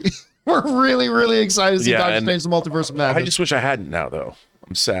this movie. We're really, really excited to see Yeah, Doctor and Strange: The Multiverse of Madness. I just wish I hadn't now, though.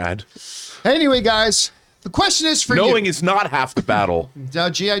 I'm sad. Anyway, guys, the question is for Knowing you. is not half the battle.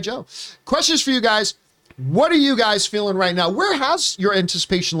 G.I. Joe. Question is for you guys. What are you guys feeling right now? Where has your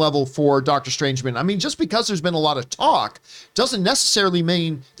anticipation level for Doctor Strange been? I mean, just because there's been a lot of talk doesn't necessarily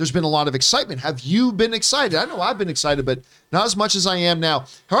mean there's been a lot of excitement. Have you been excited? I know I've been excited, but not as much as I am now.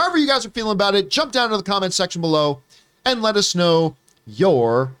 However you guys are feeling about it, jump down to the comment section below and let us know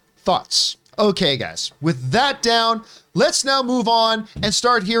your thoughts. Okay, guys, with that down, let's now move on and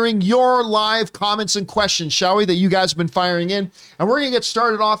start hearing your live comments and questions, shall we, that you guys have been firing in. And we're going to get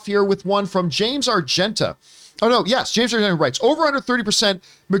started off here with one from James Argenta. Oh, no, yes, James Argenta writes, over under 30%,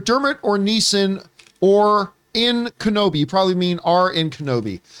 McDermott or Neeson or in Kenobi. You probably mean are in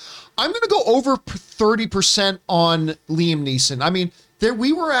Kenobi. I'm going to go over 30% on Liam Neeson. I mean,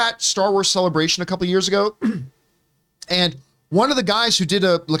 we were at Star Wars Celebration a couple years ago, and one of the guys who did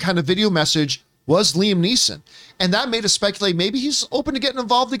a kind of video message was Liam Neeson. And that made us speculate maybe he's open to getting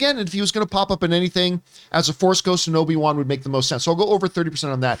involved again. And if he was going to pop up in anything as a Force Ghost and Obi-Wan would make the most sense. So I'll go over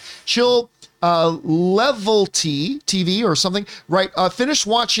 30% on that. Chill Level TV or something. Right. Finish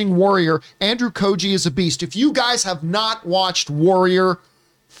watching Warrior. Andrew Koji is a beast. If you guys have not watched Warrior,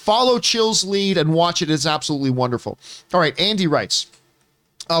 follow Chill's lead and watch it. It's absolutely wonderful. All right. Andy writes,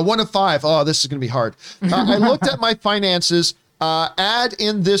 1 of 5. Oh, this is going to be hard. I looked at my finances. Add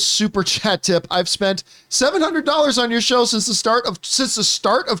in this super chat tip. I've spent $700 on your show since the start of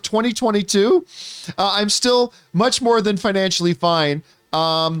 2022. I'm still much more than financially fine.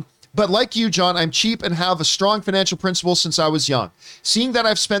 But like you, John, I'm cheap and have a strong financial principle since I was young. Seeing that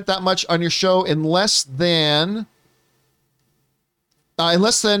I've spent that much on your show in less than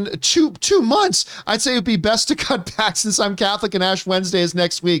 2 months, I'd say it would be best to cut back since I'm Catholic and Ash Wednesday is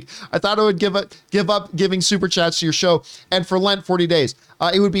next week. I thought I would give up giving super chats to your show, and for Lent 40 days.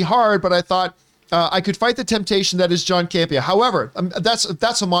 It would be hard, but I thought I could fight the temptation that is John Campea. However,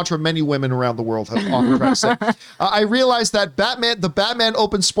 that's a mantra many women around the world have often tried to say. I realized that the Batman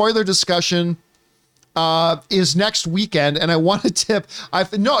open spoiler discussion is next weekend, and I want to tip.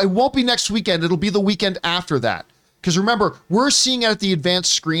 No, it won't be next weekend. It'll be the weekend after that. Because remember, we're seeing it at the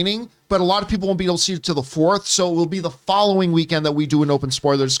advanced screening, but a lot of people won't be able to see it till the 4th, so it will be the following weekend that we do an open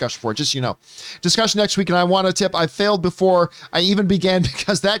spoiler discussion for it, just so you know. Discussion next week, and I want to tip, I failed before I even began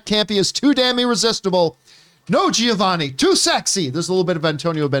because that Campy is too damn irresistible. No, Giovanni, too sexy. There's a little bit of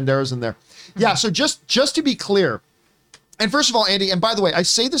Antonio Banderas in there. Yeah, so just to be clear, and first of all, Andy, and by the way, I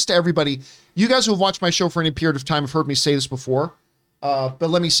say this to everybody. You guys who have watched my show for any period of time have heard me say this before, but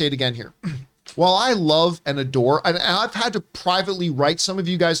let me say it again here. While I love and adore, and I've had to privately write, some of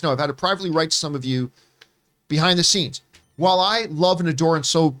you guys know, I've had to privately write to some of you behind the scenes. While I love and adore and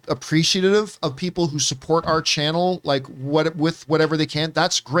so appreciative of people who support our channel, like with whatever they can,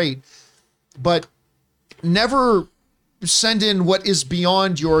 that's great. But never send in what is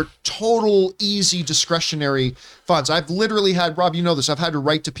beyond your total easy discretionary funds. I've literally had, Rob, you know this, I've had to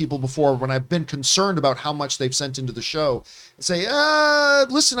write to people before when I've been concerned about how much they've sent into the show and say,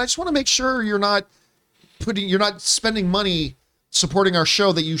 listen, I just want to make sure you're not spending money supporting our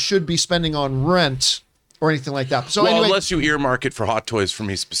show that you should be spending on rent or anything like that. So well, anyway, unless you earmark it for Hot Toys for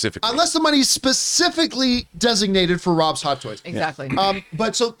me specifically. unless the money is specifically designated for Rob's Hot Toys. Exactly.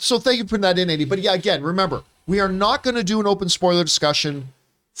 But so thank you for putting that in, Andy. But yeah, again, remember, we are not going to do an open spoiler discussion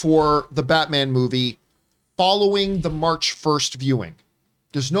for the Batman movie following the March 1st viewing.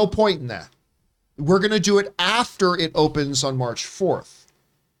 There's no point in that. We're going to do it after it opens on March 4th,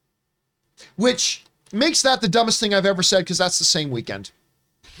 which makes that the dumbest thing I've ever said because that's the same weekend.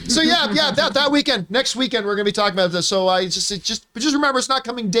 So yeah, that weekend, next weekend, we're going to be talking about this. So just remember, it's not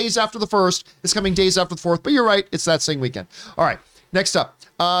coming days after the 1st. It's coming days after the 4th, but you're right. It's that same weekend. All right. Next up,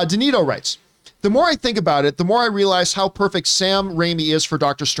 Danito writes, the more I think about it, the more I realize how perfect Sam Raimi is for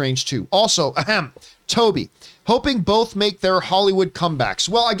Doctor Strange 2. Also, Toby, hoping both make their Hollywood comebacks.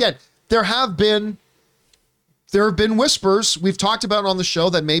 Well, again, there have been whispers. We've talked about on the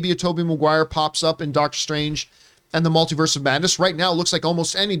show that maybe a Tobey Maguire pops up in Doctor Strange and the Multiverse of Madness. Right now, it looks like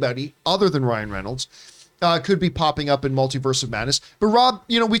almost anybody other than Ryan Reynolds could be popping up in Multiverse of Madness. But Rob,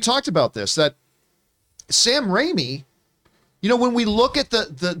 we talked about this, that Sam Raimi, when we look at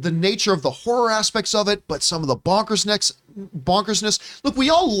the nature of the horror aspects of it, but some of the bonkersness, look, we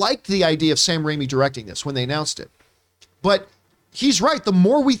all liked the idea of Sam Raimi directing this when they announced it. But he's right. The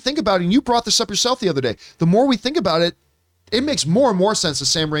more we think about it, and you brought this up yourself the other day, the more we think about it, it makes more and more sense that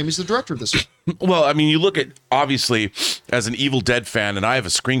Sam Raimi's the director of this. Well, I mean, you look at, obviously, as an Evil Dead fan, and I have a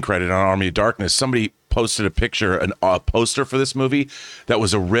screen credit on Army of Darkness, somebody posted a picture, a poster for this movie that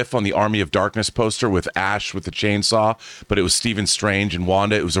was a riff on the Army of Darkness poster with Ash with the chainsaw, but it was Stephen Strange and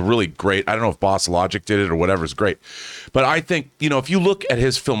Wanda. It was a really great, I don't know if Boss Logic did it or whatever, it's great. But I think, if you look at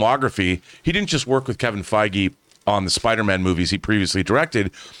his filmography, he didn't just work with Kevin Feige on the Spider-Man movies he previously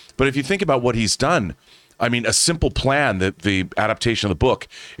directed, but if you think about what he's done, I mean, A Simple Plan, the adaptation of the book,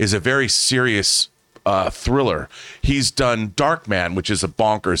 is a very serious thriller. He's done Darkman, which is a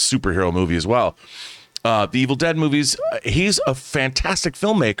bonkers superhero movie as well. The Evil Dead movies, he's a fantastic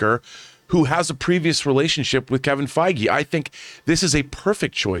filmmaker who has a previous relationship with Kevin Feige. I think this is a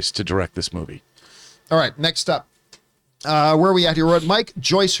perfect choice to direct this movie. All right, next up. Where are we at here? We're at Mike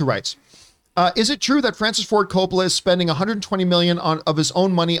Joyce, who writes, is it true that Francis Ford Coppola is spending $120 million of his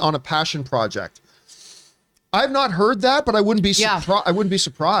own money on a passion project? I've not heard that, but I wouldn't be surprised. I wouldn't be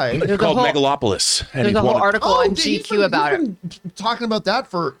surprised. It's called Megalopolis. And there's a whole article on GQ about it. Talking about that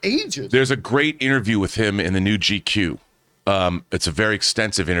for ages. There's a great interview with him in the new GQ. It's a very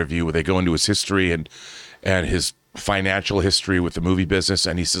extensive interview where they go into his history and his financial history with the movie business.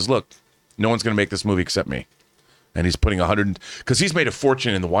 And he says, look, no one's going to make this movie except me. And he's putting because he's made a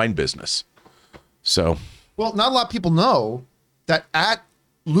fortune in the wine business. So, well, not a lot of people know that at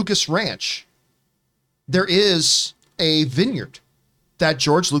Lucas Ranch, there is a vineyard that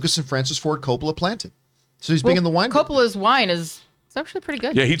George Lucas and Francis Ford Coppola planted. So he's big in the wine. Coppola's wine is actually pretty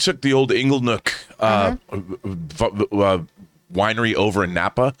good. Yeah, he took the old Inglenook winery over in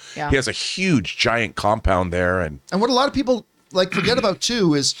Napa. Yeah. He has a huge, giant compound there. And what a lot of people forget about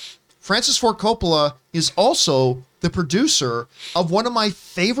too is Francis Ford Coppola is also the producer of one of my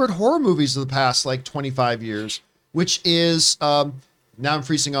favorite horror movies of the past 25 years, which is now I'm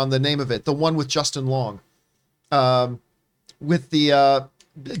freezing on the name of it, the one with Justin Long, with the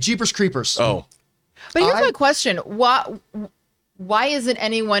Jeepers Creepers. Oh, but here's my question: why isn't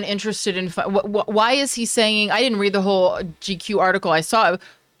anyone interested in? Why is he saying? I didn't read the whole GQ article. I saw it.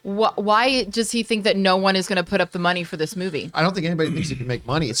 Why does he think that no one is going to put up the money for this movie? I don't think anybody thinks he can make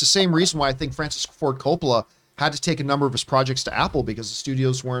money. It's the same reason why I think Francis Ford Coppola had to take a number of his projects to Apple because the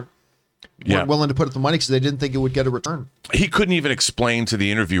studios weren't willing to put up the money because they didn't think it would get a return. He couldn't even explain to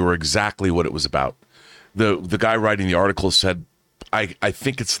the interviewer exactly what it was about. The guy writing the article said, I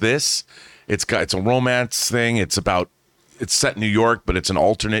think it's this. It's a romance thing. It's set in New York, but it's an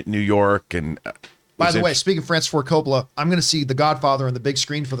alternate New York. And By the way, speaking of Francis Ford Coppola, I'm going to see The Godfather on the big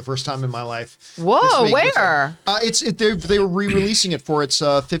screen for the first time in my life. Whoa, this week. where? They were re-releasing it for its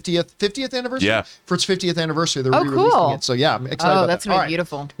 50th anniversary. Yeah. For its 50th anniversary, they're Oh, re-releasing cool. it. So yeah, I'm excited about that's that. gonna be All right,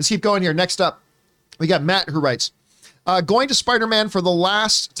 beautiful. Let's keep going here. Next up, we got Matt who writes, going to Spider-Man for the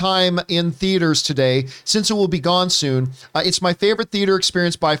last time in theaters today, since it will be gone soon. It's my favorite theater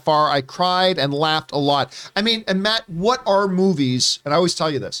experience by far. I cried and laughed a lot. I mean, and Matt, what are movies? And I always tell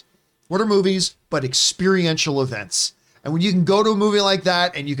you this. What are movies but experiential events? And when you can go to a movie like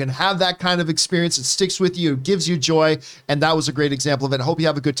that and you can have that kind of experience, it sticks with you, it gives you joy. And that was a great example of it. I hope you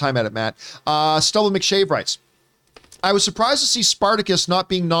have a good time at it, Matt. Stubble McShave writes, I was surprised to see Spartacus not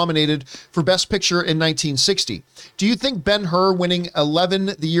being nominated for Best Picture in 1960. Do you think Ben-Hur winning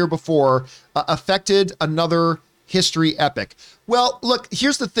 11 the year before affected another history epic? Well, look,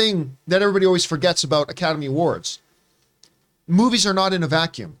 here's the thing that everybody always forgets about Academy Awards. Movies are not in a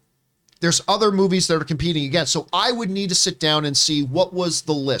vacuum. There's other movies that are competing against. So I would need to sit down and see what was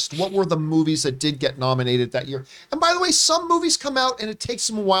the list. What were the movies that did get nominated that year? And by the way, some movies come out and it takes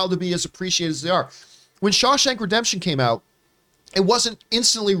them a while to be as appreciated as they are. When Shawshank Redemption came out, it wasn't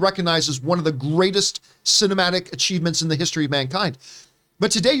instantly recognized as one of the greatest cinematic achievements in the history of mankind.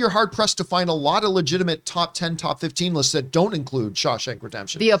 But today you're hard pressed to find a lot of legitimate top 10, top 15 lists that don't include Shawshank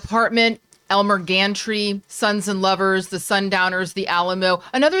Redemption. The Apartment, Elmer Gantry, Sons and Lovers, The Sundowners, The Alamo.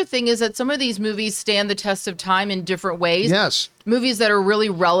 Another thing is that some of these movies stand the test of time in different ways. Yes. Movies that are really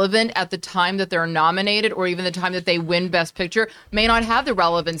relevant at the time that they're nominated or even the time that they win Best Picture may not have the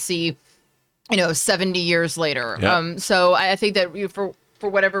relevancy, 70 years later. Yeah. So I think that for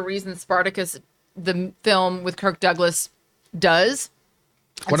whatever reason, Spartacus, the film with Kirk Douglas, does.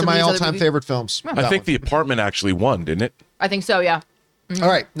 One of my all-time favorite films. I think The Apartment actually won, didn't it? I think so, yeah. All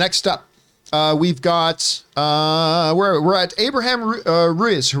right, next up. We've got, we're at Abraham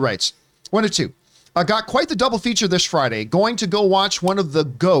Ruiz, who writes, 1 or 2. Got quite the double feature this Friday. Going to go watch one of the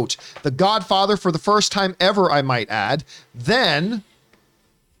GOAT, The Godfather, for the first time ever, I might add. Then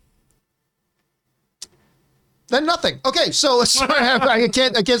nothing. Okay, so I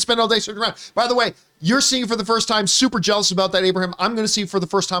can't spend all day searching around. By the way, you're seeing it for the first time. Super jealous about that, Abraham. I'm going to see it for the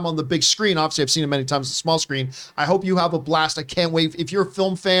first time on the big screen. Obviously, I've seen it many times on the small screen. I hope you have a blast. I can't wait. If you're a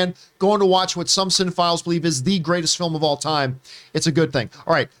film fan, going to watch what some cinephiles believe is the greatest film of all time, it's a good thing.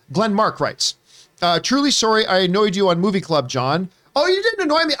 All right, Glenn Mark writes, truly sorry I annoyed you on Movie Club, John. Oh, you didn't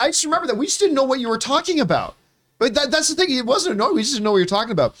annoy me. I just remember that. We just didn't know what you were talking about. But that's the thing. It wasn't annoying. We just didn't know what you're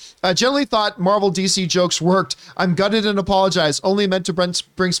talking about. Generally thought Marvel DC jokes worked. I'm gutted and apologize. Only meant to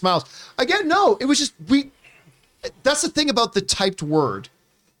bring smiles. Again, no. It was just that's the thing about the typed word.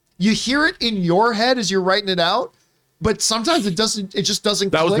 You hear it in your head as you're writing it out, but sometimes it doesn't. It just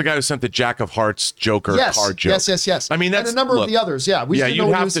doesn't. That was click. the guy who sent the Jack of Hearts Joker card joke. Yes. I mean, that's and a number of the others. Yeah, we just didn't know you'd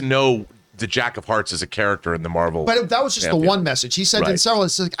what have to know the Jack of Hearts as a character in the Marvel. But that was just the one message he sent in several.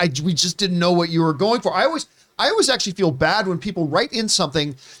 It's like we just didn't know what you were going for. I always actually feel bad when people write in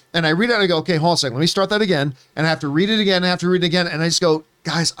something and I read it and I go, okay, hold on a second, let me start that again. And I have to read it again, and I have to read it again. And I just go,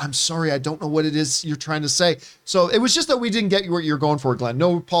 guys, I'm sorry, I don't know what it is you're trying to say. So it was just that we didn't get what you're going for, Glenn.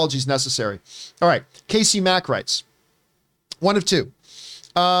 No apologies necessary. All right, Casey Mack writes, 1 of 2.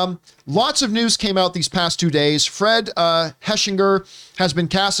 Lots of news came out these past 2 days. Fred Heschinger has been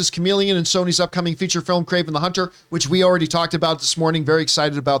cast as Chameleon in Sony's upcoming feature film, Kraven the Hunter, which we already talked about this morning. Very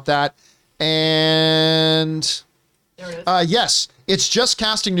excited about that. And yes, it's just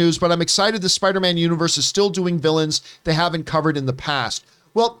casting news, but I'm excited the Spider-Man universe is still doing villains they haven't covered in the past.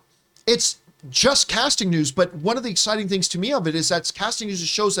 Well, it's just casting news, but one of the exciting things to me of it is that casting news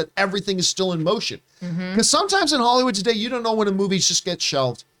shows that everything is still in motion. Because sometimes in Hollywood today, you don't know when a movie just gets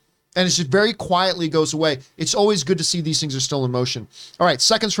shelved. And it just very quietly goes away. It's always good to see these things are still in motion. All right,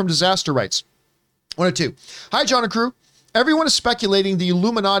 Seconds from Disaster writes, 1 or 2. Hi, John and crew. Everyone is speculating the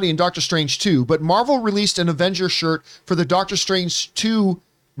Illuminati in Doctor Strange 2, but Marvel released an Avenger shirt for the Doctor Strange 2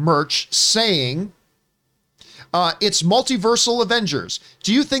 merch saying, it's multiversal Avengers.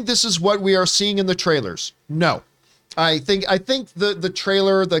 Do you think this is what we are seeing in the trailers? No. I think the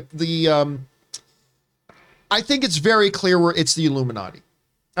trailer, I think it's very clear where it's the Illuminati.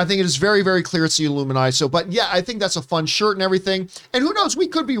 I think it is very, very clear it's the Illuminati. So, but yeah, I think that's a fun shirt and everything. And who knows, we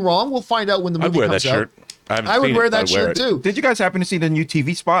could be wrong. We'll find out when the movie comes out. I'd wear that shirt. I would wear that shirt too. Did you guys happen to see the new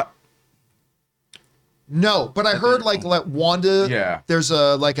TV spot? No, but I heard like Wanda. Yeah. There's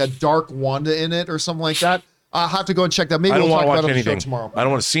a dark Wanda in it or something like that. I'll have to go and check that. Maybe I don't we'll want talk to about watch it on the show anything tomorrow. I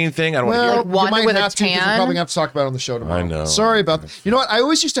don't want to see anything. I don't want to hear. Like Wanda you might with a have to, 'cause we're tan? probably gonna have to talk about it on the show tomorrow. I know. Sorry about that. You know what? I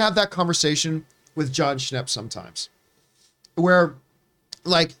always used to have that conversation with John Schnepp sometimes, where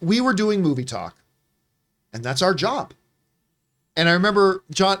like we were doing movie talk, and that's our job. And I remember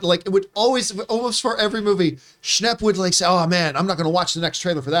John, like, it would always, almost for every movie, Schnepp would like say, "Oh man, I'm not going to watch the next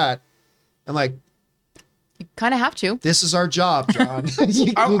trailer for that." I'm like, You kind of have to. this is our job, John.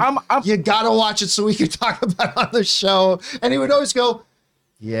 you I'm- you got to watch it so we can talk about it on the show. And he would always go,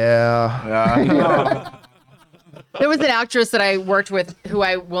 yeah. There was an actress that I worked with who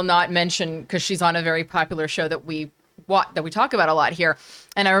I will not mention because she's on a very popular show that we talk about a lot here.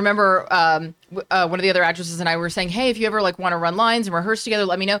 And I remember one of the other actresses and I were saying, "Hey, if you ever like want to run lines and rehearse together,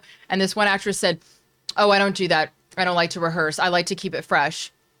 let me know." And this one actress said, "Oh, I don't do that. I don't like to rehearse. I like to keep it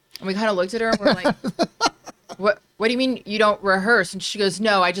fresh." And we kind of looked at her and we're like, What do you mean you don't rehearse? And she goes,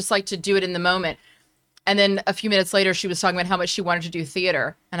 "No, I just like to do it in the moment." And then a few minutes later, she was talking about how much she wanted to do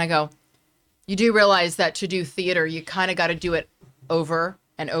theater. And I go, "You do realize that to do theater, you kind of got to do it over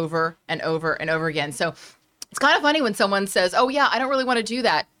and over and over and over again." So it's kind of funny when someone says, "Oh yeah, I don't really want to do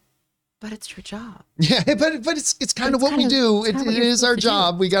that," but it's your job. Yeah, but it's kind of what we do. It is our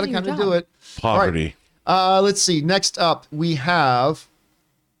job. We got to kind of do it. Poverty. All right. Let's see. Next up, we have,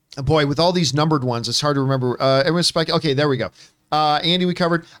 boy, with all these numbered ones, it's hard to remember. Everyone's spiking. Okay, there we go. Andy, we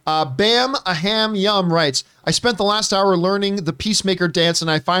covered. Bam a ham yum writes, "I spent the last hour learning the Peacemaker dance, and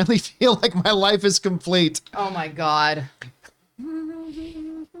I finally feel like my life is complete." Oh my God.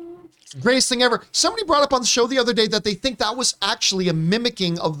 Greatest thing ever. Somebody brought up on the show the other day that they think that was actually a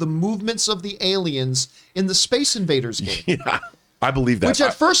mimicking of the movements of the aliens in the Space Invaders game. Yeah, I believe that. Which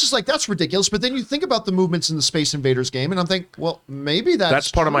at first is like, that's ridiculous. But then you think about the movements in the Space Invaders game, and I'm thinking, well, maybe that's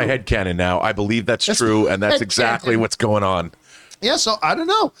part of my headcanon now. I believe that's true, and that's exactly what's going on. Yeah, so I don't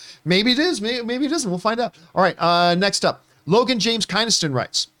know. Maybe it is. Maybe it isn't. We'll find out. All right, next up. Logan James Kynaston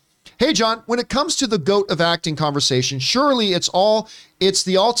writes, "Hey, John, when it comes to the GOAT of acting conversation, surely it's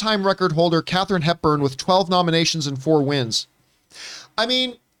the all-time record holder, Katharine Hepburn, with 12 nominations and 4 wins." I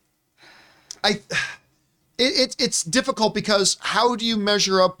mean, it's difficult because how do you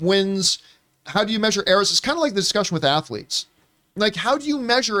measure up wins? How do you measure errors? It's kind of like the discussion with athletes. Like, how do you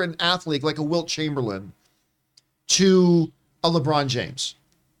measure an athlete like a Wilt Chamberlain to a LeBron James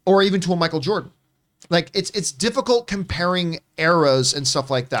or even to a Michael Jordan? Like, it's difficult comparing eras and stuff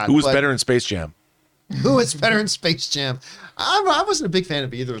like that. Who was better in Space Jam? Who is better in Space Jam? I wasn't a big fan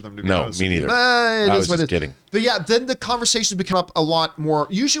of either of them, to be honest. Me neither. I was just kidding. But yeah, then the conversations become up a lot more.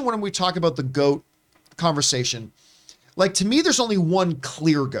 Usually when we talk about the GOAT conversation, like, to me, there's only one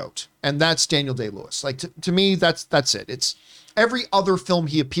clear GOAT, and that's Daniel Day-Lewis. Like, to me, that's it. It's every other film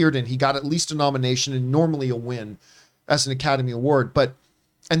he appeared in, he got at least a nomination and normally a win as an Academy Award.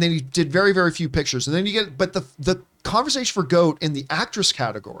 And then he did very, very few pictures. And then but the conversation for GOAT in the actress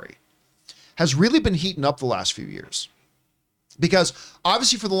category has really been heating up the last few years. Because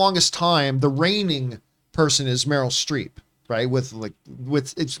obviously for the longest time, the reigning person is Meryl Streep, right?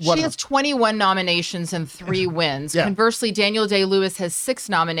 She has 21 nominations and 3 wins. Yeah. Conversely, Daniel Day-Lewis has 6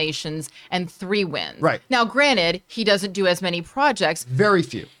 nominations and 3 wins. Right. Now, granted, he doesn't do as many projects. Very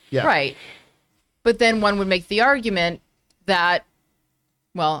few. Yeah. Right. But then one would make the argument that,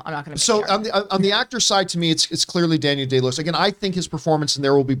 well, I'm not going to. So on the actor side, to me, it's clearly Daniel Day-Lewis. Again, I think his performance in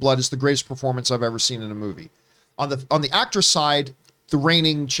There Will Be Blood is the greatest performance I've ever seen in a movie. On the actor side, the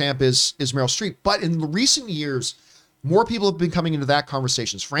reigning champ is Meryl Streep. But in recent years, more people have been coming into that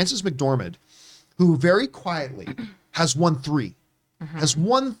conversation. Frances McDormand, who very quietly has won 3, has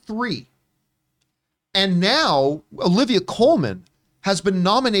won 3, and now Olivia Colman has been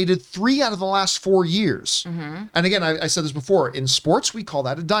nominated 3 out of the last 4 years. And again, I said this before, in sports, we call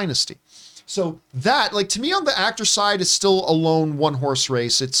that a dynasty. So that, like, to me, on the actor side, is still a lone one-horse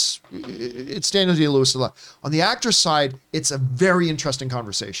race. It's Daniel Day-Lewis a lot. On the actor side, it's a very interesting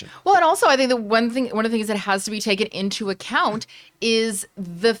conversation. Well, and also I think one of the things that has to be taken into account is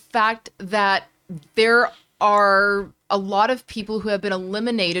the fact that there are a lot of people who have been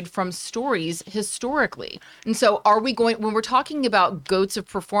eliminated from stories historically. And so when we're talking about GOATs of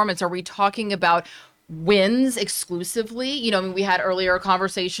performance, are we talking about wins exclusively? You know, I mean, we had earlier a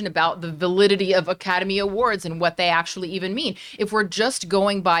conversation about the validity of Academy Awards and what they actually even mean. If we're just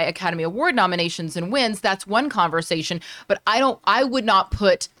going by Academy Award nominations and wins, that's one conversation. But I would not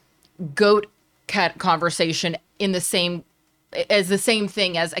put GOAT conversation in the same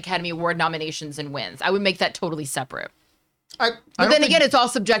thing as Academy Award nominations and wins. I would make that totally separate. But then again, it's all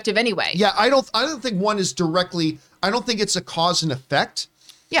subjective anyway. Yeah, I don't think one is directly. I don't think it's a cause and effect.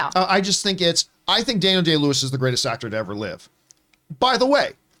 Yeah. I just think I think Daniel Day-Lewis is the greatest actor to ever live. By the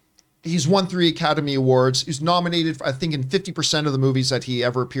way, he's won 3 Academy Awards. He's nominated, I think, in 50% of the movies that he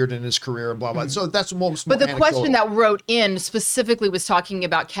ever appeared in his career, and blah, blah. So that's most. But the question that wrote in specifically was talking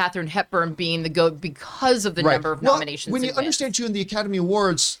about Katharine Hepburn being the GOAT because of the number of nominations. When you understand, too, in the Academy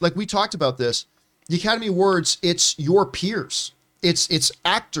Awards, like we talked about this, the Academy Awards, it's your peers. it's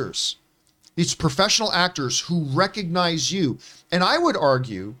actors, it's professional actors who recognize you. And I would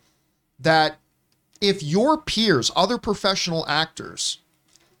argue that if your peers, other professional actors,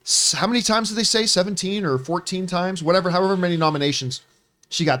 how many times did they say? 17 or 14 times, whatever, however many nominations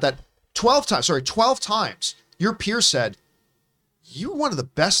she got, that 12 times your peer said, you're one of the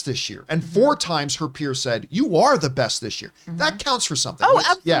best this year. And 4 times her peer said, you are the best this year. That counts for something. Oh,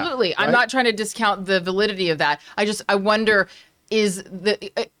 absolutely. Yeah, I'm right? not trying to discount the validity of that. I wonder, is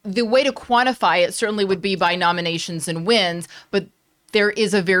the way to quantify it certainly would be by nominations and wins, but there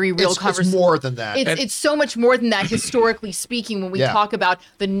is a very real conversation. It's more than that. It's so much more than that, historically speaking, when we talk about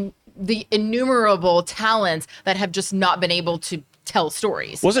the innumerable talents that have just not been able to tell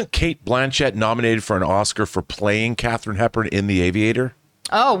stories. Wasn't Kate Blanchett nominated for an Oscar for playing Katharine Hepburn in The Aviator?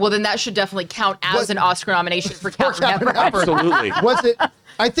 Oh, well, then that should definitely count as an Oscar nomination for Katharine Hepburn. Absolutely. Was it?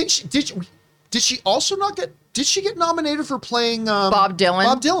 I think she did she also not get? Did she get nominated for playing Bob Dylan?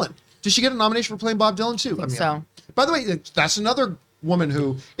 Bob Dylan. Did she get a nomination for playing Bob Dylan too? I think so. By the way, that's another woman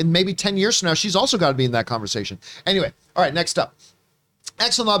who, in maybe 10 years from now, she's also got to be in that conversation. Anyway, all right, next up.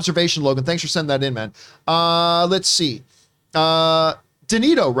 Excellent observation, Logan. Thanks for sending that in, man. Let's see.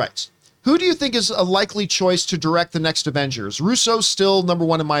 Danito writes, who do you think is a likely choice to direct the next Avengers? Russo's still number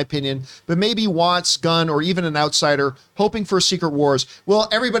one in my opinion, but maybe Watts, Gunn, or even an outsider hoping for Secret Wars. Well,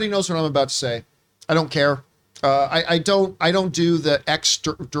 everybody knows what I'm about to say. I don't care. I don't do the X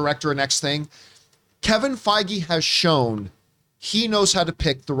director and X thing. Kevin Feige has shown he knows how to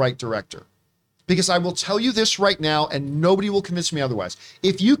pick the right director. Because I will tell you this right now, and nobody will convince me otherwise.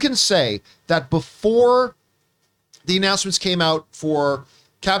 If you can say that before the announcements came out for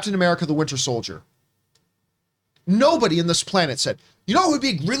Captain America, the Winter Soldier, nobody in this planet said, you know, it would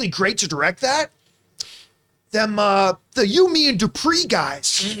be really great to direct that? The You, Me, and Dupree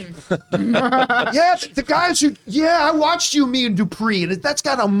guys. Yeah, the guys who, I watched You, Me, and Dupree, and that's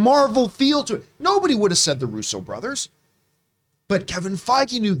got a Marvel feel to it. Nobody would have said the Russo brothers. But Kevin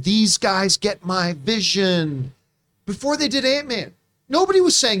Feige knew these guys get my vision. Before they did Ant-Man, nobody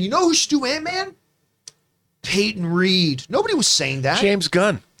was saying, you know who should do Ant-Man? Peyton Reed. Nobody was saying that. James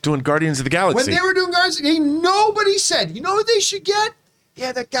Gunn doing Guardians of the Galaxy. When they were doing Guardians, nobody said, you know who they should get?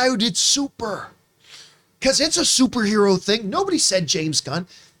 Yeah, that guy who did Super. Because it's a superhero thing. Nobody said James Gunn.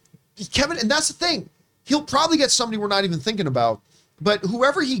 Kevin, and that's the thing. He'll probably get somebody we're not even thinking about. But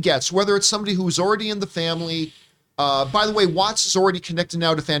whoever he gets, whether it's somebody who's already in the family. By the way, Watts is already connected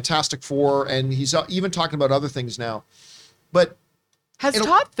now to Fantastic Four, and he's even talking about other things now. But has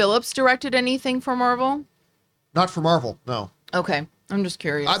Todd Phillips directed anything for Marvel? Not for Marvel, no. Okay, I'm just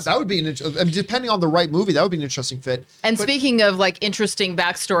curious. That would be depending on the right movie, that would be an interesting fit. And speaking of like interesting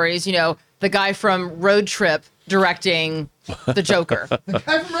backstories, you know, the guy from Road Trip directing the Joker. The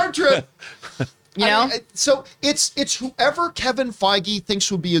guy from Road Trip. You know? So it's whoever Kevin Feige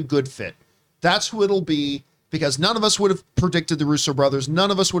thinks would be a good fit. That's who it'll be. Because none of us would have predicted the Russo brothers.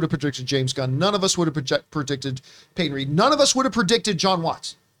 None of us would have predicted James Gunn. None of us would have predicted Peyton Reed. None of us would have predicted John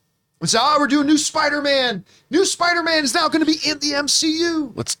Watts. We say, we're doing new Spider-Man. New Spider-Man is now going to be in the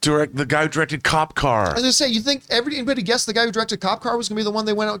MCU. Let's direct the guy who directed Cop Car. I was going to say, you think anybody guessed the guy who directed Cop Car was going to be the one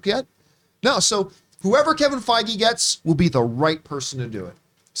they went out to get? No, so whoever Kevin Feige gets will be the right person to do it.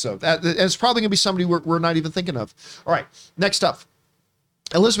 So it's probably going to be somebody we're not even thinking of. All right, next up.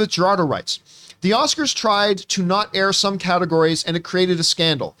 Elizabeth Gerardo writes, the Oscars tried to not air some categories and it created a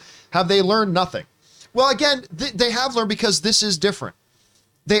scandal. Have they learned nothing? Well, again, they have learned because this is different.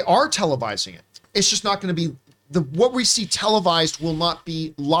 They are televising it. It's just not going to be, what we see televised will not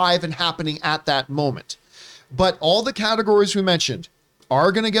be live and happening at that moment. But all the categories we mentioned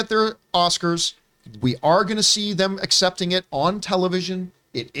are going to get their Oscars. We are going to see them accepting it on television.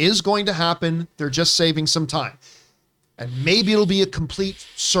 It is going to happen. They're just saving some time. And maybe it'll be a complete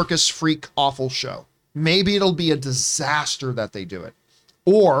circus freak awful show. Maybe it'll be a disaster that they do it.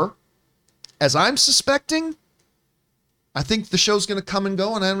 Or, as I'm suspecting, I think the show's going to come and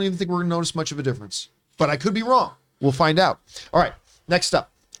go, and I don't even think we're going to notice much of a difference. But I could be wrong. We'll find out. All right, next up.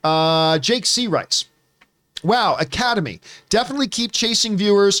 Jake C. writes, wow, Academy. Definitely keep chasing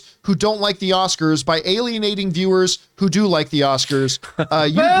viewers who don't like the Oscars by alienating viewers who do like the Oscars.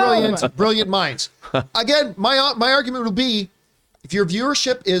 You brilliant minds. Again, my argument will be, if your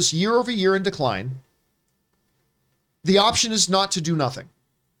viewership is year over year in decline, the option is not to do nothing.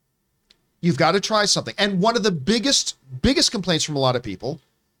 You've got to try something. And one of the biggest complaints from a lot of people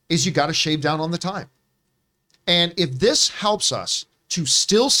is you got to shave down on the time. And if this helps us to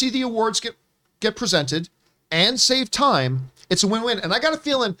still see the awards get presented and save time, it's a win-win. And I got a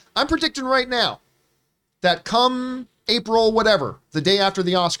feeling, I'm predicting right now that come April, whatever, the day after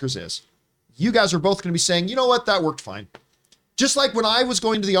the Oscars is, you guys are both going to be saying, you know what, that worked fine. Just like when I was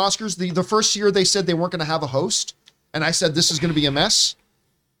going to the Oscars, the first year they said they weren't going to have a host, and I said this is going to be a mess.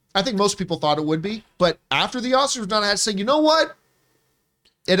 I think most people thought it would be, but after the Oscars were done, I had to say, you know what?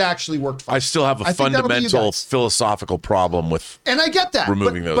 It actually worked fine. I still have a fundamental philosophical problem with, and I get that,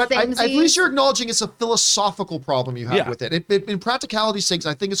 removing those. But at least you're acknowledging it's a philosophical problem you have with it. In practicality's sakes,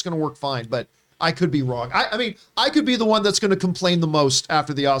 I think it's going to work fine, but I could be wrong. I mean, I could be the one that's going to complain the most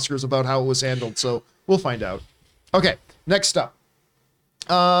after the Oscars about how it was handled, so we'll find out. Okay, next up.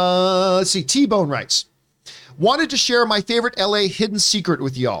 Let's see. T-Bone writes, wanted to share my favorite LA hidden secret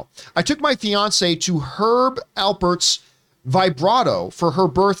with y'all. I took my fiance to Herb Alpert's Vibrato for her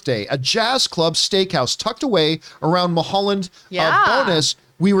birthday, a jazz club steakhouse tucked away around Mulholland. Bonus,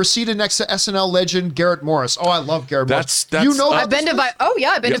 we were seated next to SNL legend Garrett Morris. Oh, I love Garrett Morris. I've been to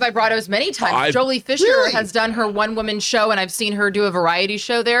Vibratos many times. Jolie Fisher has done her one-woman show, and I've seen her do a variety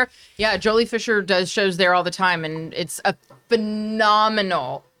show there. Yeah, Jolie Fisher does shows there all the time, and it's a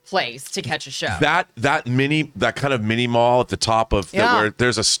phenomenal place to catch a show. That kind of mini mall at the top of where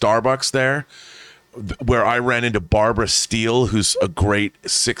there's a Starbucks there, where I ran into Barbara Steele, who's a great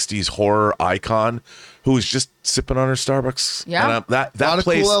 60s horror icon, who was just sipping on her Starbucks. Yeah. And that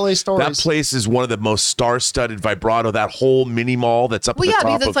place, cool LA stories. That place is one of the most star-studded. Vibrato, that whole mini mall that's up at the top.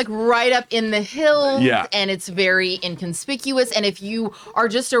 Because it's like right up in the hills, Yeah. and it's very inconspicuous. And if you are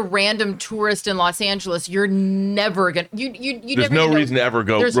just a random tourist in Los Angeles, you're never gonna There's no reason to ever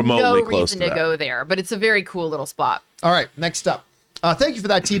go remotely close to that. There's no reason to go there, but it's a very cool little spot. All right, next up. Thank you for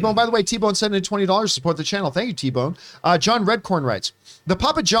that, T-Bone. By the way, T-Bone sent in $20 to support the channel. Thank you, T-Bone. John Redcorn writes, the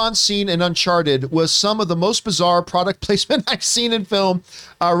Papa John scene in Uncharted was some of the most bizarre product placement I've seen in film,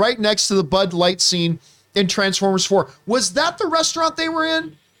 right next to the Bud Light scene in Transformers 4. Was that the restaurant they were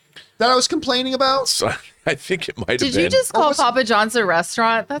in that I was complaining about? So, I think it might have been. Did you just call Papa John's a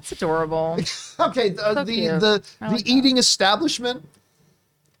restaurant? That's adorable. Okay, the eating establishment.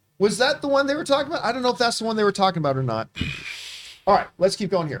 Was that the one they were talking about? I don't know if that's the one they were talking about or not. All right, let's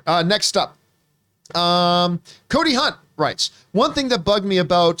keep going here. Next up, Cody Hunt writes, one thing that bugged me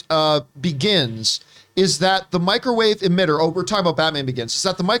about Begins is that the microwave emitter, we're talking about Batman Begins, is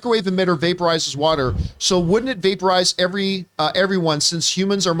that the microwave emitter vaporizes water. So wouldn't it vaporize everyone since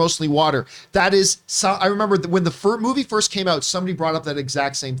humans are mostly water? That is, I remember when the movie first came out, somebody brought up that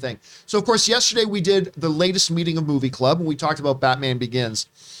exact same thing. So of course, yesterday we did the latest meeting of Movie Club and we talked about Batman Begins.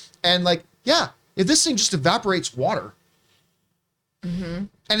 And if this thing just evaporates water, and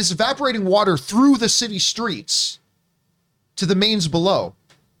it's evaporating water through the city streets to the mains below,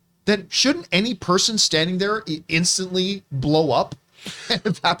 then shouldn't any person standing there instantly blow up and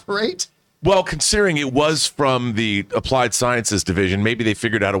evaporate? Well, considering it was from the Applied Sciences Division, maybe they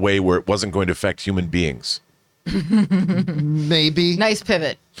figured out a way where it wasn't going to affect human beings. Maybe. Nice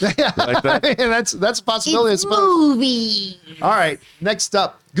pivot. Yeah, like that? And that's a possibility. It's movie. All right, next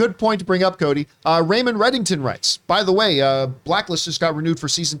up. Good point to bring up, Cody. Raymond Reddington writes, by the way, Blacklist just got renewed for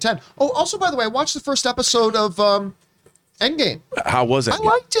season 10. Oh, also, by the way, I watched the first episode of Endgame. How was it? I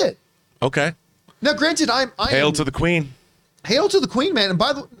liked it. Okay. Now, granted, Hail to the Queen. Hail to the Queen, man. And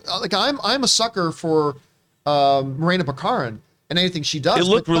by the I'm a sucker for Morena Baccarin and anything she does. It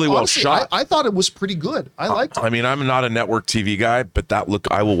looked really well honestly, shot. I thought it was pretty good. I liked it. I mean, I'm not a network TV guy, but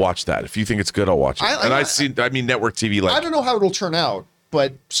I will watch that. If you think it's good, I'll watch it. I mean, network TV. I don't know how it'll turn out,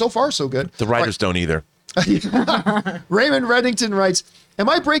 but so far so good. The writers don't either. Raymond Reddington writes, am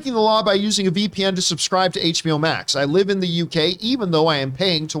I breaking the law by using a VPN to subscribe to HBO Max? I live in the UK, even though I am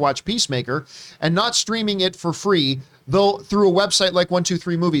paying to watch Peacemaker and not streaming it for free, though through a website like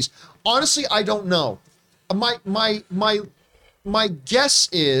 123 Movies. Honestly, I don't know. My guess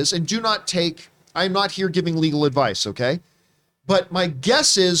is, and I'm not here giving legal advice, okay? But my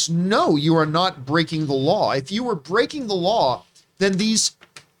guess is, no, you are not breaking the law. If you were breaking the law, then these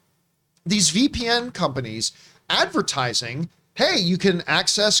VPN companies advertising, hey, you can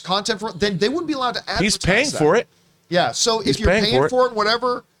access content then they wouldn't be allowed to advertise. He's paying for it. Yeah, so if you're paying for it,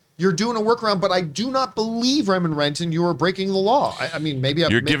 whatever, you're doing a workaround, but I do not believe, Raymond Renton, you are breaking the law. I mean, maybe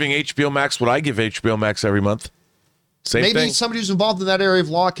you're giving HBO Max what I give HBO Max every month. Same thing. Somebody who's involved in that area of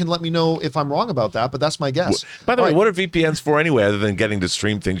law can let me know if I'm wrong about that, but that's my guess. By the way, what are VPNs for anyway, other than getting to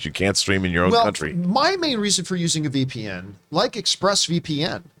stream things you can't stream in your own country? My main reason for using a VPN, like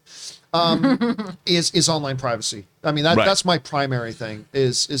ExpressVPN, is online privacy. I mean, that's my primary thing,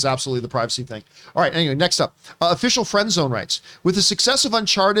 is absolutely the privacy thing. All right, anyway, next up. Official Friend Zone writes, with the success of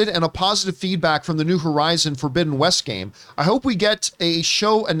Uncharted and a positive feedback from the New Horizon Forbidden West game, I hope we get a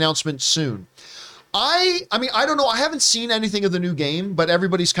show announcement soon. I mean, I don't know. I haven't seen anything of the new game, but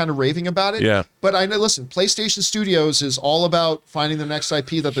everybody's kind of raving about it. Yeah. But I know, listen, PlayStation Studios is all about finding the next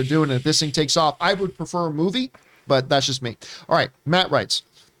IP that they're doing. And if this thing takes off, I would prefer a movie, but that's just me. All right, Matt writes,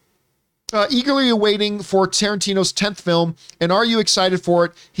 eagerly awaiting for Tarantino's 10th film, and are you excited for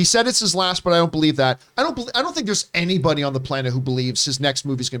it? He said it's his last, but I don't believe that. I don't think there's anybody on the planet who believes his next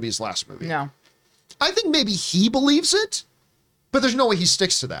movie is going to be his last movie. No. I think maybe he believes it, but there's no way he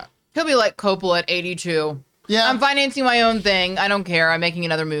sticks to that. He'll be like Coppola at 82. Yeah. I'm financing my own thing. I don't care. I'm making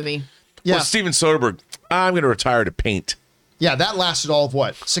another movie. Yeah. Or Steven Soderbergh, I'm going to retire to paint. Yeah, that lasted all of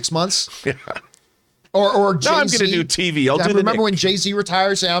what, 6 months? Yeah. Or Jay-Z. No, I'm going to do TV. I'll do the remember when Jay-Z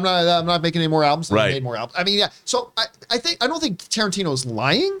retired, say I'm not making any more albums. Then he Right. made more albums. I mean, yeah. So I don't think Tarantino's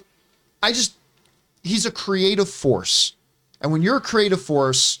lying. He's a creative force. And when you're a creative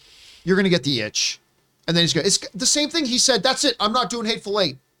force, you're going to get the itch. And then it's the same thing he said, that's it. I'm not doing Hateful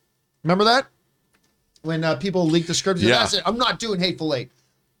Eight. Remember that? When people leaked the script, he said, Yeah. that's it. I'm not doing Hateful Eight.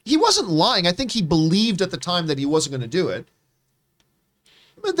 He wasn't lying. I think he believed at the time that he wasn't going to do it.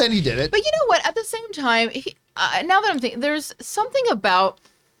 But then he did it. But you know what? At the same time, now that I'm thinking, there's something about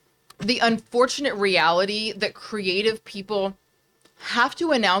the unfortunate reality that creative people have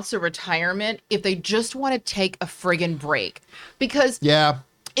to announce a retirement if they just want to take a friggin' break. Because Yeah.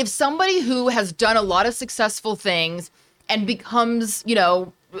 if somebody who has done a lot of successful things and becomes,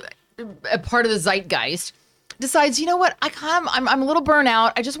 a part of the zeitgeist, decides, you know what, I'm a little burnt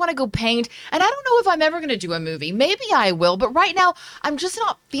out. I just want to go paint. And I don't know if I'm ever going to do a movie. Maybe I will, but right now I'm just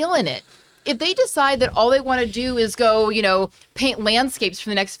not feeling it. If they decide that all they want to do is go, paint landscapes for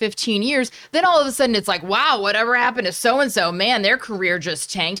the next 15 years, then all of a sudden it's like, wow, whatever happened to so-and-so, man, their career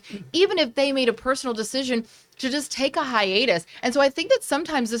just tanked. Even if they made a personal decision to just take a hiatus. And so I think that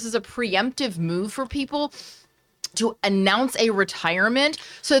sometimes this is a preemptive move for people to announce a retirement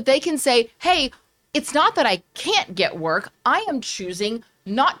so that they can say, hey, it's not that I can't get work. I am choosing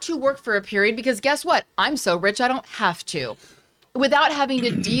not to work for a period because guess what? I'm so rich I don't have to. Without having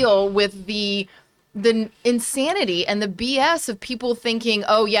to deal with the insanity and the BS of people thinking,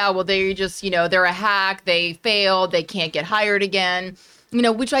 oh yeah, well they just, they're a hack, they failed, they can't get hired again,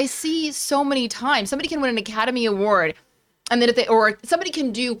 which I see so many times. Somebody can win an Academy Award and then or somebody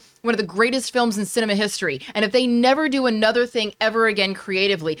can do one of the greatest films in cinema history. And if they never do another thing ever again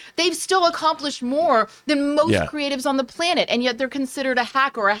creatively, they've still accomplished more than most creatives on the planet. And yet they're considered a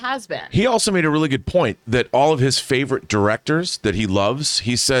hack or a has-been. He also made a really good point that all of his favorite directors that he loves,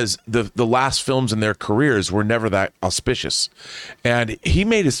 he says the last films in their careers were never that auspicious. And he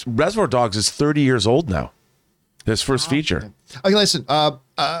made his Reservoir Dogs is 30 years old now. His first feature. Okay, listen.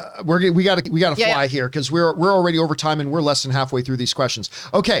 We gotta fly here because we're already over time and we're less than halfway through these questions.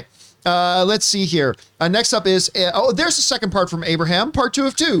 Okay, let's see here. Next up is there's the second part from Abraham, part 2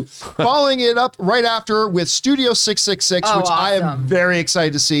 of 2, following it up right after with Studio 666, which awesome. I am very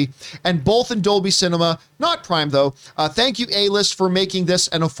excited to see, and both in Dolby Cinema, not Prime though. Thank you, A-List, for making this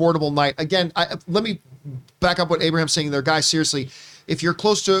an affordable night. Again, let me back up what Abraham's saying there, guys. Seriously, if you're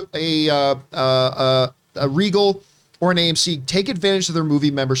close to a Regal or an AMC, take advantage of their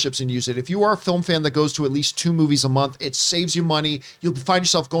movie memberships and use it. If you are a film fan that goes to at least 2 movies a month, it saves you money. You'll find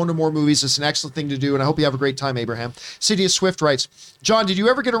yourself going to more movies. It's an excellent thing to do, and I hope you have a great time, Abraham. Sidious Swift writes, John, did you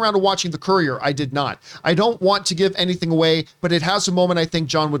ever get around to watching The Courier? I did not. I don't want to give anything away, but it has a moment I think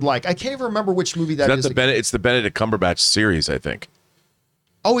John would like. I can't even remember which movie that is. It's the Benedict Cumberbatch series, I think.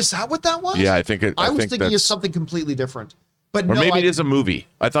 Oh, is that what that was? Yeah, I think I was thinking of something completely different. But or no, maybe it is a movie.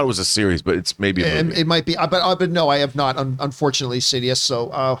 I thought it was a series, but it's maybe a movie. It might be, but no, I have not, unfortunately, Sidious.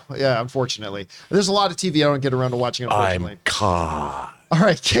 So, yeah, unfortunately. There's a lot of TV I don't get around to watching, unfortunately. God. All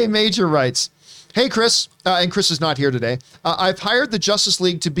right, K Major writes, hey, Chris, and Chris is not here today. I've hired the Justice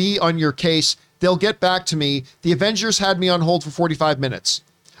League to be on your case. They'll get back to me. The Avengers had me on hold for 45 minutes.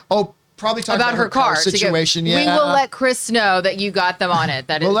 Oh, probably talking about her car situation. Yeah. We will let Chris know that you got them on it.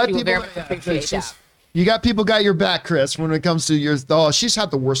 That we'll is, let we will people, very much appreciate that. You got your back, Chris, when it comes to yours. Oh, she's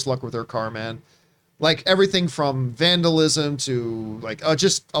had the worst luck with her car, man. Like everything from vandalism to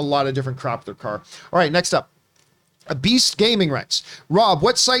just a lot of different crap with her car. All right, next up. Beast Gaming writes, Rob,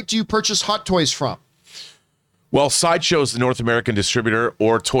 what site do you purchase Hot Toys from? Well, Sideshow's the North American distributor,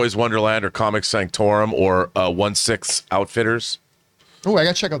 or Toys Wonderland, or Comics Sanctorum, or 1/6 Outfitters. Oh, I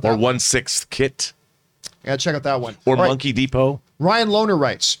got to check out that Or one. 1/6 Kit. I got to check out that one. Or All right. Monkey Depot. Ryan Lohner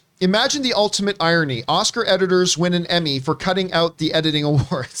writes, imagine the ultimate irony. Oscar editors win an Emmy for cutting out the editing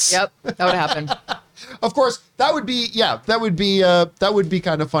awards. Yep, that would happen. Of course, that would be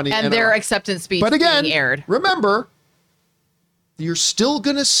kind of funny. And their acceptance speech but again, being aired. Remember, you're still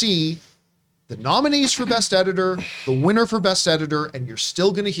going to see the nominees for Best Editor, the winner for Best Editor, and you're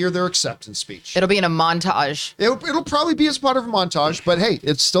still going to hear their acceptance speech. It'll be in a montage. It'll probably be as part of a montage, but hey,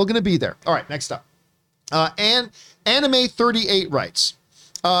 it's still going to be there. All right, next up. And Anime38 writes,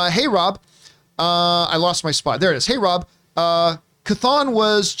 hey, Rob, I lost my spot. There it is. Hey, Rob. Chthon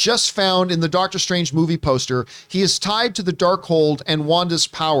was just found in the Doctor Strange movie poster. He is tied to the Darkhold and Wanda's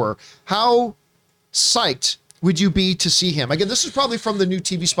power. How psyched would you be to see him? Again, this is probably from the new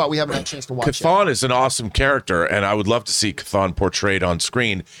TV spot we haven't had a chance to watch Chthon is an awesome character, and I would love to see Chthon portrayed on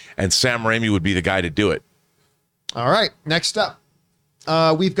screen, and Sam Raimi would be the guy to do it. All right, next up.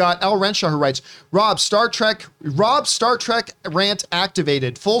 We've got Al Renshaw who writes, Rob, Star Trek rant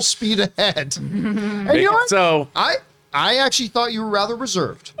activated, full speed ahead. And you know what? So I actually thought you were rather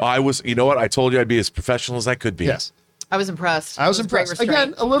reserved. I was, you know what? I told you I'd be as professional as I could be. Yes. I was impressed. I was It great impressed.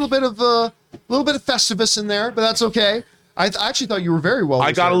 restraint. Again, a little bit of Festivus in there, but that's okay. I actually thought you were very well.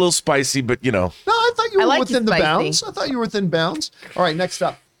 I got a reserved. little spicy, but you know. No, I thought you were like within the spicy. bounds. I thought you were within bounds. All right, next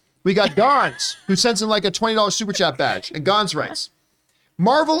up. We got Gons, who sends in like a $20 super chat badge. And Gons writes,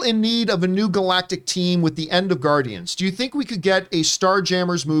 Marvel in need of a new galactic team with the end of Guardians. Do you think we could get a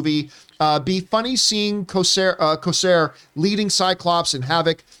Starjammers movie? Be funny seeing Corsair leading Cyclops and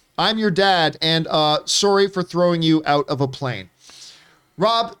Havoc. I'm your dad, and sorry for throwing you out of a plane.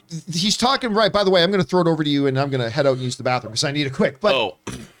 Rob, he's talking right. By the way, I'm going to throw it over to you, and I'm going to head out and use the bathroom because I need it quick. But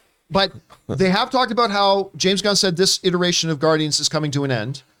they have talked about how James Gunn said this iteration of Guardians is coming to an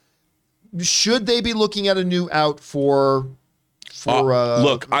end. Should they be looking at a new out for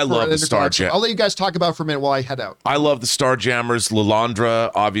look, I love the Starjammers? I'll let you guys talk about it for a minute while I head out. I love the Starjammers. Lilandra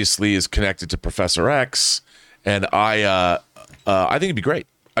obviously is connected to Professor X, and I think it'd be great.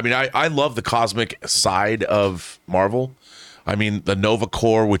 I mean, I love the cosmic side of Marvel. I mean, the Nova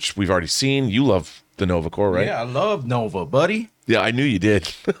Corps, which we've already seen. You love the Nova Corps, right? Yeah, I love Nova, buddy. Yeah, I knew you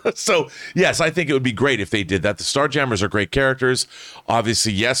did. So, yes, I think it would be great if they did that. The Starjammers are great characters.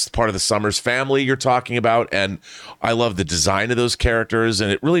 Obviously, yes, part of the Summers family you're talking about, and I love the design of those characters,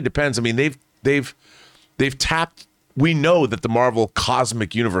 and it really depends. I mean, they've tapped. We know that the Marvel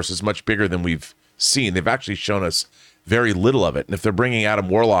cosmic universe is much bigger than we've seen. They've actually shown us very little of it. And if they're bringing Adam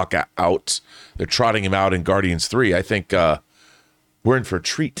Warlock out, they're trotting him out in Guardians 3, I think we're in for a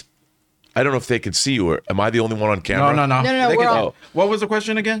treat. I don't know if they can see you, or am I the only one on camera? No. No, They we're can- all- What was the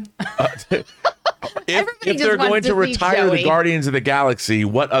question again? If just they're wants going to to see retire the Joey. Guardians of the Galaxy,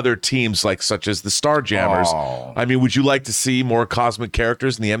 what other teams, like such as the Starjammers? Oh. I mean, would you like to see more cosmic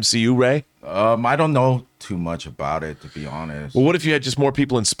characters in the MCU, Ray? I don't know too much about it, to be honest. Well, what if you had just more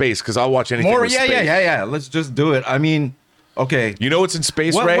people in space? Because I'll watch anything More, with space. yeah. Let's just do it. I mean, okay. You know what's in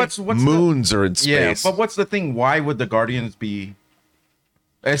space, What- Ray? what's the- Moons are in Yeah, space. but what's the thing? Why would the Guardians be?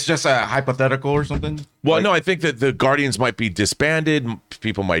 It's just a hypothetical or something. Well, Like- no, I think that the Guardians might be disbanded.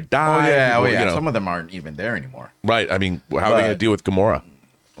 People might die. people, you know. Some of them aren't even there anymore. Right. I mean, how are they going to But- deal with Gamora?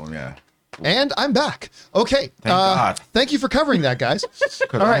 Oh yeah, And I'm back. Okay. Thank God. Thank you for covering that, guys.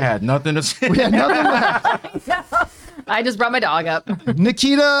 because All I right. had nothing to say. We had nothing left. I just brought my dog up.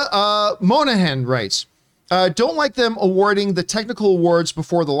 Nikita Monahan writes, don't like them awarding the technical awards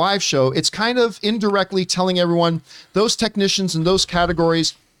before the live show. It's kind of indirectly telling everyone those technicians in those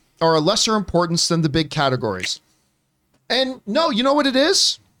categories are a lesser importance than the big categories. And no, you know what it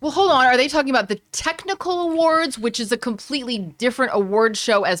is? Well, hold on. Are they talking about the technical awards, which is a completely different award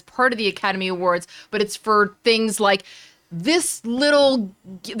show as part of the Academy Awards, but it's for things like this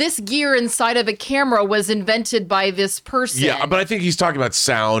gear inside of a camera was invented by this person. Yeah, but I think he's talking about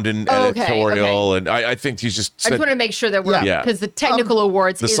sound and Okay, editorial, and I think he's just I said just want to make sure that we're Yeah. because the technical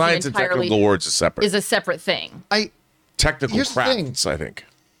awards the is science and entirely technical awards is separate. is a separate thing. Technical Here's the thing. crafts, I think.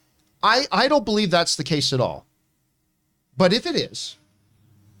 I don't believe that's the case at all. But if it is,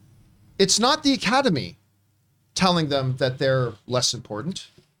 it's not the Academy telling them that they're less important.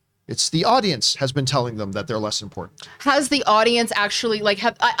 It's the audience has been telling them that they're less important. Has the audience actually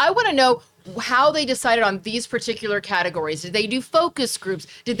I want to know how they decided on these particular categories. Did they do focus groups?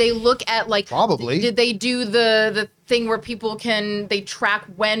 Did they look at Probably. Did they do the thing where they track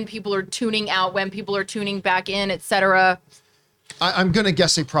when people are tuning out, when people are tuning back in, etc.? I'm going to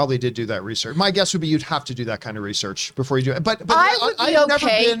guess they probably did do that research. My guess would be you'd have to do that kind of research before you do it. But I would be I've never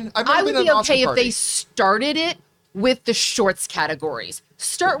okay. been, I've I never would been be at an Oscar okay if party. they started it with the shorts categories.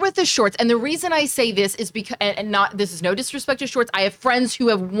 Start with the shorts. And the reason I say this is because, this is no disrespect to shorts. I have friends who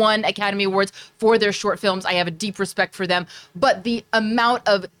have won Academy Awards for their short films. I have a deep respect for them. But the amount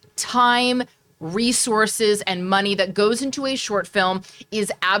of time, resources, and money that goes into a short film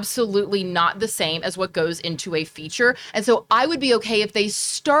is absolutely not the same as what goes into a feature. And so I would be okay if they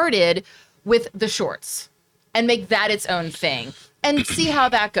started with the shorts and make that its own thing and see how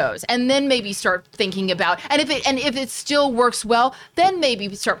that goes, and then maybe start thinking about, and if it still works well, then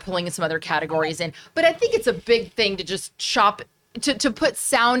maybe start pulling in some other categories in. But I think it's a big thing to just chop to put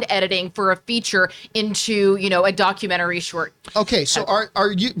sound editing for a feature into, a documentary short. Okay, so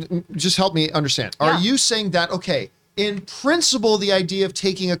are you, just help me understand. Are you saying that, okay, in principle, the idea of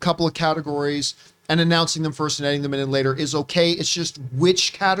taking a couple of categories and announcing them first and editing them in later is okay? It's just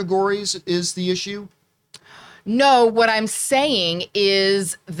which categories is the issue? No, what I'm saying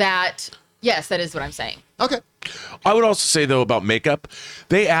is that, yes, that is what I'm saying. Okay. I would also say though about makeup,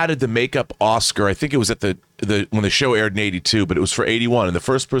 they added the makeup Oscar. I think it was at the when the show aired in '82, but it was for '81, and the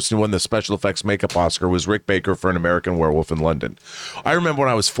first person who won the special effects makeup Oscar was Rick Baker for An American Werewolf in London. I remember when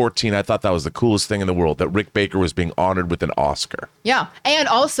I was 14, I thought that was the coolest thing in the world that Rick Baker was being honored with an Oscar. Yeah, and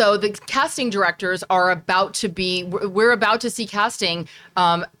also the casting directors are about to be. We're about to see casting.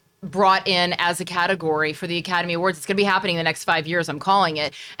 Brought in as a category for the Academy Awards. It's going to be happening in the next 5 years. I'm calling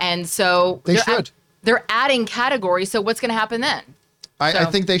it, and so they should. They're adding categories. So what's going to happen then? I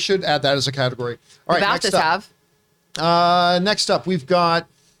think they should add that as a category. All right, next up, we've got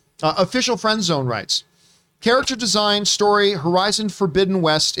Official Friend Zone rights. Character design, story, Horizon Forbidden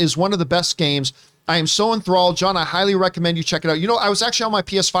West is one of the best games. I am so enthralled. John, I highly recommend you check it out. I was actually on my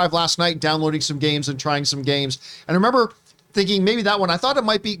PS5 last night downloading some games and trying some games. And I remember thinking maybe that one. I thought it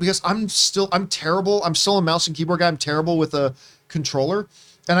might be because I'm terrible. I'm still a mouse and keyboard guy. I'm terrible with a controller.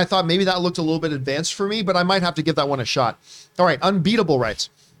 And I thought maybe that looked a little bit advanced for me, but I might have to give that one a shot. All right, Unbeatable writes,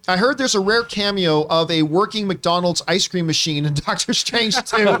 I heard there's a rare cameo of a working McDonald's ice cream machine in Doctor Strange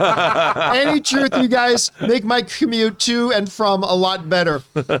 2. Any truth, you guys make my commute to and from a lot better.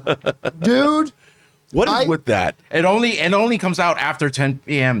 Dude. What is with that? It only comes out after 10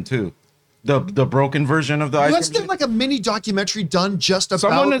 p.m. too. The broken version of the ice cream. Let's get like a mini documentary done just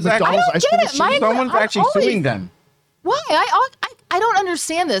about McDonald's ice cream machine. Someone's actually suing them. Why? I don't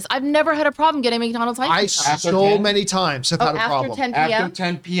understand this. I've never had a problem getting McDonald's ice cream. Many times have had a problem. After 10 p.m.? After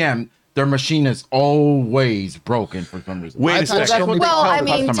 10 p.m., their machine is always broken for some reason. Wait a second. Well, I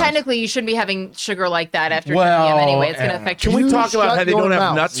mean, technically, you shouldn't be having sugar like that after 10 p.m. anyway. It's going to affect Can you. we talk about how they don't have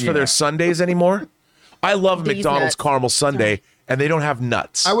mouth. nuts for their sundaes anymore? I love These McDonald's nuts. caramel sundae, and they don't have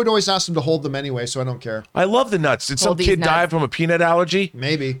nuts. I would always ask them to hold them anyway, so I don't care. I love the nuts. Did some Hold these kid die nuts. from a peanut allergy?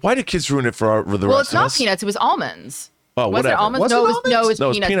 Maybe. Why did kids ruin it for the Well, rest it's of not us? peanuts. It was almonds. Oh, Was it whatever. almonds? Was it No, almonds? no, it's No,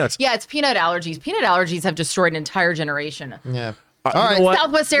 it's peanuts. peanuts. Yeah, it's peanut allergies. Peanut allergies have destroyed an entire generation. Yeah. You All right. know what?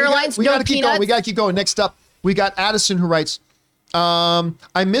 Southwest Airlines, We no gotta keep peanuts. going. We got to keep going. Next up, we got Addison who writes,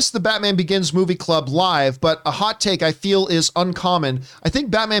 I missed the Batman Begins movie club live, but a hot take I feel is uncommon. I think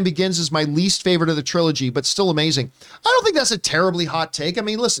Batman Begins is my least favorite of the trilogy, but still amazing. I don't think that's a terribly hot take. I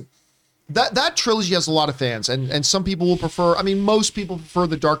mean, listen, that trilogy has a lot of fans, and some people will prefer, most people prefer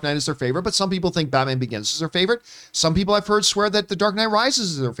The Dark Knight as their favorite, but some people think Batman Begins is their favorite. Some people I've heard swear that The Dark Knight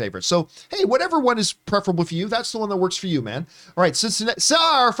Rises is their favorite. So, hey, whatever one is preferable for you, that's the one that works for you, man. All right,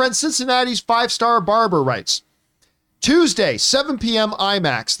 our friend Cincinnati's 5-star Barber writes, Tuesday, 7 p.m.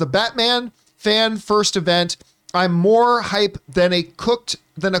 IMAX, the Batman fan first event. I'm more hype than a coked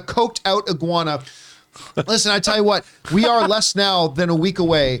out iguana. Listen, I tell you what, we are less now than a week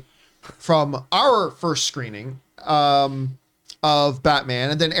away from our first screening of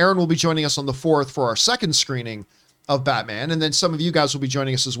Batman, and then Aaron will be joining us on the 4th for our second screening of Batman, and then some of you guys will be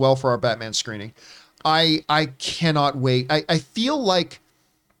joining us as well for our Batman screening. I cannot wait. I feel like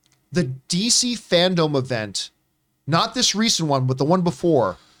the DC fandom event, not this recent one, but the one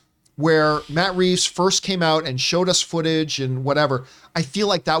before, where Matt Reeves first came out and showed us footage and whatever, I feel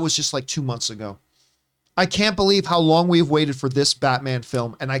like that was just like 2 months ago. I can't believe how long we've waited for this Batman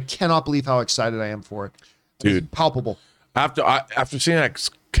film, and I cannot believe how excited I am for it. Dude. It's palpable. After seeing that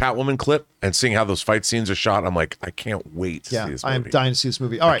Catwoman clip and seeing how those fight scenes are shot, I'm like, I can't wait to see this movie. I am dying to see this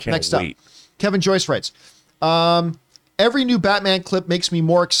movie. All right, can't next wait. up. Kevin Joyce writes, every new Batman clip makes me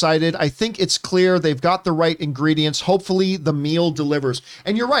more excited. I think it's clear they've got the right ingredients. Hopefully the meal delivers.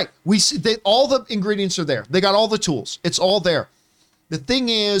 And you're right. We see all the ingredients are there. They got all the tools. It's all there. The thing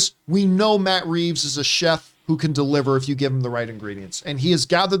is, we know Matt Reeves is a chef who can deliver if you give him the right ingredients. And he has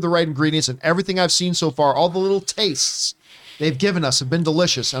gathered the right ingredients, and everything I've seen so far, all the little tastes they've given us have been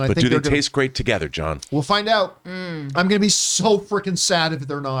delicious. And I But think do they they're taste great together, John? We'll find out. I'm going to be so freaking sad if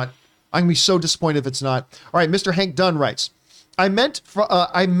they're not. I'm going to be so disappointed if it's not. All right, Mr. Hank Dunn writes, I meant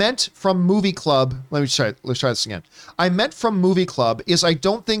from Movie Club. Let's try this again. I meant from Movie Club is I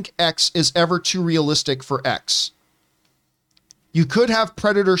don't think X is ever too realistic for X. You could have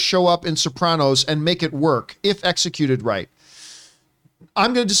Predator show up in Sopranos and make it work if executed right.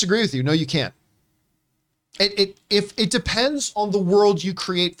 I'm going to disagree with you. No, you can't. It depends on the world you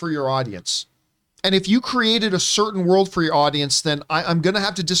create for your audience. And if you created a certain world for your audience, then I'm going to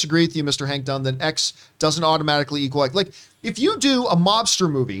have to disagree with you, Mr. Hank Dunn, that X doesn't automatically equal X. Like, if you do a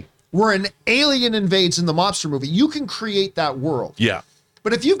mobster movie where an alien invades in the mobster movie, you can create that world. Yeah.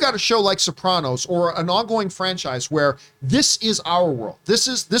 But if you've got a show like Sopranos or an ongoing franchise where this is our world, this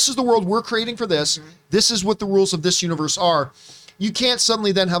is the world we're creating for this, this is what the rules of this universe are, you can't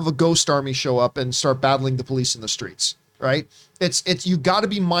suddenly then have a ghost army show up and start battling the police in the streets, right? It's you got to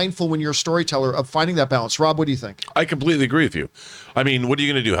be mindful when you're a storyteller of finding that balance. Rob, what do you think? I completely agree with you. I mean, what are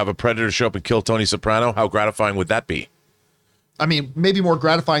you going to do? Have a predator show up and kill Tony Soprano? How gratifying would that be? I mean, maybe more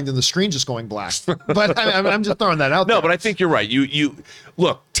gratifying than the screen just going black. But I'm just throwing that out there. No, but I think you're right. You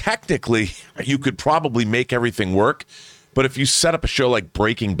look, technically, you could probably make everything work. But if you set up a show like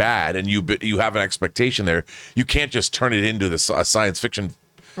Breaking Bad and you have an expectation there, you can't just turn it into a science fiction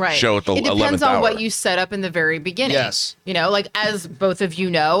show at the 11th hour. It depends on what you set up in the very beginning. Yes. You know, like as both of you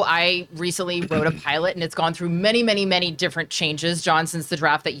know, I recently wrote a pilot and it's gone through many, many, many different changes, John, since the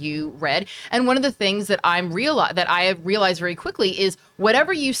draft that you read. And one of the things that I have realized very quickly is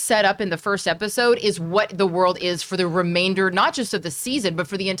whatever you set up in the first episode is what the world is for the remainder, not just of the season, but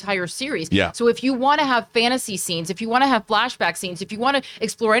for the entire series. Yeah. So if you want to have fantasy scenes, if you want to have flashback scenes, if you want to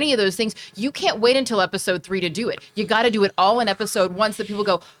explore any of those things, you can't wait until episode 3 to do it. You got to do it all in episode 1 so that people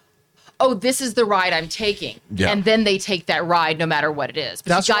go, oh, this is the ride I'm taking. Yeah. And then they take that ride no matter what it is. But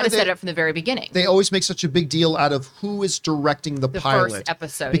That's you got why to set it up from the very beginning. They always make such a big deal out of who is directing the pilot. First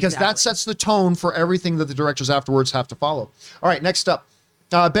episode. Because that exactly. sets the tone for everything that the directors afterwards have to follow. All right, next up.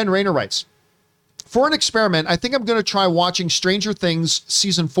 Ben Rayner writes, for an experiment, I think I'm going to try watching Stranger Things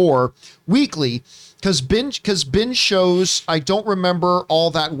season 4 weekly because binge shows I don't remember all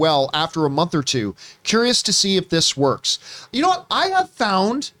that well after a month or two. Curious to see if this works. You know what? I have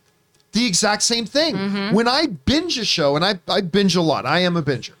found the exact same thing. When I binge a show, and I binge a lot, I am a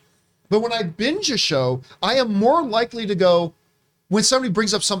binger. But when I binge a show, I am more likely to go, when somebody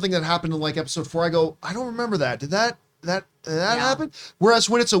brings up something that happened in like episode 4, I go, I don't remember that. Did that happen? Whereas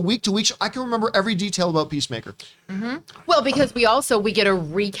when it's a week to week show, I can remember every detail about Peacemaker. Well, because we get a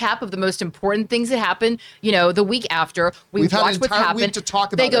recap of the most important things that happen, you know, the week after. We've had watch an what's entire happened. week to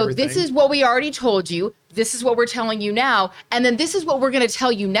talk They about go, everything. this is what we already told you. This is what we're telling you now. And then this is what we're going to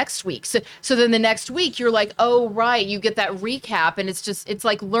tell you next week. So then the next week you're like, oh, right. You get that recap. And it's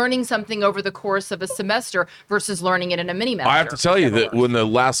like learning something over the course of a semester versus learning it in a mini semester. I have to tell you that when the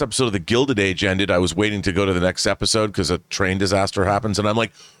last episode of The Gilded Age ended, I was waiting to go to the next episode because a train disaster happens. And I'm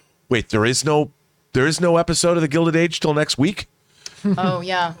like, wait, there is no episode of The Gilded Age till next week? Oh,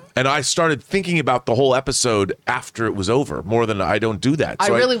 yeah. And I started thinking about the whole episode after it was over more than I don't do that. I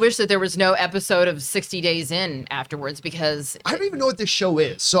So really wish that there was no episode of 60 Days In afterwards because I don't even know what this show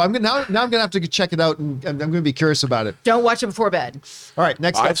is. So I'm gonna have to check it out and I'm gonna be curious about it. don't watch it before bed. All right,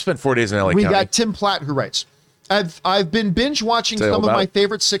 next up. I've spent 4 days in LA We County. got Tim Platt who writes, I've been binge watching Say all some of about my it.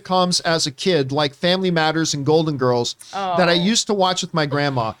 favorite sitcoms as a kid, like Family Matters and Golden Girls, that I used to watch with my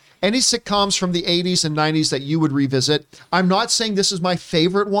grandma. Any sitcoms from the 80s and 90s that you would revisit? I'm not saying this is my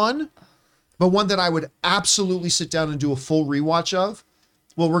favorite one, but one that I would absolutely sit down and do a full rewatch of.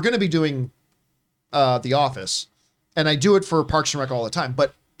 Well, we're going to be doing The Office, and I do it for Parks and Rec all the time.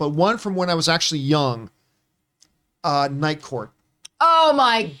 But one from when I was actually young, Night Court. Oh,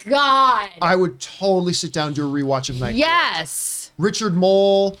 my God. I would totally sit down and do a rewatch of Night Court. Yes. Richard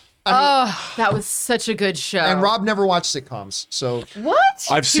Mole. Oh, that was such a good show. And Rob never watched sitcoms, so What?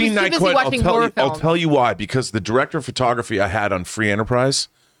 I've He seen was too Night busy Court. watching horror I'll films. tell you why. Because the director of photography I had on Free Enterprise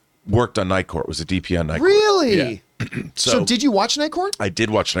worked on Night Court. Was a DP on Night Court. really. Yeah. So did you watch Night Court? I did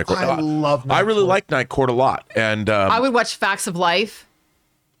watch Night Court. I love Night I really Court. like Night Court a lot. And I would watch Facts of Life.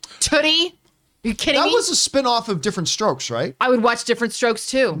 Tootie? You kidding That me? was a spin-off of Different Strokes, right? I would watch Different Strokes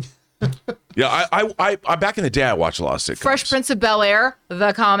too. yeah, I back in the day I watched a lot of sitcoms. Fresh Prince of Bel-Air,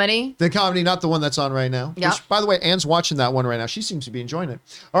 the comedy. The comedy, not the one that's on right now. Yeah. Which, by the way, Anne's watching that one right now. She seems to be enjoying it.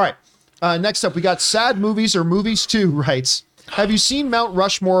 All right. Next up, we got Sad Movies or Movies 2 writes, have you seen Mount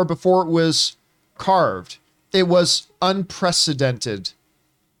Rushmore before it was carved? It was unprecedented.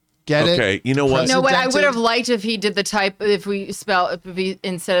 Get it? Okay, you know what? You know what? I would have Precedented. liked if he did the type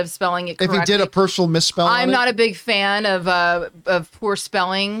instead of spelling it If correctly. he did a personal misspell on I'm it. not a big fan of poor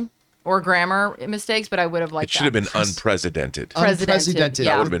spelling or grammar mistakes, but I would have It liked should have that. been unprecedented. Unprecedented.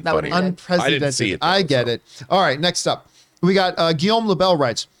 Yeah, That would've been that would've funny. been good. I Unprecedented. didn't see it, though, I get so. it. All right, next up. We got Guillaume Lebel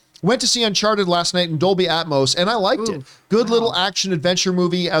writes, went to see Uncharted last night in Dolby Atmos, and I liked it. Good little action adventure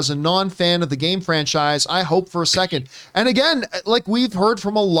movie. As a non-fan of the game franchise, I hope for a second. And again, like we've heard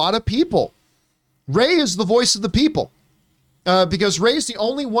from a lot of people, Ray is the voice of the people. Because Ray is the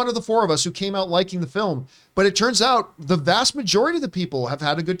only one of the four of us who came out liking the film. But it turns out the vast majority of the people have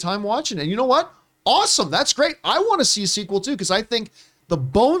had a good time watching it. And you know what? Awesome. That's great. I want to see a sequel too, because I think the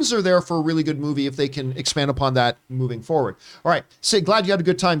bones are there for a really good movie if they can expand upon that moving forward. All right. Say, glad you had a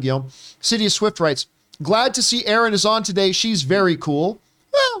good time, Guillaume. Sidious Swift writes, glad to see Erin is on today. She's very cool.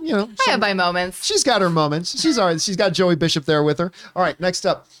 Well, you know. I have my moments. She's got her moments. She's all right. She's got Joey Bishop there with her. All right. Next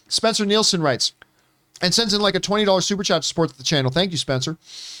up, Spencer Nielsen writes, and sends in like a $20 super chat to support the channel. Thank you, Spencer.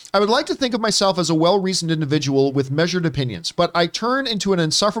 I would like to think of myself as a well-reasoned individual with measured opinions, but I turn into an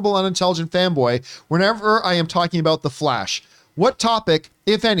insufferable, unintelligent fanboy whenever I am talking about The Flash. What topic,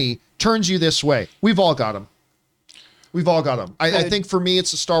 if any, turns you this way? We've all got them. We've all got them. I think for me,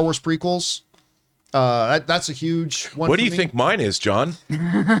 it's the Star Wars prequels. That's a huge one. What do you think mine is, John?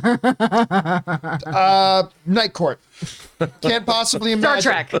 Night Court. Can't possibly imagine.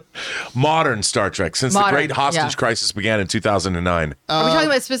 Star Trek. Modern Star Trek, since the great hostage crisis began in 2009. Are we talking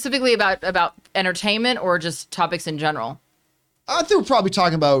about specifically about entertainment or just topics in general? I think we're probably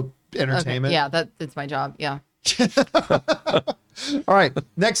talking about entertainment. Okay. Yeah, that's my job. Yeah. All right.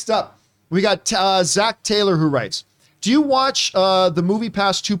 Next up, we got Zach Taylor who writes, do you watch the Movie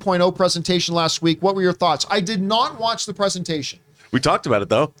Pass 2.0 presentation last week? What were your thoughts? I did not watch the presentation. We talked about it,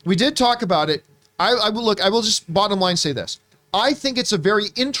 though. We did talk about it. I will just bottom line say this. I think it's a very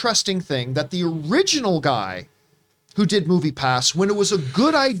interesting thing that the original guy who did Movie Pass, when it was a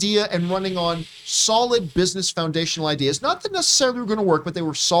good idea and running on solid business foundational ideas, not that necessarily were going to work, but they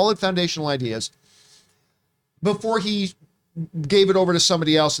were solid foundational ideas, before he gave it over to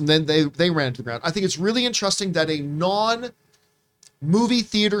somebody else and then they ran it to the ground. I think it's really interesting that a non-movie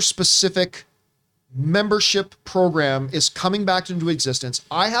theater specific membership program is coming back into existence.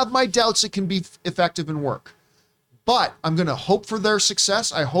 I have my doubts it can be effective and work, but I'm going to hope for their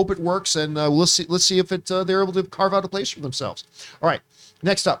success. I hope it works, and let's see if they're able to carve out a place for themselves. All right,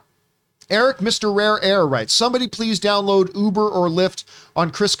 next up. Eric, Mr. Rare Air writes, somebody please download Uber or Lyft on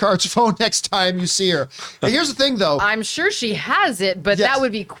Chris Card's phone next time you see her. Hey, here's the thing, though. I'm sure she has it, but Yes. that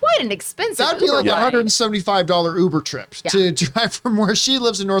would be quite an expensive That'd be like Uber a ride. $175 Uber trip to drive from where she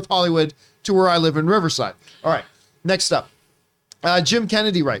lives in North Hollywood to where I live in Riverside. All right, next up. Jim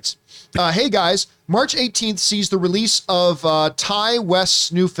Kennedy writes, hey guys, March 18th sees the release of Ty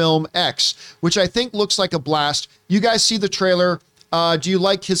West's new film X, which I think looks like a blast. You guys see the trailer. Do you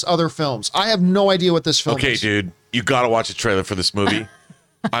like his other films? I have no idea what this film is. Okay, dude, you got to watch a trailer for this movie.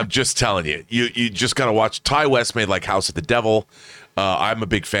 I'm just telling you. You just got to watch. Ty West made like House of the Devil. I'm a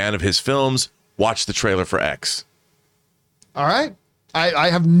big fan of his films. Watch the trailer for X. All right. I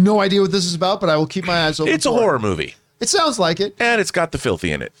have no idea what this is about, but I will keep my eyes open. It's a horror movie. It sounds like it. And it's got the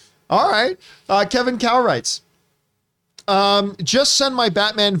filthy in it. All right. Kevin Cow writes, just send my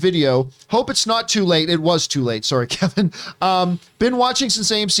Batman video. Hope it's not too late. It was too late. Sorry, Kevin. Been watching since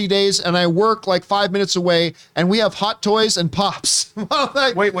AMC days, and I work like 5 minutes away, and we have hot toys and pops.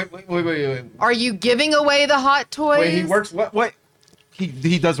 Wait. Are you giving away the hot toys? Wait, he works what?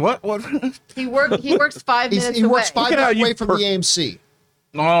 He does what? What? He works 5 minutes He works away. 5 minutes away from the AMC.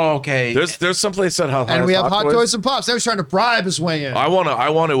 Oh, okay. There's someplace that has And we have hot toys and pops. They was trying to bribe his way in. I want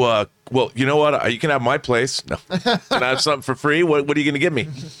to, well, you know what? You can have my place. No. Can I have something for free? What are you going to give me?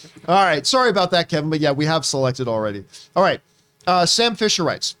 All right. Sorry about that, Kevin, but yeah, we have selected already. All right. Sam Fisher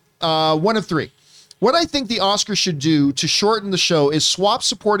writes, one of three. What I think the Oscars should do to shorten the show is swap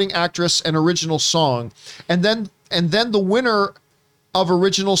supporting actress and original song, and then the winner of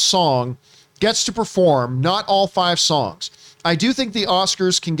original song gets to perform not all 5 songs. I do think the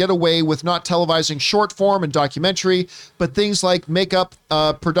Oscars can get away with not televising short form and documentary, but things like makeup,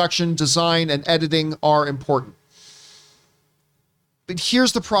 production, design, and editing are important. But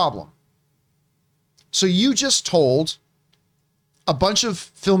here's the problem. So you just told a bunch of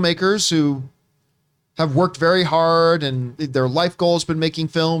filmmakers who have worked very hard and their life goal has been making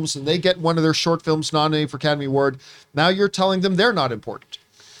films, and they get one of their short films nominated for Academy Award. Now you're telling them they're not important.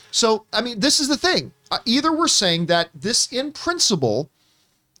 So, I mean, this is the thing. Either we're saying that this in principle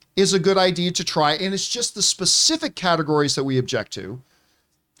is a good idea to try, and it's just the specific categories that we object to,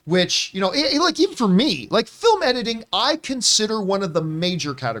 which, like even for me, like film editing, I consider one of the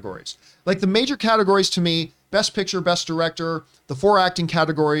major categories. Like the major categories to me, Best Picture, Best Director, the 4 acting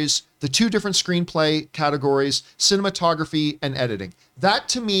categories, the 2 different screenplay categories, cinematography, and editing. That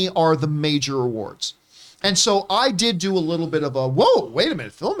to me are the major awards. And so I did do a little bit of a, whoa, wait a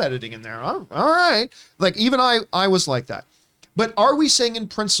minute, film editing in there. All right. Like even I was like that. But are we saying in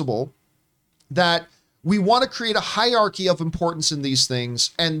principle that we want to create a hierarchy of importance in these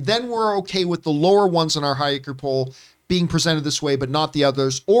things, and then we're okay with the lower ones on our hierarchy poll being presented this way, but not the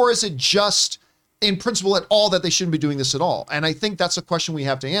others? Or is it just in principle at all that they shouldn't be doing this at all? And I think that's a question we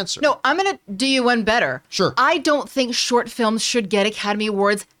have to answer. No, I'm going to do you one better. Sure. I don't think short films should get Academy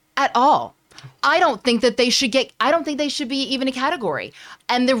Awards at all. I don't think that they should get, I don't think they should be even a category.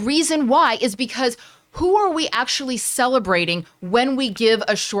 And the reason why is because who are we actually celebrating when we give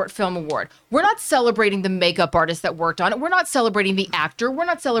a short film award? We're not celebrating the makeup artist that worked on it. We're not celebrating the actor. We're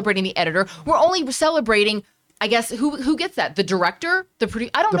not celebrating the editor. We're only celebrating, I guess, who gets that? The director? The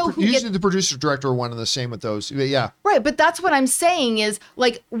producer? I don't know who usually the producer director are one and the same with those. Yeah. Right, but that's what I'm saying is,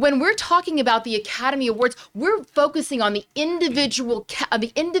 like, when we're talking about the Academy Awards, we're focusing on the individual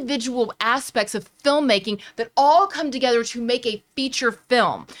aspects of filmmaking that all come together to make a feature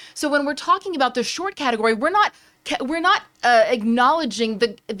film. So when we're talking about the short category, we're not acknowledging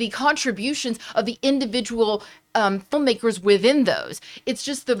the contributions of the individual filmmakers within those. It's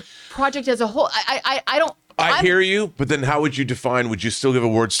just the project as a whole. I hear you, but then how would you define, would you still give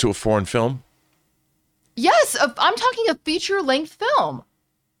awards to a foreign film? Yes, I'm talking a feature-length film.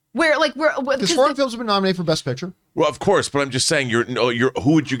 Because foreign films have been nominated for Best Picture. Well, of course, but I'm just saying, who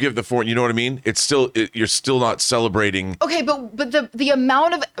would you give the foreign? You know what I mean? You're still not celebrating. Okay, but the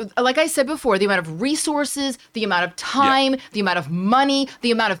amount of, like I said before, the amount of resources, the amount of time, the amount of money,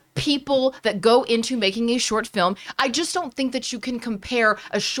 the amount of people that go into making a short film, I just don't think that you can compare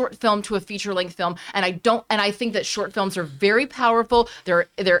a short film to a feature-length film. And I think that short films are very powerful.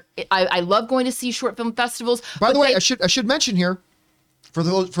 I love going to see short film festivals. By the way, I should mention here, for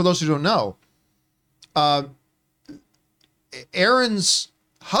those who don't know, Aaron's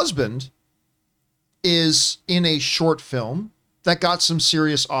husband is in a short film that got some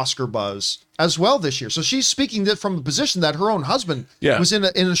serious Oscar buzz as well this year. So she's speaking from the position that her own husband was in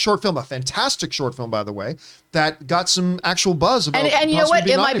a short film, a fantastic short film, by the way, that got some actual buzz about. And you know what?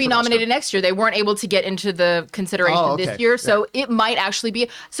 It might be nominated next year. They weren't able to get into the consideration this year, so it might actually be.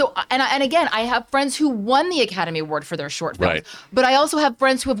 So and again, I have friends who won the Academy Award for their short films, but I also have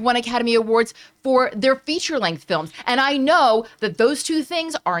friends who have won Academy Awards for their feature-length films, and I know that those two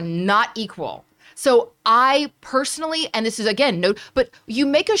things are not equal. So I personally, and this is again, but you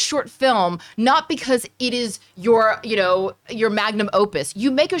make a short film not because it is your magnum opus.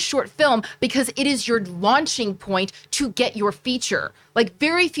 You make a short film because it is your launching point to get your feature. Like,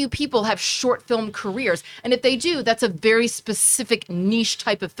 very few people have short film careers. And if they do, that's a very specific niche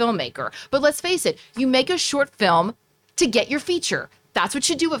type of filmmaker. But let's face it, you make a short film to get your feature. That's what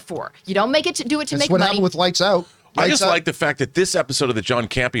you do it for. You don't make it to do it to make money. That's what happened with Lights Out. I just like the fact that this episode of the John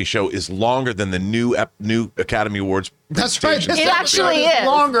Campea Show is longer than the new Academy Awards. That's right. It actually is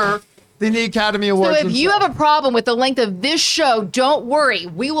longer than the Academy Awards. So if you have a problem with the length of this show, don't worry.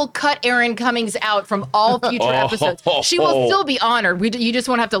 We will cut Erin Cummings out from all future episodes. She will still be honored. You just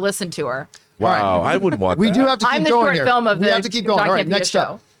won't have to listen to her. Wow, I wouldn't want that. We do have to keep going here. We have to keep going. All right, next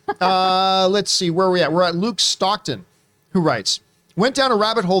up. Let's see where we're at. We're at Luke Stockton, who writes, went down a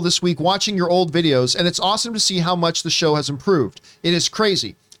rabbit hole this week watching your old videos, and it's awesome to see how much the show has improved. It is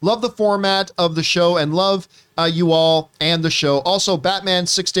crazy. Love the format of the show and love you all and the show. Also, Batman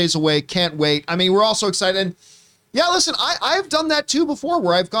 6 Days Away. Can't wait. I mean, we're all so excited. And yeah, listen, I've done that too before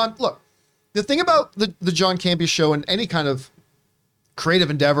where I've gone, look, the thing about the John Campea Show and any kind of creative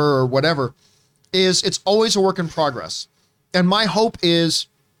endeavor or whatever is it's always a work in progress. And my hope is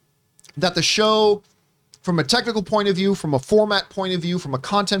that the show, from a technical point of view, from a format point of view, from a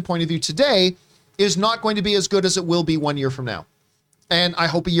content point of view today, is not going to be as good as it will be 1 year from now. And I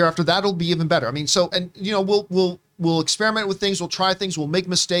hope a year after that it'll be even better. I mean, we'll experiment with things, we'll try things, we'll make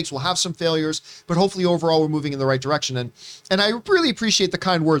mistakes, we'll have some failures, but hopefully overall we're moving in the right direction. And I really appreciate the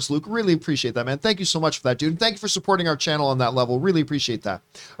kind words, Luke. Really appreciate that, man. Thank you so much for that, dude. And thank you for supporting our channel on that level. Really appreciate that.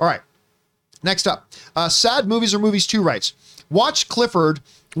 All right. Next up, Sad Movies or Movies 2 writes, watch Clifford.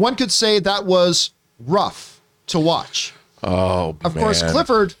 One could say that was rough to watch. Oh, of course,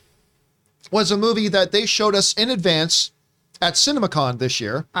 Clifford was a movie that they showed us in advance at CinemaCon this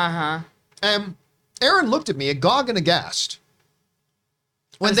year. And Aaron looked at me agog and aghast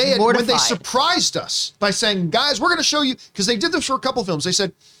when they surprised us by saying, guys, we're going to show you, because they did this for a couple films. They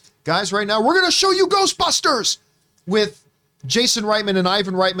said, guys, right now we're going to show you Ghostbusters with Jason Reitman and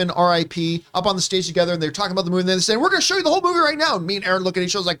Ivan Reitman, R.I.P., up on the stage together, and they're talking about the movie, and then they said, we're going to show you the whole movie right now. And me and Aaron look at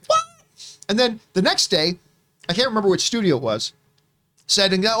each other like, what? And then the next day, I can't remember which studio it was,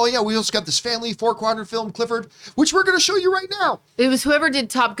 said, oh yeah, we also got this family 4-quadrant film, Clifford, which we're going to show you right now. It was whoever did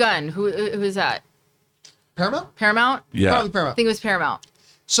Top Gun. Who is that? Paramount? Paramount? Yeah. Probably Paramount. I think it was Paramount.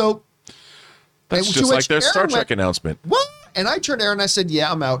 So that's just like their Star Trek announcement. What? And I turned to Aaron and I said,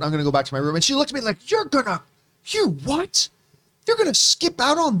 yeah, I'm out. I'm going to go back to my room. And she looked at me like, you what? You're going to skip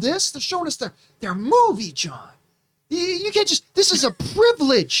out on this? They're showing us their movie, John. You can't just, this is a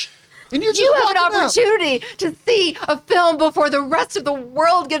privilege And you're just You have an walking out. opportunity to see a film before the rest of the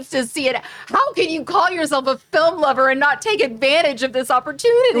world gets to see it. How can you call yourself a film lover and not take advantage of this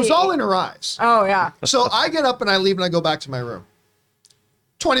opportunity? It was all in her eyes. Oh, yeah. So I get up and I leave and I go back to my room.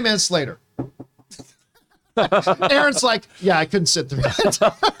 20 minutes later. Aaron's like, yeah, I couldn't sit through it.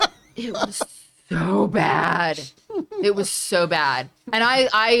 It was so bad. It was so bad. And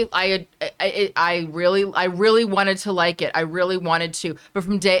I really wanted to like it. I really wanted to. But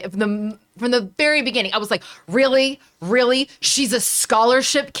from the very beginning, I was like, really? She's a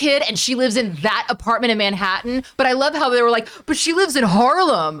scholarship kid and she lives in that apartment in Manhattan. But I love how they were like, but she lives in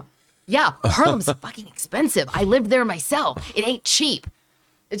Harlem. Yeah, Harlem's fucking expensive. I lived there myself. It ain't cheap.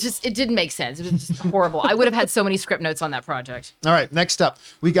 It didn't make sense. It was just horrible. I would have had so many script notes on that project. All right, next up,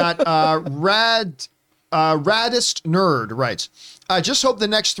 we got Raddest Nerd writes, I just hope the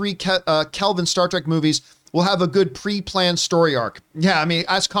next 3 Kelvin Star Trek movies will have a good pre-planned story arc. Yeah, I mean,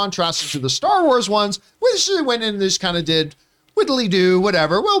 as contrasted to the Star Wars ones, which they went in and just kind of did whittly-do,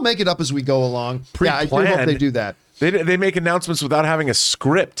 whatever. We'll make it up as we go along. Yeah, I do hope they do that. They make announcements without having a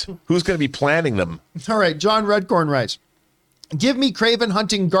script. Who's going to be planning them? All right, John Redcorn writes, give me Craven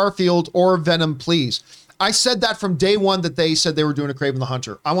hunting Garfield or Venom, please. I said that from day one that they said they were doing a Craven the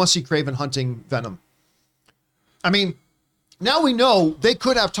Hunter. I want to see Craven hunting Venom. I mean, now we know they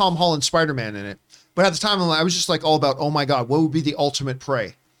could have Tom Holland Spider-Man in it. But at the time, I was just like all about, oh my God, what would be the ultimate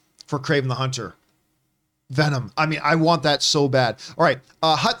prey for Craven the Hunter? Venom. I mean, I want that so bad. All right,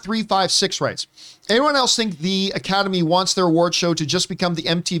 Hut356 writes, anyone else think the Academy wants their award show to just become the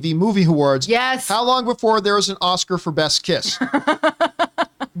MTV Movie Awards? Yes. How long before there is an Oscar for Best Kiss?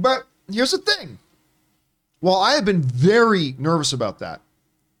 But here's the thing. While I have been very nervous about that,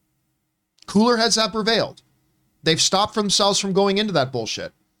 cooler heads have prevailed. They've stopped themselves from going into that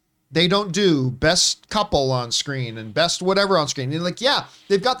bullshit. They don't do best couple on screen and best whatever on screen. They're like, yeah,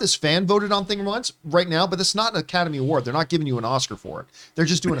 they've got this fan voted on thing once right now, but it's not an Academy Award. They're not giving you an Oscar for it. They're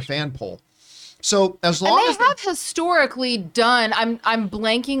just doing a fan poll. So as long as they have historically done, I'm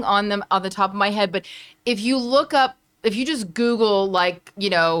blanking on them on the top of my head, but if you just Google like,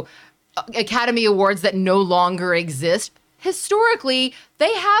 Academy Awards that no longer exist, historically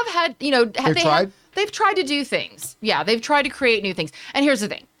they have had, they've tried to do things. Yeah, they've tried to create new things. And here's the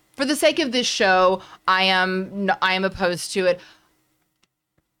thing. For the sake of this show, I am opposed to it.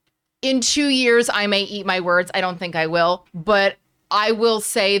 In 2 years, I may eat my words. I don't think I will, but I will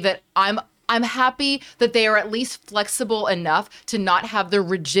say that I'm happy that they are at least flexible enough to not have the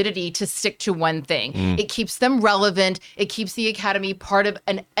rigidity to stick to one thing. It keeps them relevant. It keeps the Academy part of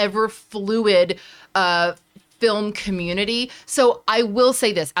an ever fluid film community. So I will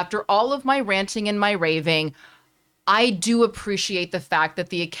say this, after all of my ranting and my raving, I do appreciate the fact that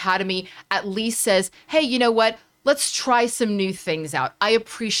the Academy at least says, hey, you know what? Let's try some new things out. I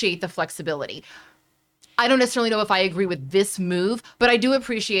appreciate the flexibility. I don't necessarily know if I agree with this move, but I do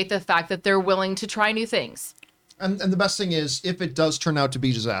appreciate the fact that they're willing to try new things. And the best thing is, if it does turn out to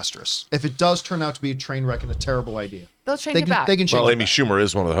be disastrous, if it does turn out to be a train wreck and a terrible idea, they'll change it back. They can change Well, it Amy back. Schumer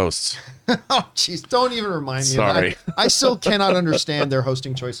is one of the hosts. Oh, jeez, don't even remind me Sorry. of that. I still cannot understand their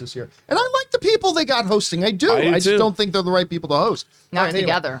hosting choices here. And I like the people they got hosting. I do. I do just too. don't think they're the right people to host. Not All right, anyway.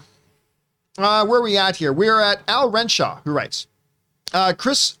 together. Where are we at here? We're at Al Renshaw, who writes,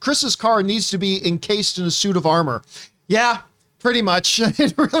 Chris's car needs to be encased in a suit of armor. Yeah, pretty much.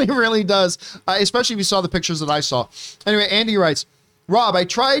 It really, really does. Especially if you saw the pictures that I saw. Anyway, Andy writes, Rob, I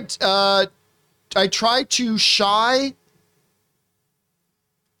tried to shy.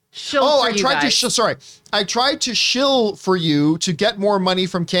 I tried to shill for you to get more money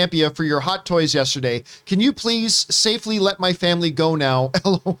from Campia for your hot toys yesterday. Can you please safely let my family go now?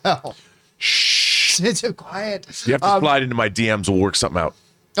 LOL. Shh. It's quiet. You have to slide into my DMs. We'll work something out.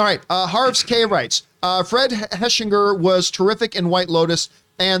 All right. Harv's K writes, Fred Heschinger was terrific in White Lotus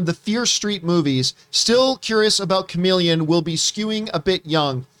and the Fear Street movies. Still curious about Chameleon, will be skewing a bit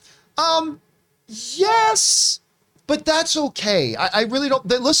young. Yes, but that's okay. I really don't.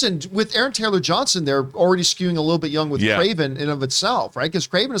 Listen, with Aaron Taylor Johnson, they're already skewing a little bit young with Craven in of itself, right? Because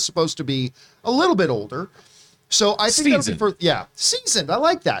Craven is supposed to be a little bit older. So I think Seasoned. seasoned. I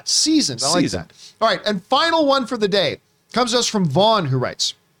like that. Seasoned. I like that. All right, and final one for the day comes to us from Vaughn, who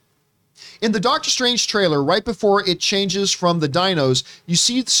writes, in the Doctor Strange trailer, right before it changes from the dinos, you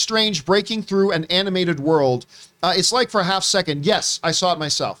see Strange breaking through an animated world. It's like for a half second. Yes, I saw it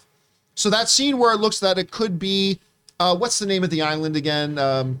myself. So that scene where it looks that it could be, what's the name of the island again?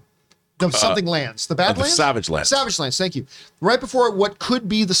 Something Lands. The Badlands? The Savage Lands. Savage Lands, thank you. Right before what could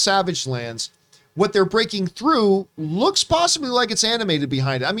be the Savage Lands, what they're breaking through looks possibly like it's animated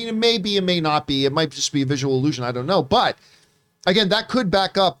behind it. I mean, it may be, it may not be. It might just be a visual illusion. I don't know. But again, that could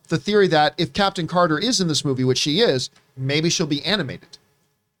back up the theory that if Captain Carter is in this movie, which she is, maybe she'll be animated.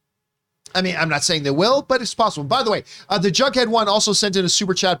 I mean, I'm not saying they will, but it's possible. By the way, the Jughead one also sent in a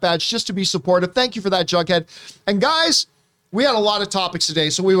super chat badge just to be supportive. Thank you for that, Jughead. And guys, we had a lot of topics today,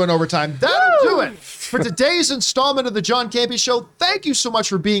 so we went over time. That'll do it for today's installment of the John Campea Show. Thank you so much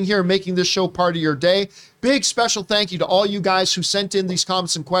for being here and making this show part of your day. Big special thank you to all you guys who sent in these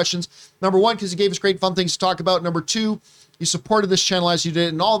comments and questions. Number one, because you gave us great fun things to talk about. Number two, you supported this channel as you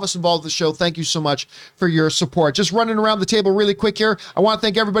did, and all of us involved with the show, thank you so much for your support. Just running around the table really quick here. I want to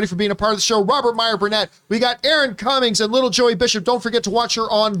thank everybody for being a part of the show. Robert Meyer Burnett. We got Aaron Cummings and little Joey Bishop. Don't forget to watch her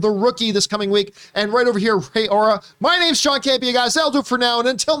on The Rookie this coming week. And right over here, Ray Ora. My name's John Campea, guys. That'll do it for now. And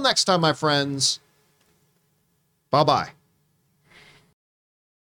until next time, my friends, bye-bye.